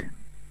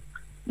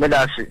me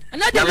dasi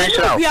another me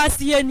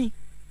biase ni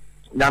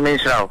na me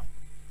nshraw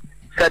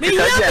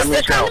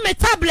me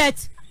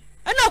tablet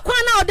ana kwa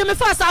na ode me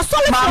fast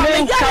asole for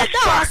me ya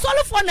da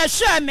asole for na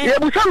share me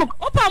opa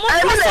mo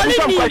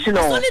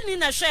asole ni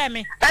na share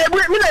me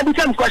me na be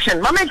some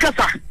question mama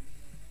Nkansah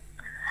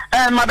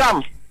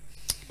madam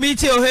me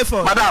ti o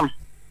hefo madam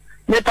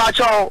me pa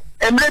cho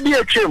emre bi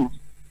etwem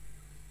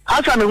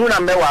asa me hu na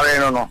me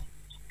ware no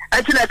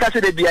enti na ka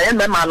se de bia ye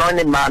me ma no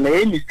ni ma na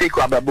e mistake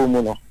ababo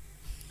mu no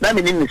na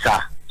me ni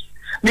misa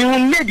me hu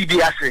me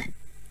di ase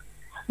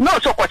no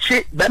so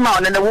kwachi be ma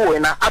one na wo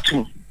na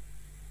atum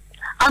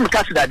I'm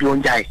cast that you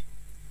enjoy.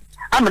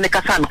 I'm a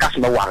Cassan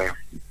Castle warrior.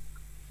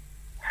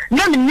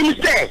 None means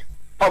say,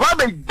 or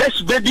rather,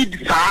 best baby,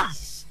 sir.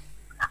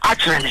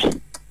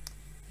 Actually,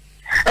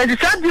 and the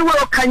same you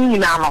will can you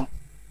now.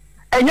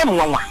 And young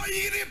one.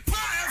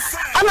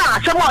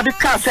 Anna, some of the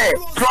car say,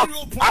 drop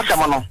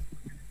Asamano.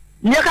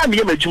 Near can be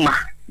a Juma.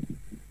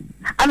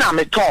 And I'm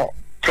a tall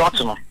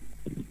trotton.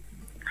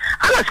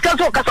 I'm a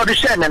schedule cast of the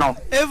Sherman.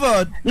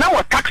 Ever now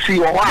a taxi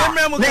or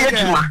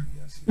one.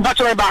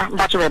 Bachelor,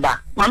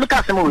 Mamma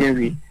Cassimo,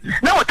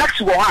 now a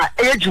taxi war,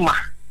 a Juma.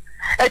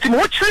 At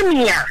what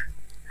tremia?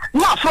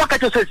 No, flock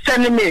at us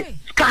sending me.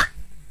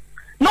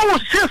 No,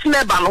 sales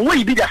never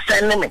will be the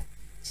sending me.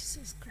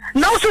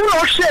 No, so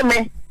no share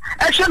me.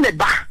 I shall be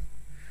back.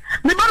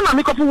 The banana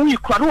make up a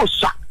week,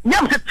 Quadosa.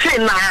 Yam to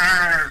train.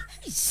 I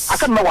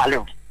can know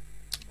Wallo.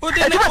 What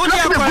do you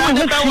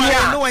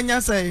know when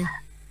you say?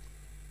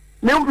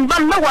 No,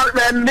 Mamma,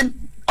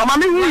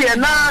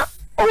 now.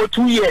 Over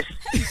 2 years.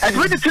 I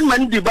waited till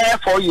man to buy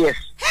 4 years.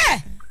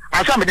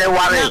 I saw me there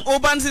worry.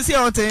 Oban sisi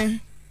ote.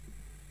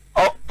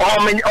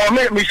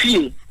 Me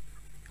fee.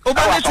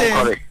 Oban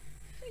ete.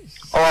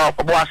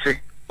 Oboase.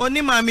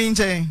 Oni mami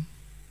nche.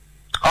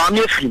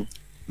 Me free.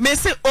 Me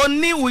se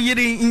oni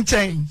uyiri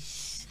nche.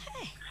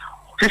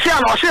 Sisi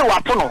ano se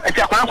wapono.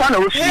 Eti akwa na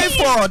ofi.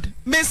 Hey Ford.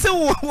 Me se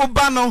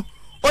obano.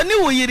 Oni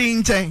uyiri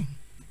nche.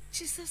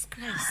 Jesus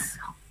Christ.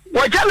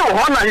 Wajalo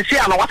hona isi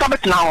ano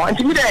watabet now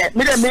nti me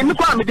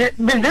kwa me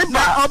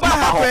ba oba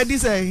ha ready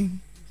say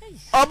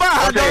oba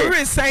ha do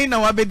resign na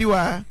wabedi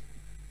wa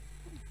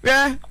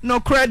yeah no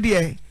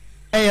credit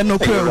no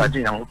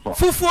credit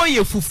fufu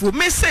ye fufu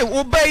me say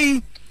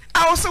obai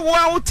I say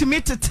wa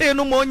ultimate tete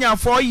no mo nya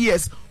 4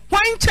 years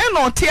wan che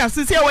no te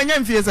asisi a wanya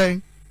mfie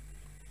say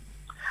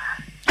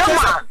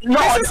kama no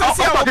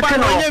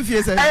wanya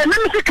mfie say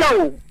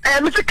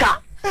me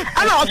sika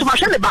ana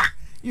automation ba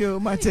yo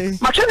mate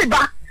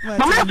ba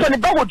Mama for the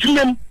bag of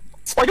dream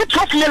or the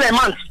 12 million a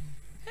month.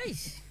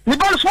 The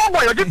ball small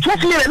boy or the 12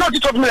 million, not the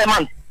 12 million a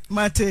month.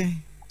 Mate.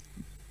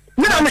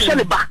 Me na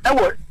Michelle ba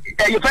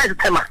your first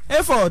timer.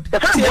 Effort. The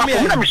first one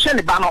me na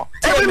Michelle ba no.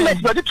 Every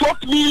month the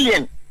 12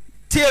 million.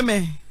 Tell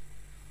me.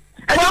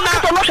 And you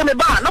not no shame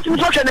ba, not to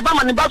show the ba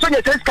man ba so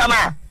your test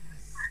kana.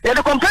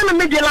 the complaint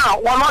me dey now,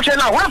 one not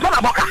now, one for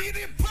aboka.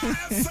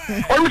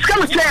 On mi sika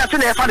me chair ase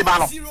na e fa de ba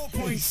no.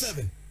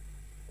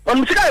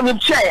 On mi sika me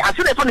chair ase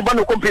na e fa de ba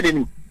no complain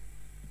ni.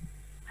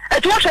 E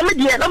to watch me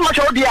dey, na ma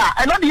show dey a,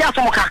 e no dey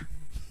asomoka.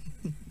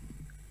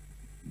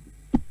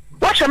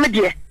 Watch me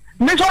dey,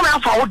 me so na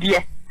afa wo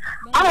dey.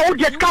 Ama wo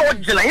dey sika wo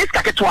dey na,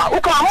 sika ketwa. Wo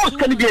ka ma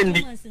sika ni dey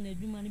ndi.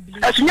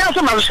 E sunya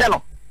so na so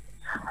no.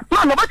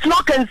 Ma no but no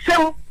can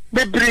sell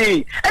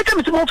bebre. E ka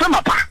me mo fa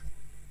mapa.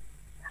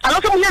 I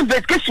don't know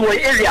investigation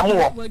area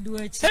more.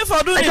 If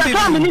I do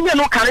it,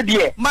 no carry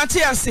there.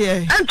 Matthias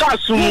here.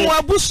 Entasu. Who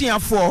are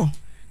busianfo.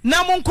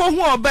 Na monko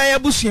who obey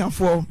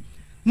busianfo.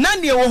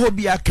 Nani e wo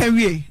hobia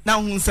kanwie na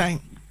hu nsan.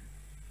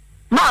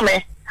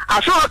 Mame,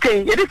 aso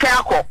okay, ye di kan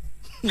akọ.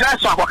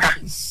 Just akwaka.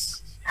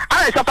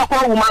 Ana se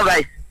pakwa woman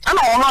rights.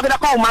 Ana ono be da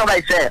kwa woman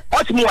rights eh.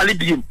 Otimi wale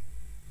biem.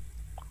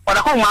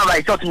 Oda kwa woman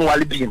rights otimi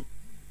wale biem.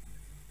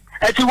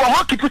 Eti wo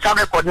ho keep it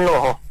record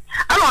no ho.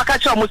 Ana aka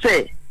cha mo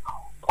say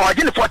or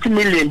 40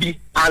 million bi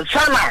and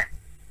sana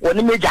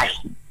woni mejai.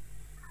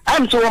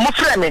 I'm so mo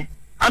frɛ me.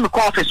 I'm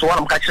call office one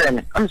am ka kyerɛ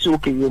me. I'm so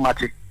okay you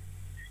mate.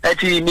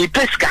 Eti mi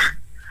peska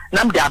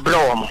na me de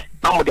abro mo.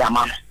 Na mo de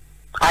ama no.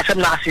 Asem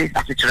na ase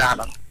kyerɛ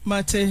no.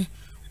 Mate.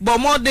 Bo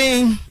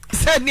modern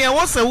said ne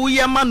wo se wo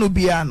yama no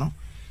bia no.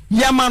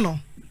 Yama no.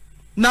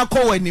 Na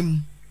kɔ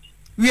wanim.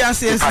 We are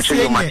say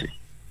asisie.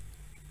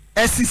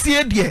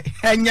 Asisie de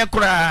enye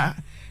kra.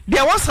 De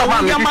wo se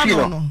wo yama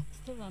no.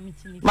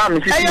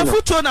 Aya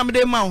futo na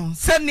mede ma wo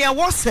se ne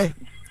wo se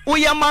wo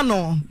yama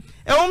no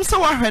e wom se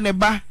wa hwene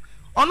ba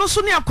ono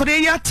so ne akore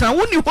yi atra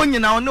wo ni ho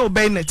nyina wo ne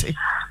obey nete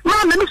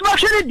ma me so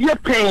hwene die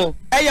pen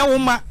aya wo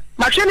ma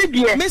hwene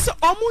die me se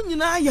omo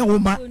nyina aya wo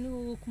ma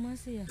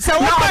se wo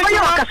ba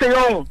yo ka se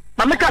yo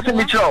ma me ka se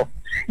mi tro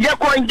ye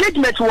ko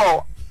engagement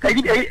wo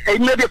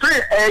me be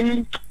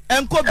free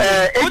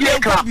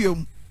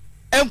enkobium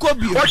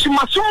o shi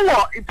maso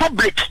wo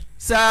public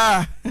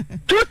sir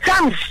 2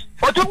 times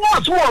o to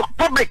mo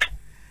public.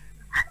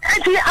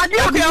 Enti ade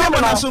o bi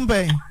na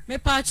sumpe me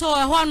pa cho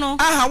e ho no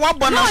aha wa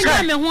bo na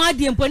so me ho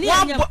ade mpo ni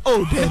anya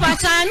me pa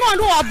cha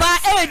no oba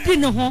e di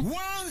ne ho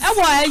e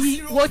wo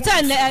ayi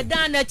hotel na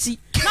edan na chi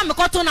na me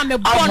koto na me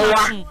bo na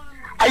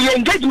ayi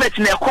engagement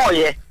na call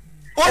ye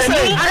o se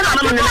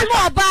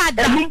na oba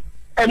ada enu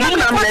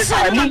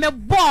na me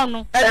bo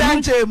no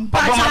edan chem pa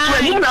cha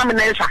enu na me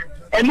na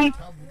enu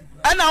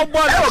ana obo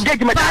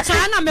pa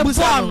cha na me bo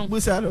no e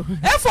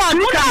for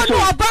no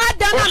oba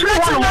ada na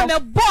me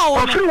bo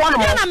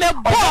na me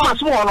bo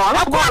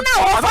akona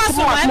wo fa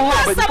so e ma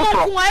sa mo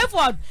ku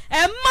effort e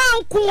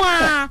man ku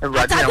a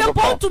atade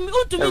bo to me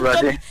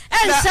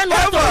e se no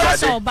to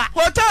so ba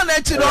hotel na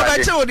chi no ba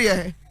chi wo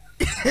de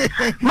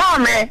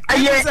mama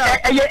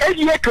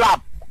aye club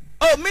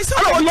oh me say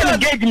hotel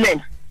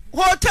engagement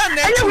hotel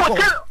na chi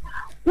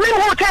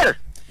hotel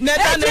na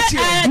dan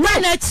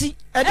chi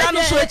edan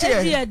no so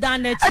echi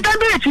edan na chi edan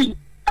be echi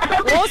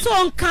also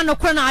on can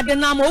kro na ade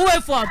na mo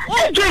we for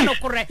o can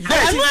kro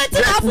enu enti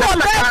na for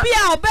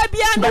baby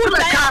a no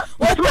la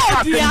o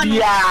bo dia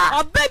no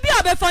o baby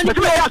a be fani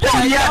ko o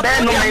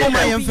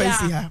mo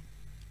fancy ha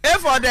e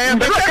for the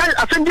be ka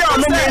asendi o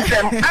no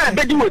mensem a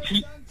be di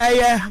moti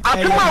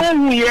atuma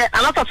hu ye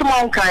anata sema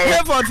on kan ye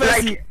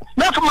like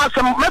mefuma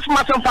fa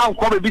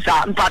nko be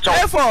bisa mpacho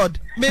effort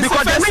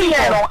because me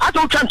here no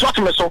ato twan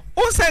to me so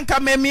o senka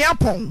me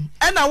apon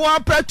e na wo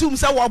apratum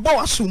se wo bo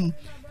wasum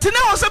tina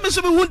wo se me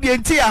so me hu die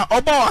nti a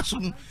obo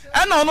wasum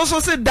e na ono so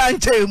se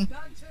danchem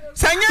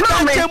sanye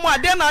danchem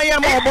ade na ye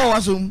ma obo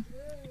wasum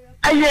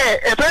aye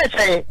e pe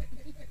say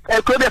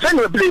e ko be fe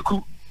no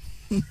bleku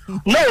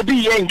no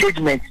be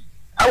engagement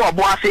awo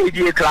bo ase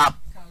die club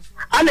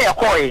ana e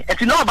koy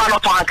eti no ba no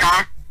to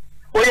anka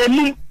oye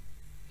ni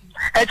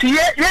eti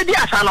ye di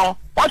asa no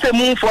o se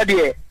mu for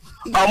de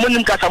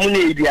amunim kasa mu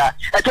na bia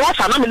eti wo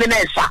sa na me na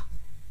esa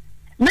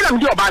me na me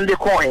di oba nde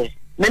koy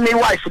me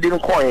wife di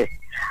koy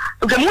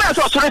nke mu ya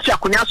so soresi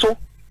akonya so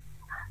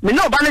me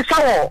no ba ne sa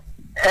wo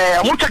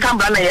mu cheka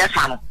mbra na ye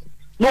sa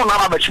no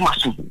na ba chuma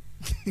so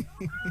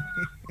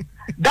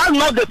that's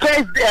not the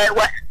place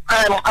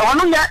I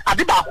want to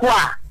adi ba ko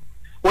a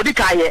odi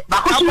kaye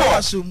ba ko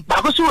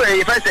so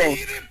e first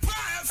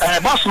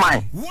boss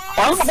man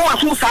o ko wa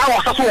so sa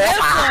wo so wo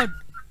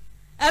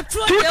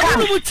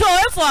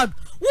effort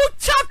who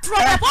chat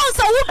from the boss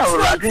who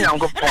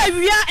and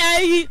we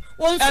are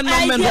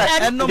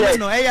no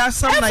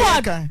some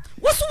na kan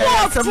what's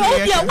what from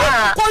there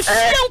ko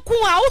shenku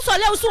a wo so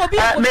le so obi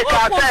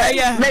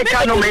make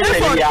no me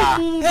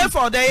ya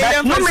for the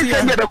no me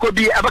say be ko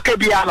bi abaka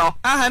bi ano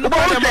no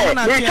problem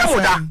na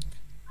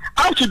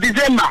out to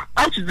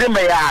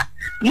December ya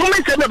no me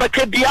say be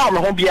abaka bi a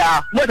ho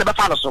bia mo de be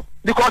fa no so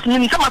because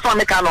ni sama fa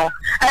me ka no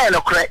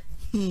no kre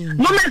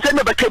no me say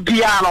be abaka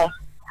bi ano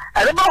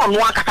Eba on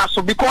one kata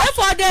so because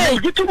for the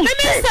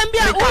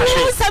Sambia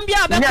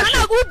be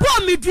kana go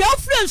bo me dua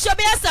friend so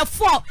be as a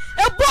 4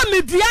 e bo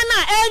me dua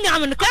na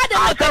enyam no ka de na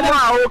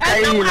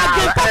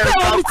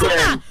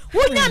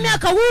wunya me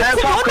aka wu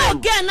ku no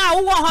again na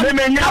wo ho ku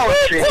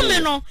me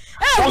no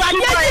wa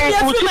dia dia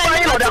fi me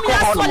na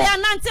so ya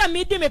na ntem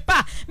me di me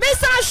pa me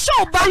sa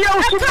show ba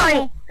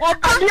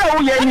Adia wo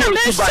ye ni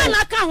Dubai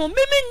na ka ho me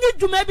nyi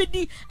dwuma bi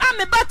di a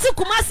me ba te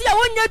kumasi a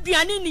wonya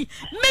duane ni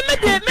me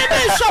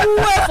show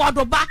wo for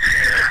do ba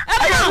I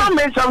no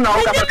me show na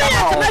o ka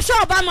ka me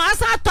show ba ma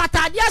asa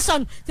totade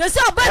son se se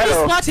oba this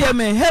spot here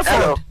me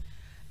Hereford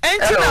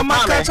enti na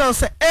makacho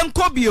se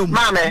enkobiom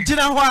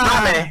gina ho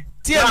a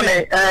tie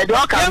me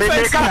do ka me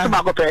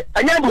customer ko pe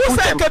anya bu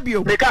system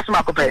me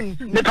customer ko pe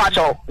me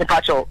pacho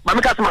ma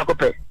me customer ko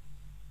pe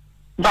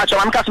bacho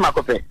ma me customer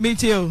ko pe me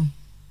tio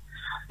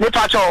me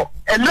pacho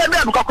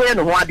elebe bu ko ye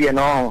no ho ade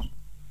no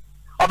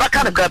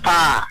obaka ne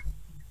pa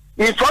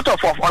in front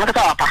of on ka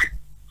ta pa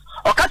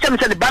o ka tell me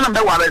say the banam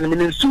be ware ni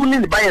nsu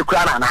ni ba ye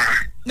kura na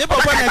ne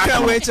papa na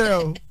ka we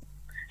tell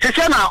se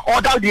se na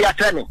order di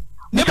atreme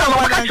ne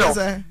papa na ka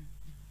say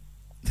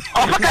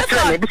obaka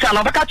treme bi sa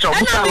na obaka cho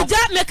bi sa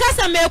me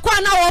kasa me kwa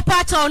na wo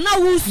pacho na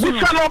wusu bi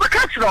sa na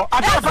obaka cho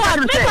obaka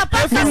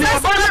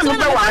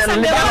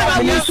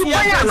me nsu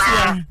ba ya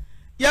na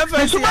yeah,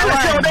 first but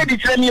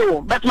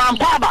my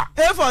papa.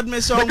 Effort,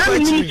 Miss O. But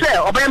you say,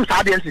 obey him,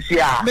 Sadian,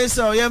 here. Miss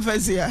O, yeah,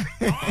 first here.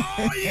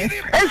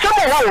 And some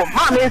more,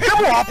 mammy,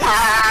 some more,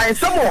 pie,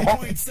 some more.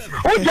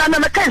 Oh, John,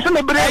 I'm a case of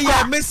a break.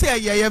 Yeah, Miss,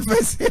 yeah,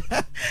 first here.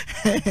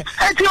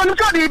 And you know,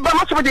 but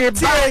much of the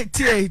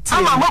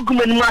I'm a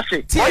Mokuman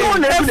Massy. I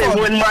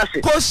never win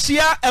Massy.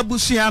 Kosia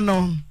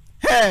Abusiano.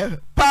 Hey,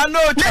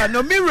 Pano,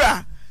 no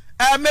mirror.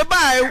 Me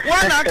buy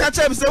one catch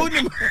up so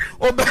unim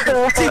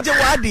tije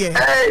wadie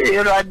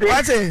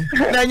wate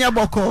na nya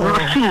boko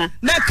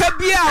na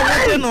kabia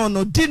wote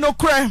no di no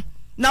kra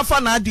na fa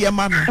na ade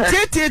ma no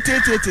tie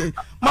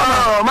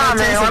mama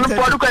on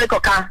podu ko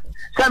ka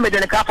say me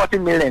de ka 40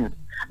 million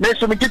me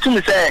so me gitu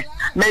me say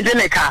me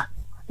de ka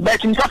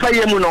but me papa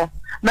yemu no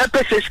me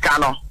pese ska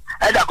no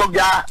e da ko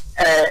bia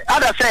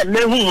ada say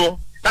me hu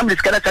na me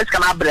ska na ska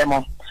na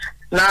bremo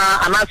na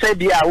ana say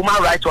bia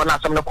woman right one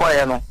asem no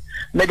koye no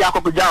media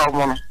ko kuja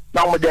omo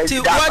na mo de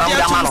da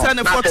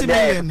 40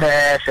 million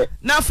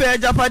na fe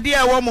japade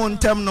e wo mo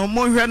ntem no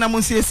mo hwe na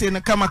mo siesie no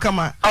kama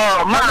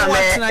oh man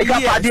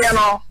japade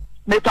no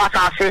me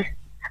pasa afi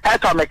e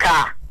to me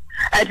ka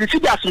e ti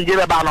siga sunje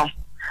be ba no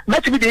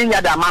meti bi de nya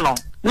da ma no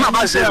na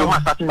ba zero ma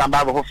start na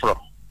ba bo fro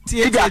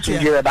siga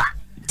sunje be ba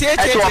tie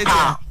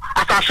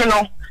atase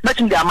no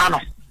meti de ama no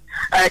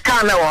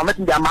ka na wo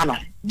meti de ama no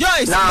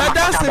Joyce na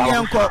dance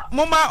nyanko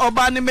moma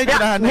oba ne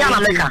megira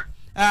na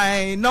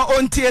ai no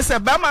ontie se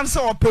ba man se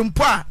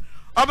opempo a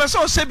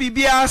obeso se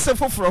bibia se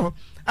foforo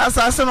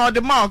asase no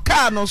de ma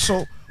car no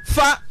so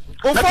fa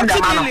o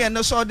 40 million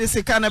no so de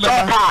sika na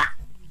beba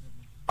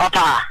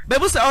opa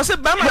bebu se o se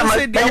ba man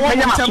se de wo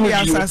tam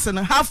ya asase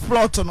no half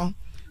plot no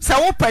se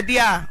wo pade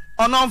a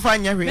ono mfa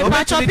nya hwe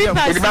obeto de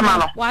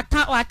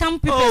watam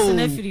people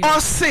na free o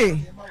se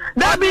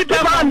da bi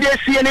be ba ndie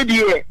sie ne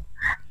die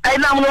ai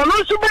na mo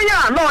no so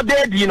benya no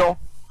de di no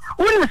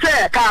woni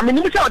se ka me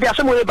ni se o de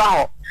asemo e ba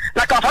ho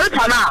la ka fa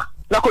pana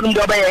la ko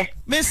ndu obeye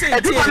me se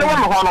e di pa no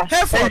mo ho no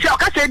e se o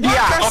ka se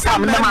dia o ka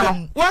me ma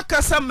no wa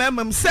ka sa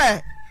memem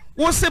se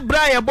wo se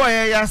bra ye boy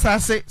ya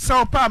asase se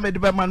o pa me de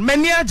be man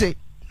mani age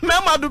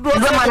mema dodo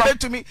se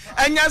betumi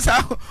anya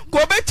sa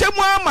ko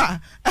bechemu ama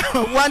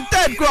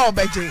 1/3 go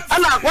obeje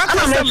wa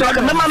ka se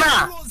me ma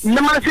na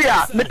ma se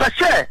ya me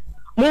pese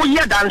mo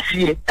ye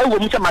dansie e wo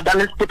mu se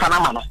madane te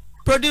panama no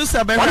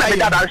producer be right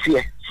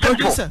dansie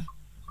producer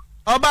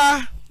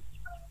oba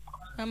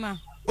mama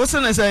what's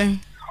in say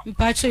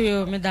mpacho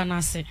yo me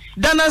danase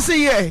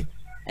ye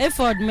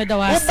effort me da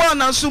wase wo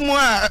na sumu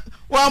a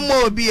wa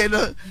mo obi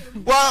no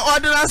wa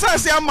ordinance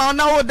ase ama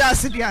na wo da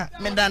ase dia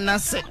me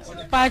danase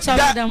pacho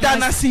me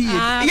danase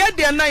ye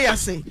de na ya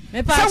se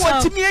se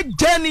wotimi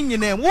agya ni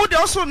nyina wo de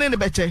oso ne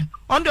beche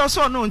on de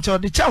oso no nche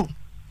de chew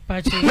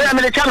pacho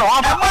me de chano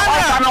o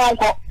na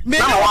onko me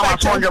na wa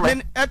chonjo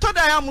me eto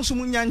da ya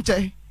musumu nya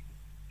nche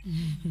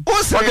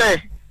o se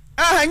okay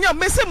nya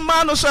me se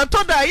ma no so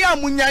eto da ya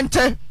munya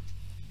nche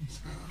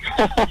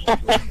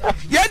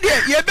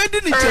ye bedi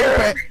ni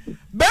chepe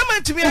be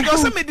ma timi e go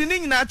se me di ni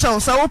nyina cha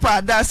so wo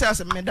pa da se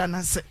ase me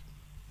danase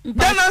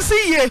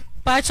ye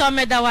pacho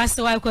me da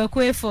wase wa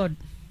kwaku effort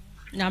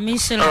na me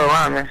shela oh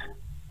amen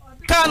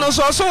ka no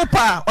so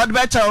pa o de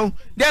be cha o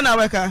de na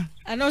weka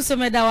ano so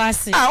me da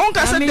wase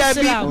onka se da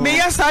bi me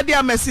ya sa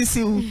dia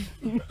mesisi u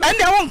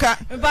ande onka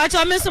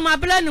pacho me so ma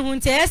bla ni hu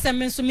nte ese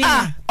me so me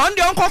on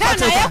de onko kwate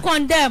na ye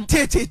condemn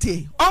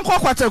tie onko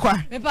kwate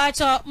kwa me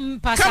pacho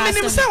mpasa ka me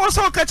nim se wo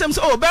so ka chem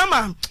se o be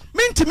ma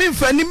mentimi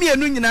mfa ni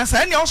mienu nyina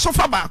sa ene oso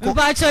fa ba ko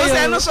o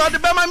se no so de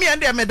be ma me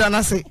ande me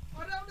danase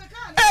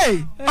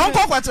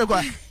onko kwate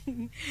kwa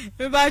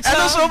me pacho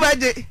eno so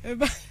baje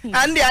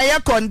ande aye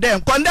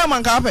condemn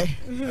anka pe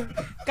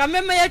ka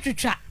me ya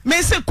twitwa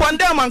me se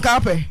condemn anka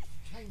pe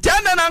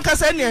tiana na anka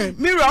se ne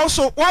mirror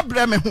also wa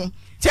bre me ho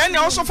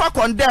tiana also fa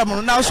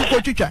condemn na also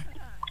ko twitwa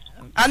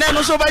ana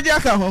no so baje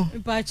aka ho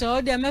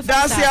pacho de me fa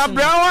dasi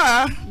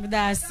abrawa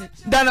dasi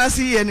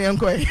danasi ye ne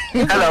enko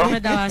hello me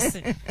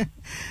dasi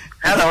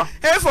hello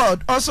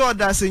effort also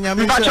dasi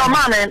nyame pacho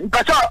man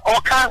pacho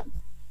oka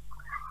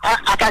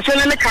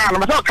akashene ne kan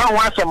ma so kan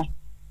wasem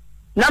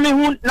na me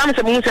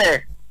se mu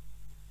se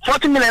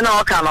 40 million na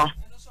oka no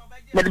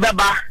me de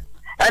beba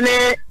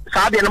Any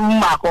Sabi and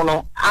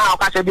Macono, how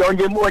can I be on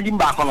the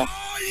Mbacono?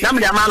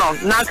 Namely, a man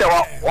of Nanka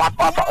or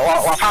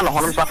Fano.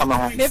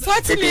 The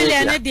 40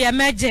 million, dear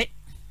magic.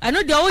 I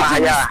know the old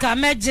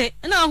magic,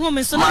 and our home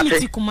is so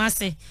limited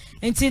Kumasi.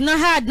 Until no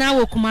had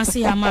now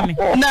Kumasi, her mammy.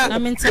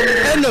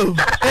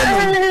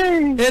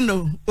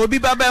 Hello, Obi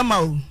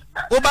Babama,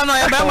 Obano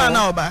Abama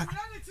Noba,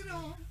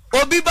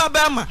 Obi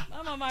Babama,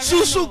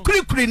 Susu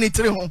Cricri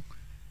Nitriho.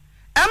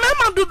 A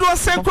mamma do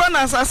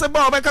synchronous as a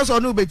Bobacas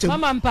or no better.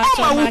 Mamma,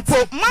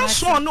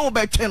 Manson no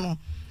better.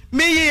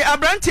 Me a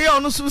branty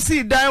on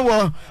Susi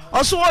Diwa,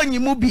 or so on you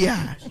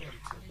mubia.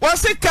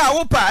 Was a car,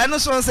 Opa,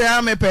 and so say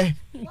I'm a pay.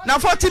 Now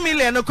 40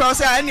 million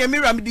across I near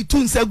mirror the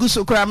tune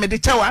Saguso cram the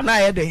tower and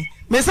I day.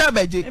 Miss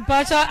Abeji.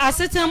 But I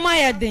said to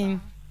my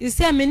ding. You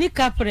say a mini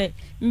capre,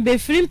 be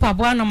free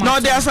Pabuano. No,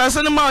 the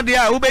assassin of the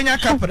Ubenya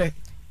capre.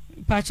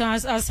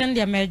 Perchance I'll send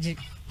your magic.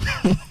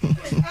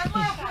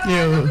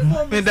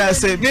 Me that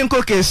say, being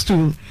cookies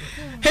too.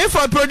 Hey,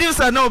 for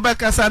producer, no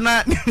back as a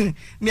night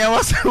near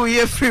was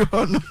we free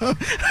on.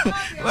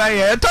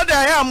 Why, I thought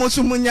I am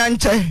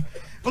Musumunyanche.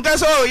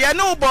 Because oh, you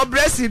know, Bob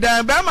Bressy,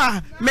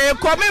 Bama may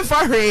come in for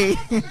her.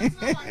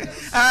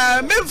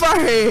 Me for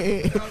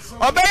her.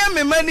 Obey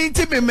me money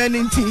to be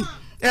money tea.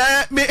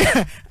 Me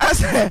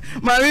as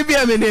my baby,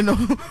 I mean, no.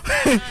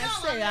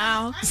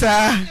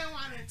 Sir.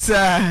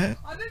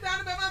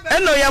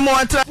 And no, you're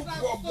more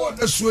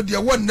that's what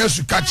you want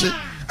to catch it.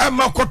 I'm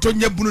a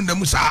cotton yabun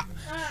Musa.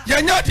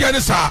 You're not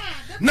Yanisa.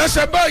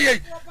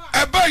 Nasabaye,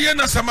 a bayan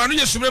as a man,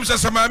 yes,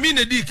 as a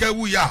mamine dika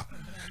we are.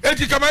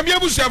 Eti kama mi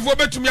abusu afo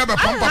betumi aba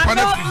papa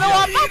na fi.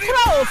 No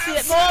makro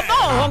ofie, no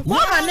bo,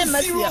 kwa ne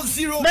mafio.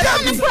 Me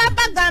no kwa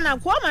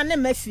bagana, kwa ne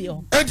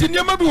mafio. Eti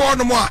nyama bi wo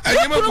no mo a,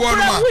 nyama bi wo no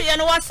ma. Ye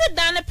no wase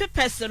dan ne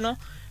pepes no.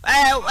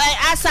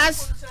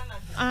 Asas.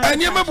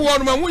 Nyama bi wo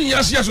no ma wunyi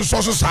ase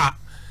asoso so sa.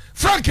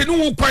 Frank no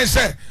wo kwan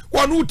se,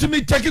 wonu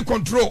utimi take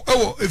control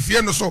ewo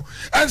efie no so.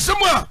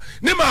 Ensem a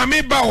ne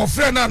maame ba wo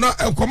frɛ na na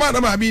ekoma na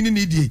maame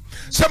ni die.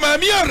 Se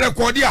maame a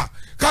record a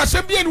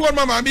Kasem bien one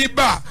mama me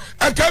ba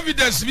and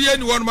evidence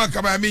bien one man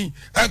kamami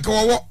and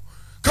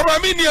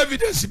kamami ni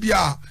evidence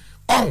bia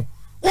oh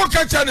what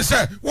can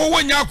say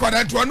wo nya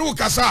kwada to anu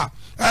kasa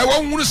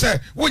wo hunu say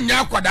wo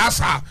nya kwada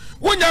sa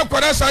wo nya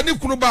kwada sa ni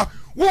kunu ba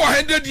wo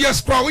 100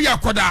 years kwa wo ya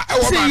kwada e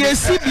wo ba see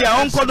yes bia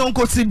onko don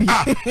ko tibi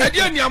e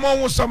dia ni ama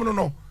wo sam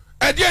no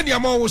e dia ni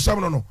ama wo sam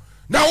no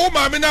na wo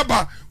ma me na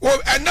ba wo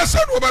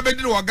enasa no ba be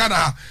di no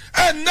Ghana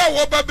en na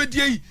wo ba be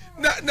di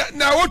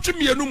na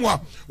wotwemienu mu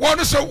a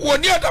wonu se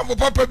woni adamfo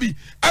papa bi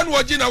an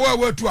wogi na wa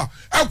watu a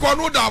ekwo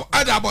no da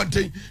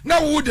adabonten na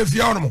wo de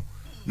fia no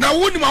na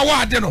woni ma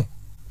wa ade no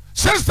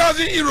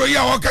 6,000 euro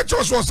ya wo ka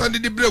cho so sande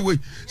de brewe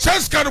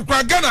 6 kan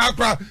kwa Ghana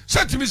akra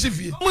setimi si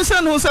fie mu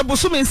se no se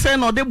busumi se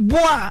no de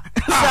boa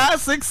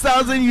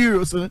 6,000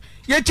 euros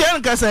ye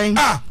chen ka sen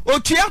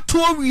otua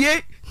to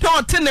wie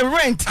to te ne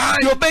rent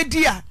yo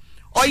bedia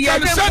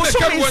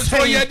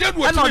Oyerepa yeah,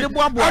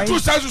 I two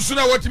sides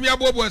sooner what me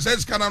abobo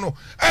says canano.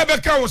 I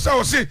become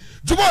so say,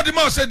 Jubo the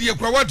mouse said, you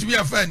want to be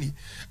a fanny.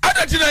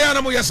 I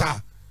don't know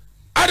Yasa.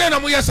 I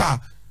don't know Yasa.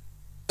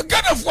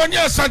 God of 1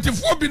 year, Santi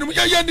Fobin,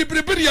 Yanni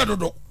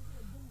Prepiriado.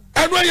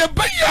 And when you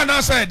buy an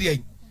answer, and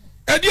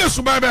yes,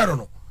 to my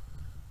baron.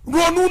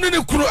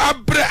 Ronun crew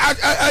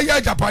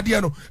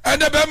Agyapong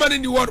and the Berman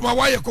in the world, my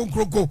wire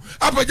concro,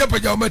 Upper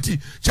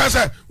Japajamati,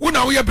 Chasa,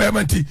 Una we a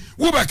Bermanti,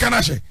 Uber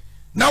Canashe.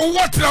 Now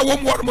what na wo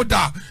mo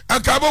da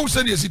akaba wo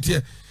se ne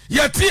sitie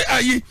yeti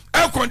ayi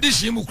air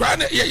condition mu kra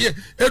na ye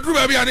eduru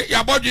ba bia ne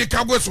ya bodwe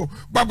ka go so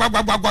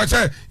gbagbagbagba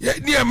se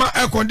ne ma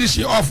air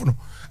condition off no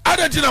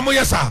adati na mo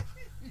yesa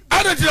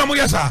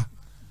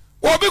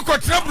wo bi ko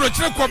trabro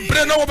kire ko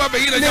bre na wo ba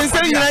bayi na ne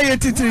se nyina ye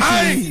tititi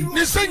ai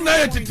ne se nyina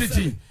ye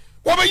tititi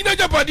wo ba yina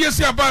japade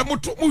se aba mu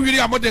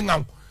wiri amode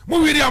ngam mu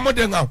wiri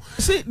amode ngam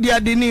si dia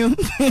dini o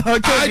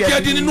che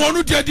dia dini no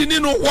no dia dini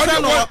no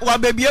wa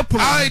baby pro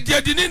ai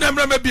dia dini na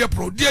mra baby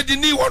pro dia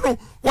dini wo no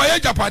wa ya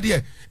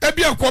japade e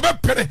bia ko be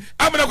pere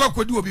amra ko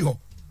kodi obi ho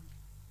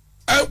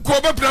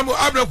ko be pere mo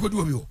amra kodi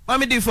obi ho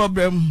mami di for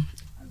brem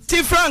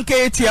ti frank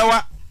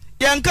etiawa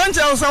yan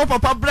kanta o sa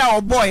papa bra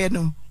o boy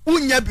no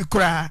unya bi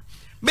kra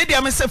me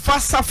dia me se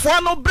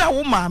fasafo no bra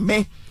wo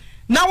maame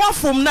na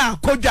wafom na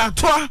Kojo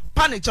Antwi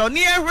panicho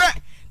ni ehwe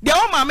dia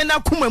wo maame na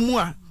kuma mu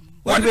a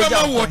what be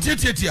what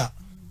tietia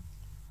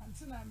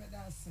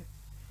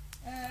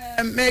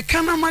me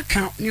kana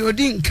maka ni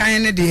odi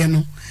nkan ne de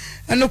no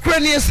eno kura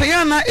ni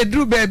esan na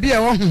eduru ba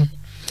bia wo ho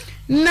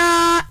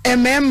na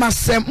emema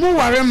se mu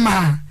ware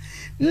ma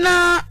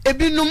na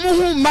ebinu mu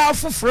hu ma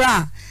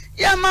fofora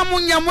ya ma mu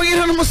nya mu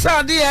yire no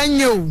sade ya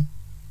nyeo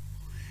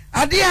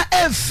ade a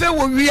efe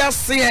wo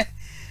wiase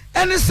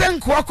ene se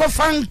nko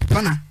akofan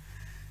pana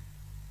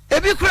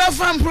ebi kura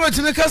fan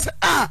proti me kase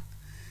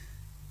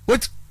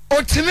what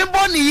otimi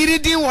boni yiri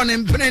din won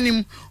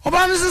empenanim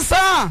oba me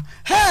sa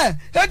he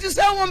eti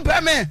se won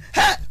peme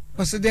he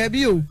was there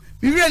bi o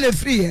mi really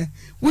free he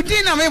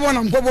wudi na me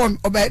bona mpobo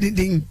oba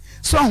din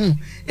so ho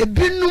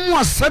ebinum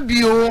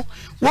asabio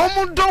wo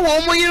mu do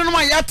wo mu yiri no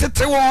ya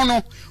tete wo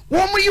no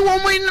wo mu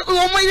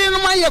yiri no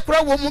ma ye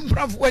kura wo mu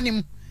mprafo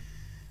anim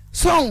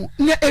so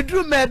ne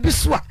edru ma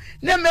biswa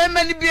ne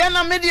mema ni bia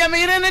na media me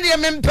yire ne de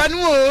me mpanu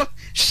o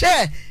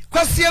she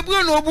kwase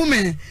abuo na obu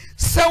me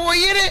se wo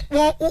yire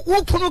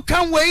wo kunu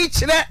kan wei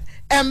kire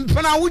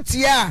empena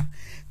wutia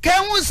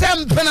kan wu se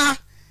empena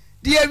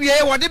de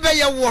awie wo de be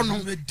ye wo no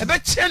e be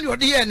kire ne wo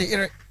de ye ne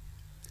yire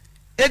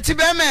eti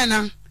be me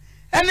na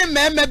ene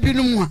mema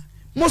binu mu a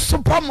mo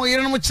sopa mo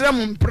yire no mo kire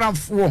mo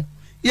mprafo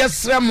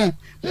yesre mo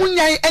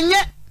munyai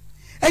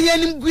enye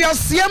nim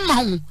guase ma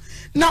ho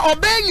na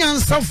obenya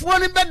nsafo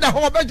ne beda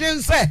ho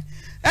obedwense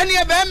ene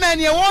e be ma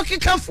ne wo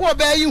kekafo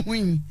obayi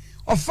hun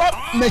ofa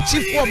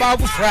machifo ba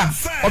bufra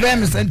obe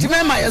me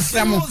sentime ma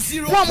yesre mo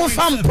mo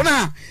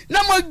fampona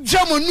na mo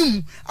dwamo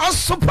num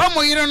asopa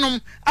mo yire nom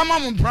ama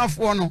mo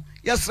mprafo no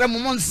yesre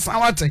mo nsa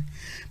wate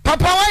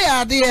papa wa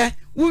ya de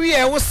wo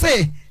wie wo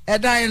se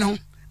edan no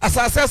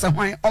asase se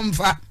hwan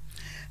omfa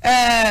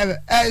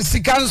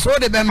sikanso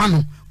de be ma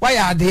no wa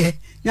ya de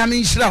nyame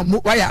nshira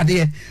mo wa ya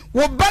de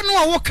wo ba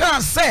no wo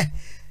kan se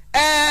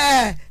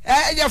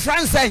your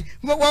friend say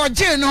wo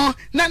je no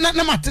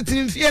na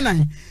matete mfie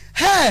nan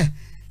he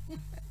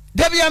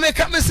Debbie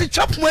make me see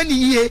chop money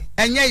ye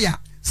enye ya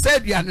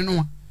said ya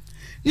no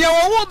ne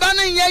wo ba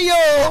no nye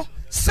yo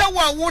se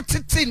wo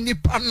tete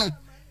nipa no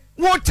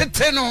wo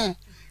tete no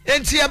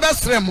enti e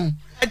besre mo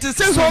enti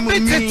se so be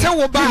tete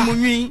wo ba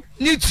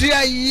ni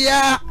tua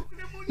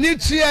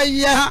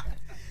ya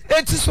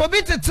enti so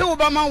be tete wo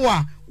ba ma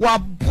wa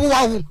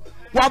boa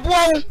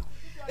wo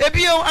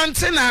ebio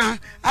Auntie Naa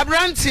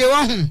abrantie wo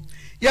ho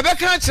ye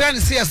beka kire ne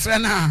se yesre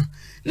na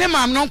ne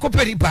mam no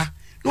nkoperipa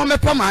no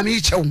mepa mam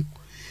yi chew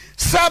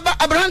saba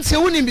abrantie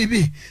woni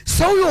bibi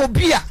so yo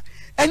obi a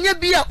enye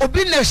bia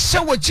obi na hye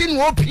wo chi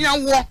no opia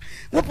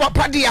wo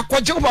papa de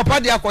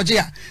akoje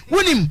a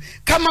wonim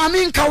ka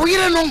mami nka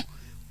wire no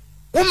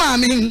wo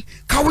mami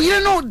ka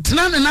wire no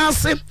dina ne na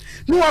ase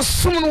no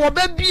wasom no wo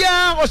ba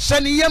bia o hye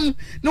ne yam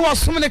no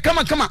wasom ne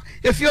kama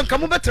efio nka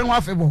mo betre ho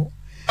afebo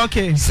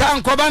okay sa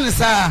nkoba ne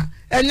sa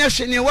enya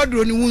hwene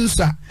waduro ni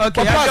wunsa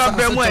okay ya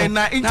be mo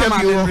na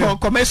interview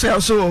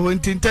commercial so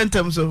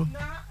intentem so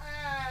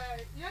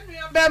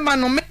yenu be ma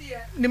no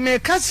me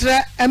ka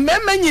kire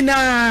emema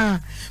nyina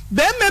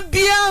be ma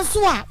bia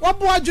so a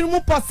wobo adwuru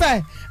mu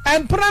pose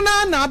empra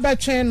na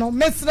abetwen no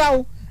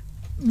mesrawo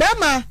be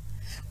ma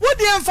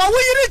wodi emfa wo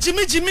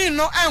yire jimi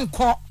no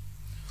enko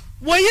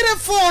wo yire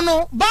fo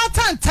no ba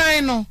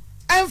tantan no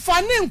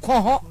emfa ne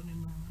nko ho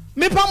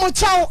mepa mo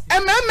chawo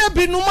emema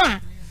binum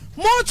a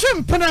mo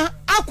twempena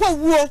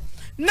akwawo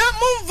na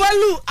mo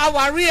value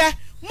aware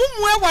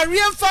mumu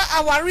aware mfa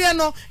aware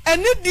no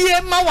eni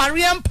die ma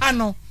aware mpa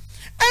no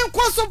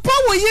enko so pa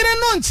wo yire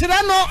no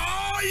nkyira no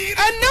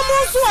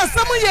enemu so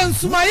asam ye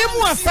nsumaye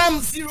mu asam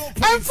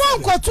enfa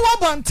nkoto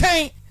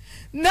abonten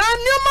na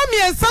nyoma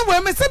miensa we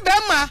me se be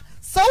ma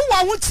so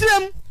wo wo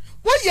kyirem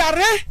wo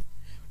yare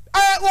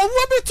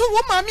wo bitu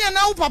wo mame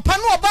na wo papa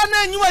no oba na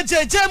anyiwa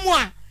jeje mu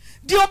a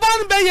di oba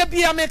no be ye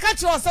bia me ka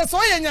kire o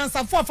so ye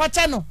nyansafo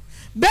afacha no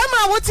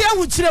bema wote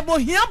awukyire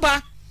bohia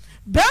ba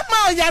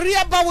bema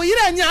yare ba wo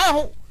yire anya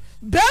ho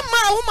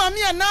bema wo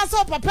mame na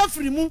so papa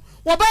firimu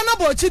wo ba na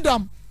bo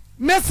chidom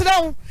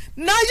mesrawo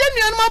na ye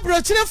nuan ma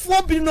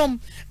brochirefo binom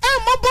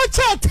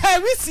mobocha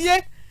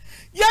tawisie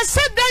ya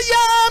seda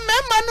ya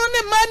mema no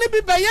ne ma ne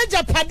bi ba ye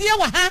japade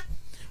wa ha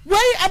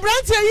wei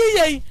abrantie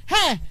yiye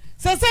he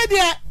se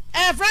dia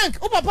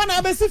Frank wo papa na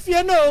abesi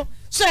fie no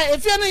she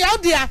efie no ya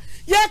dia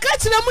ye ka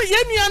kire mu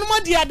ye nuan mo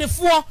dia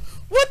defo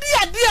wo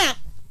dia dia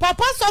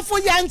papa sofo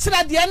ya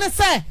nkyira de ne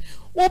se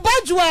wo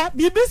badwa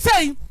bibi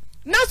sei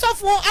na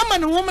sofo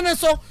amane womene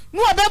so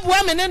no obabu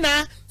amene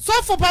na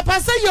sofo papa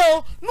se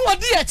yo no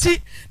odi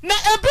achi na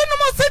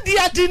ebinom se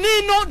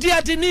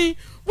diadini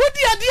wo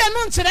diadia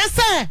no nkyere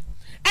se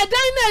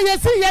edan na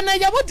yesi ye na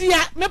ye wo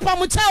dia mepa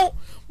mo chaw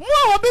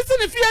mo obi se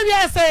ne fie wi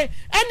ase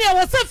ene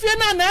wo se fie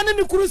na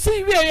ne kurusi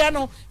wi ye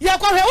no ye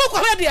kwahwe wo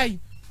kwahwe de ayi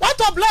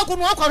what of block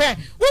no kwahwe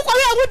wo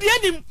kwahwe wo dia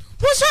nim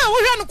wo sha wo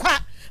hwe no kwa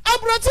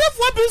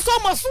abrotrefo bi so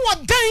maso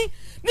odan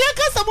ne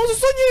akasa mo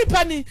so nyi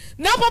pani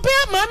na papa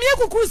mami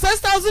ekuku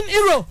 6,000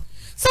 euro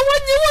so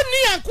wonyi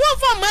woni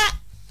akwa ma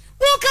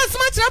wo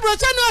kasma kire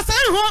brocha no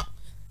asan ho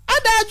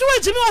ada adwo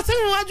ajimi asan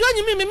ho adwo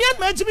anyimi me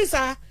ma ajimi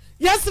sa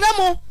yesre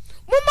mo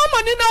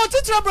mama ni na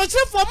otitire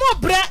brotrefo mo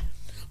bre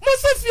mo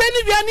se fie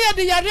ni bia ne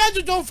ade yare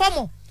adwojo fa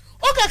mo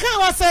o kaka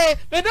wa se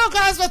me do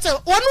ka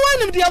hospital wonu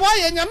wanim dia wa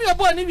ye nyame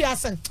obo ni bia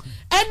se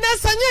enne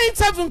sanye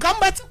interview kan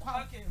bat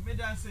okay me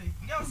dan say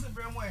girl se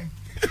bre mo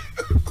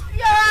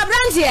ya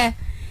brantie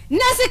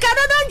nesika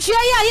dodo ntwe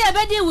ya ye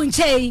bedi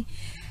wunchei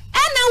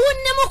ana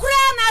wunne mukura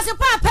na se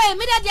papa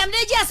mi da diam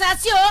de ji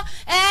asase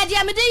o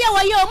diam de ye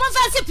wo ye o mo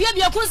fa se pie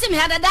bi okunsi mi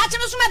hada da che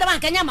no suma da man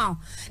kanya ma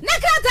na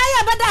krata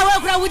ya bada wa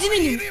kura wudi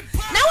ni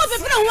na wo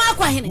pepere ho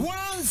akwa hene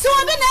so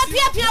obi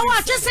na pia wo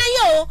atwese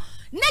ye o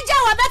na ja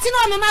wa beti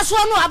no me maso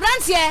no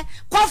abrantie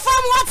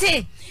confirm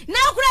wote na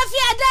kura fi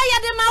ada ya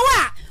de ma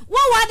wo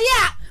wade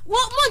a wo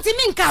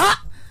montimi nka ho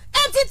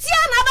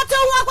entitia na beta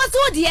ho akwa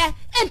so de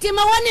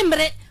entima woni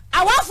mre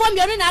awafo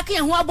mbionu na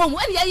aka ho abom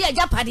ene ye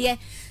Agyapade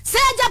se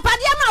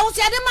Agyapade ma wo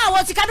se de ma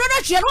wo sika dodo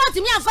hwe no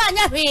atimi afa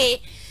anya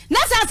hwe na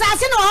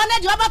sasase no ho na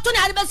de obato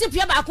na ade besi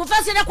pia ba ko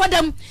fase ne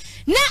kodam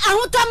na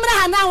ahotomra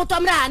ha na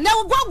ahotomra na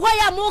gogwa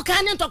ya mu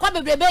kan ne ntokwa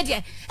bebrebe de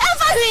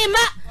emfa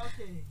hwima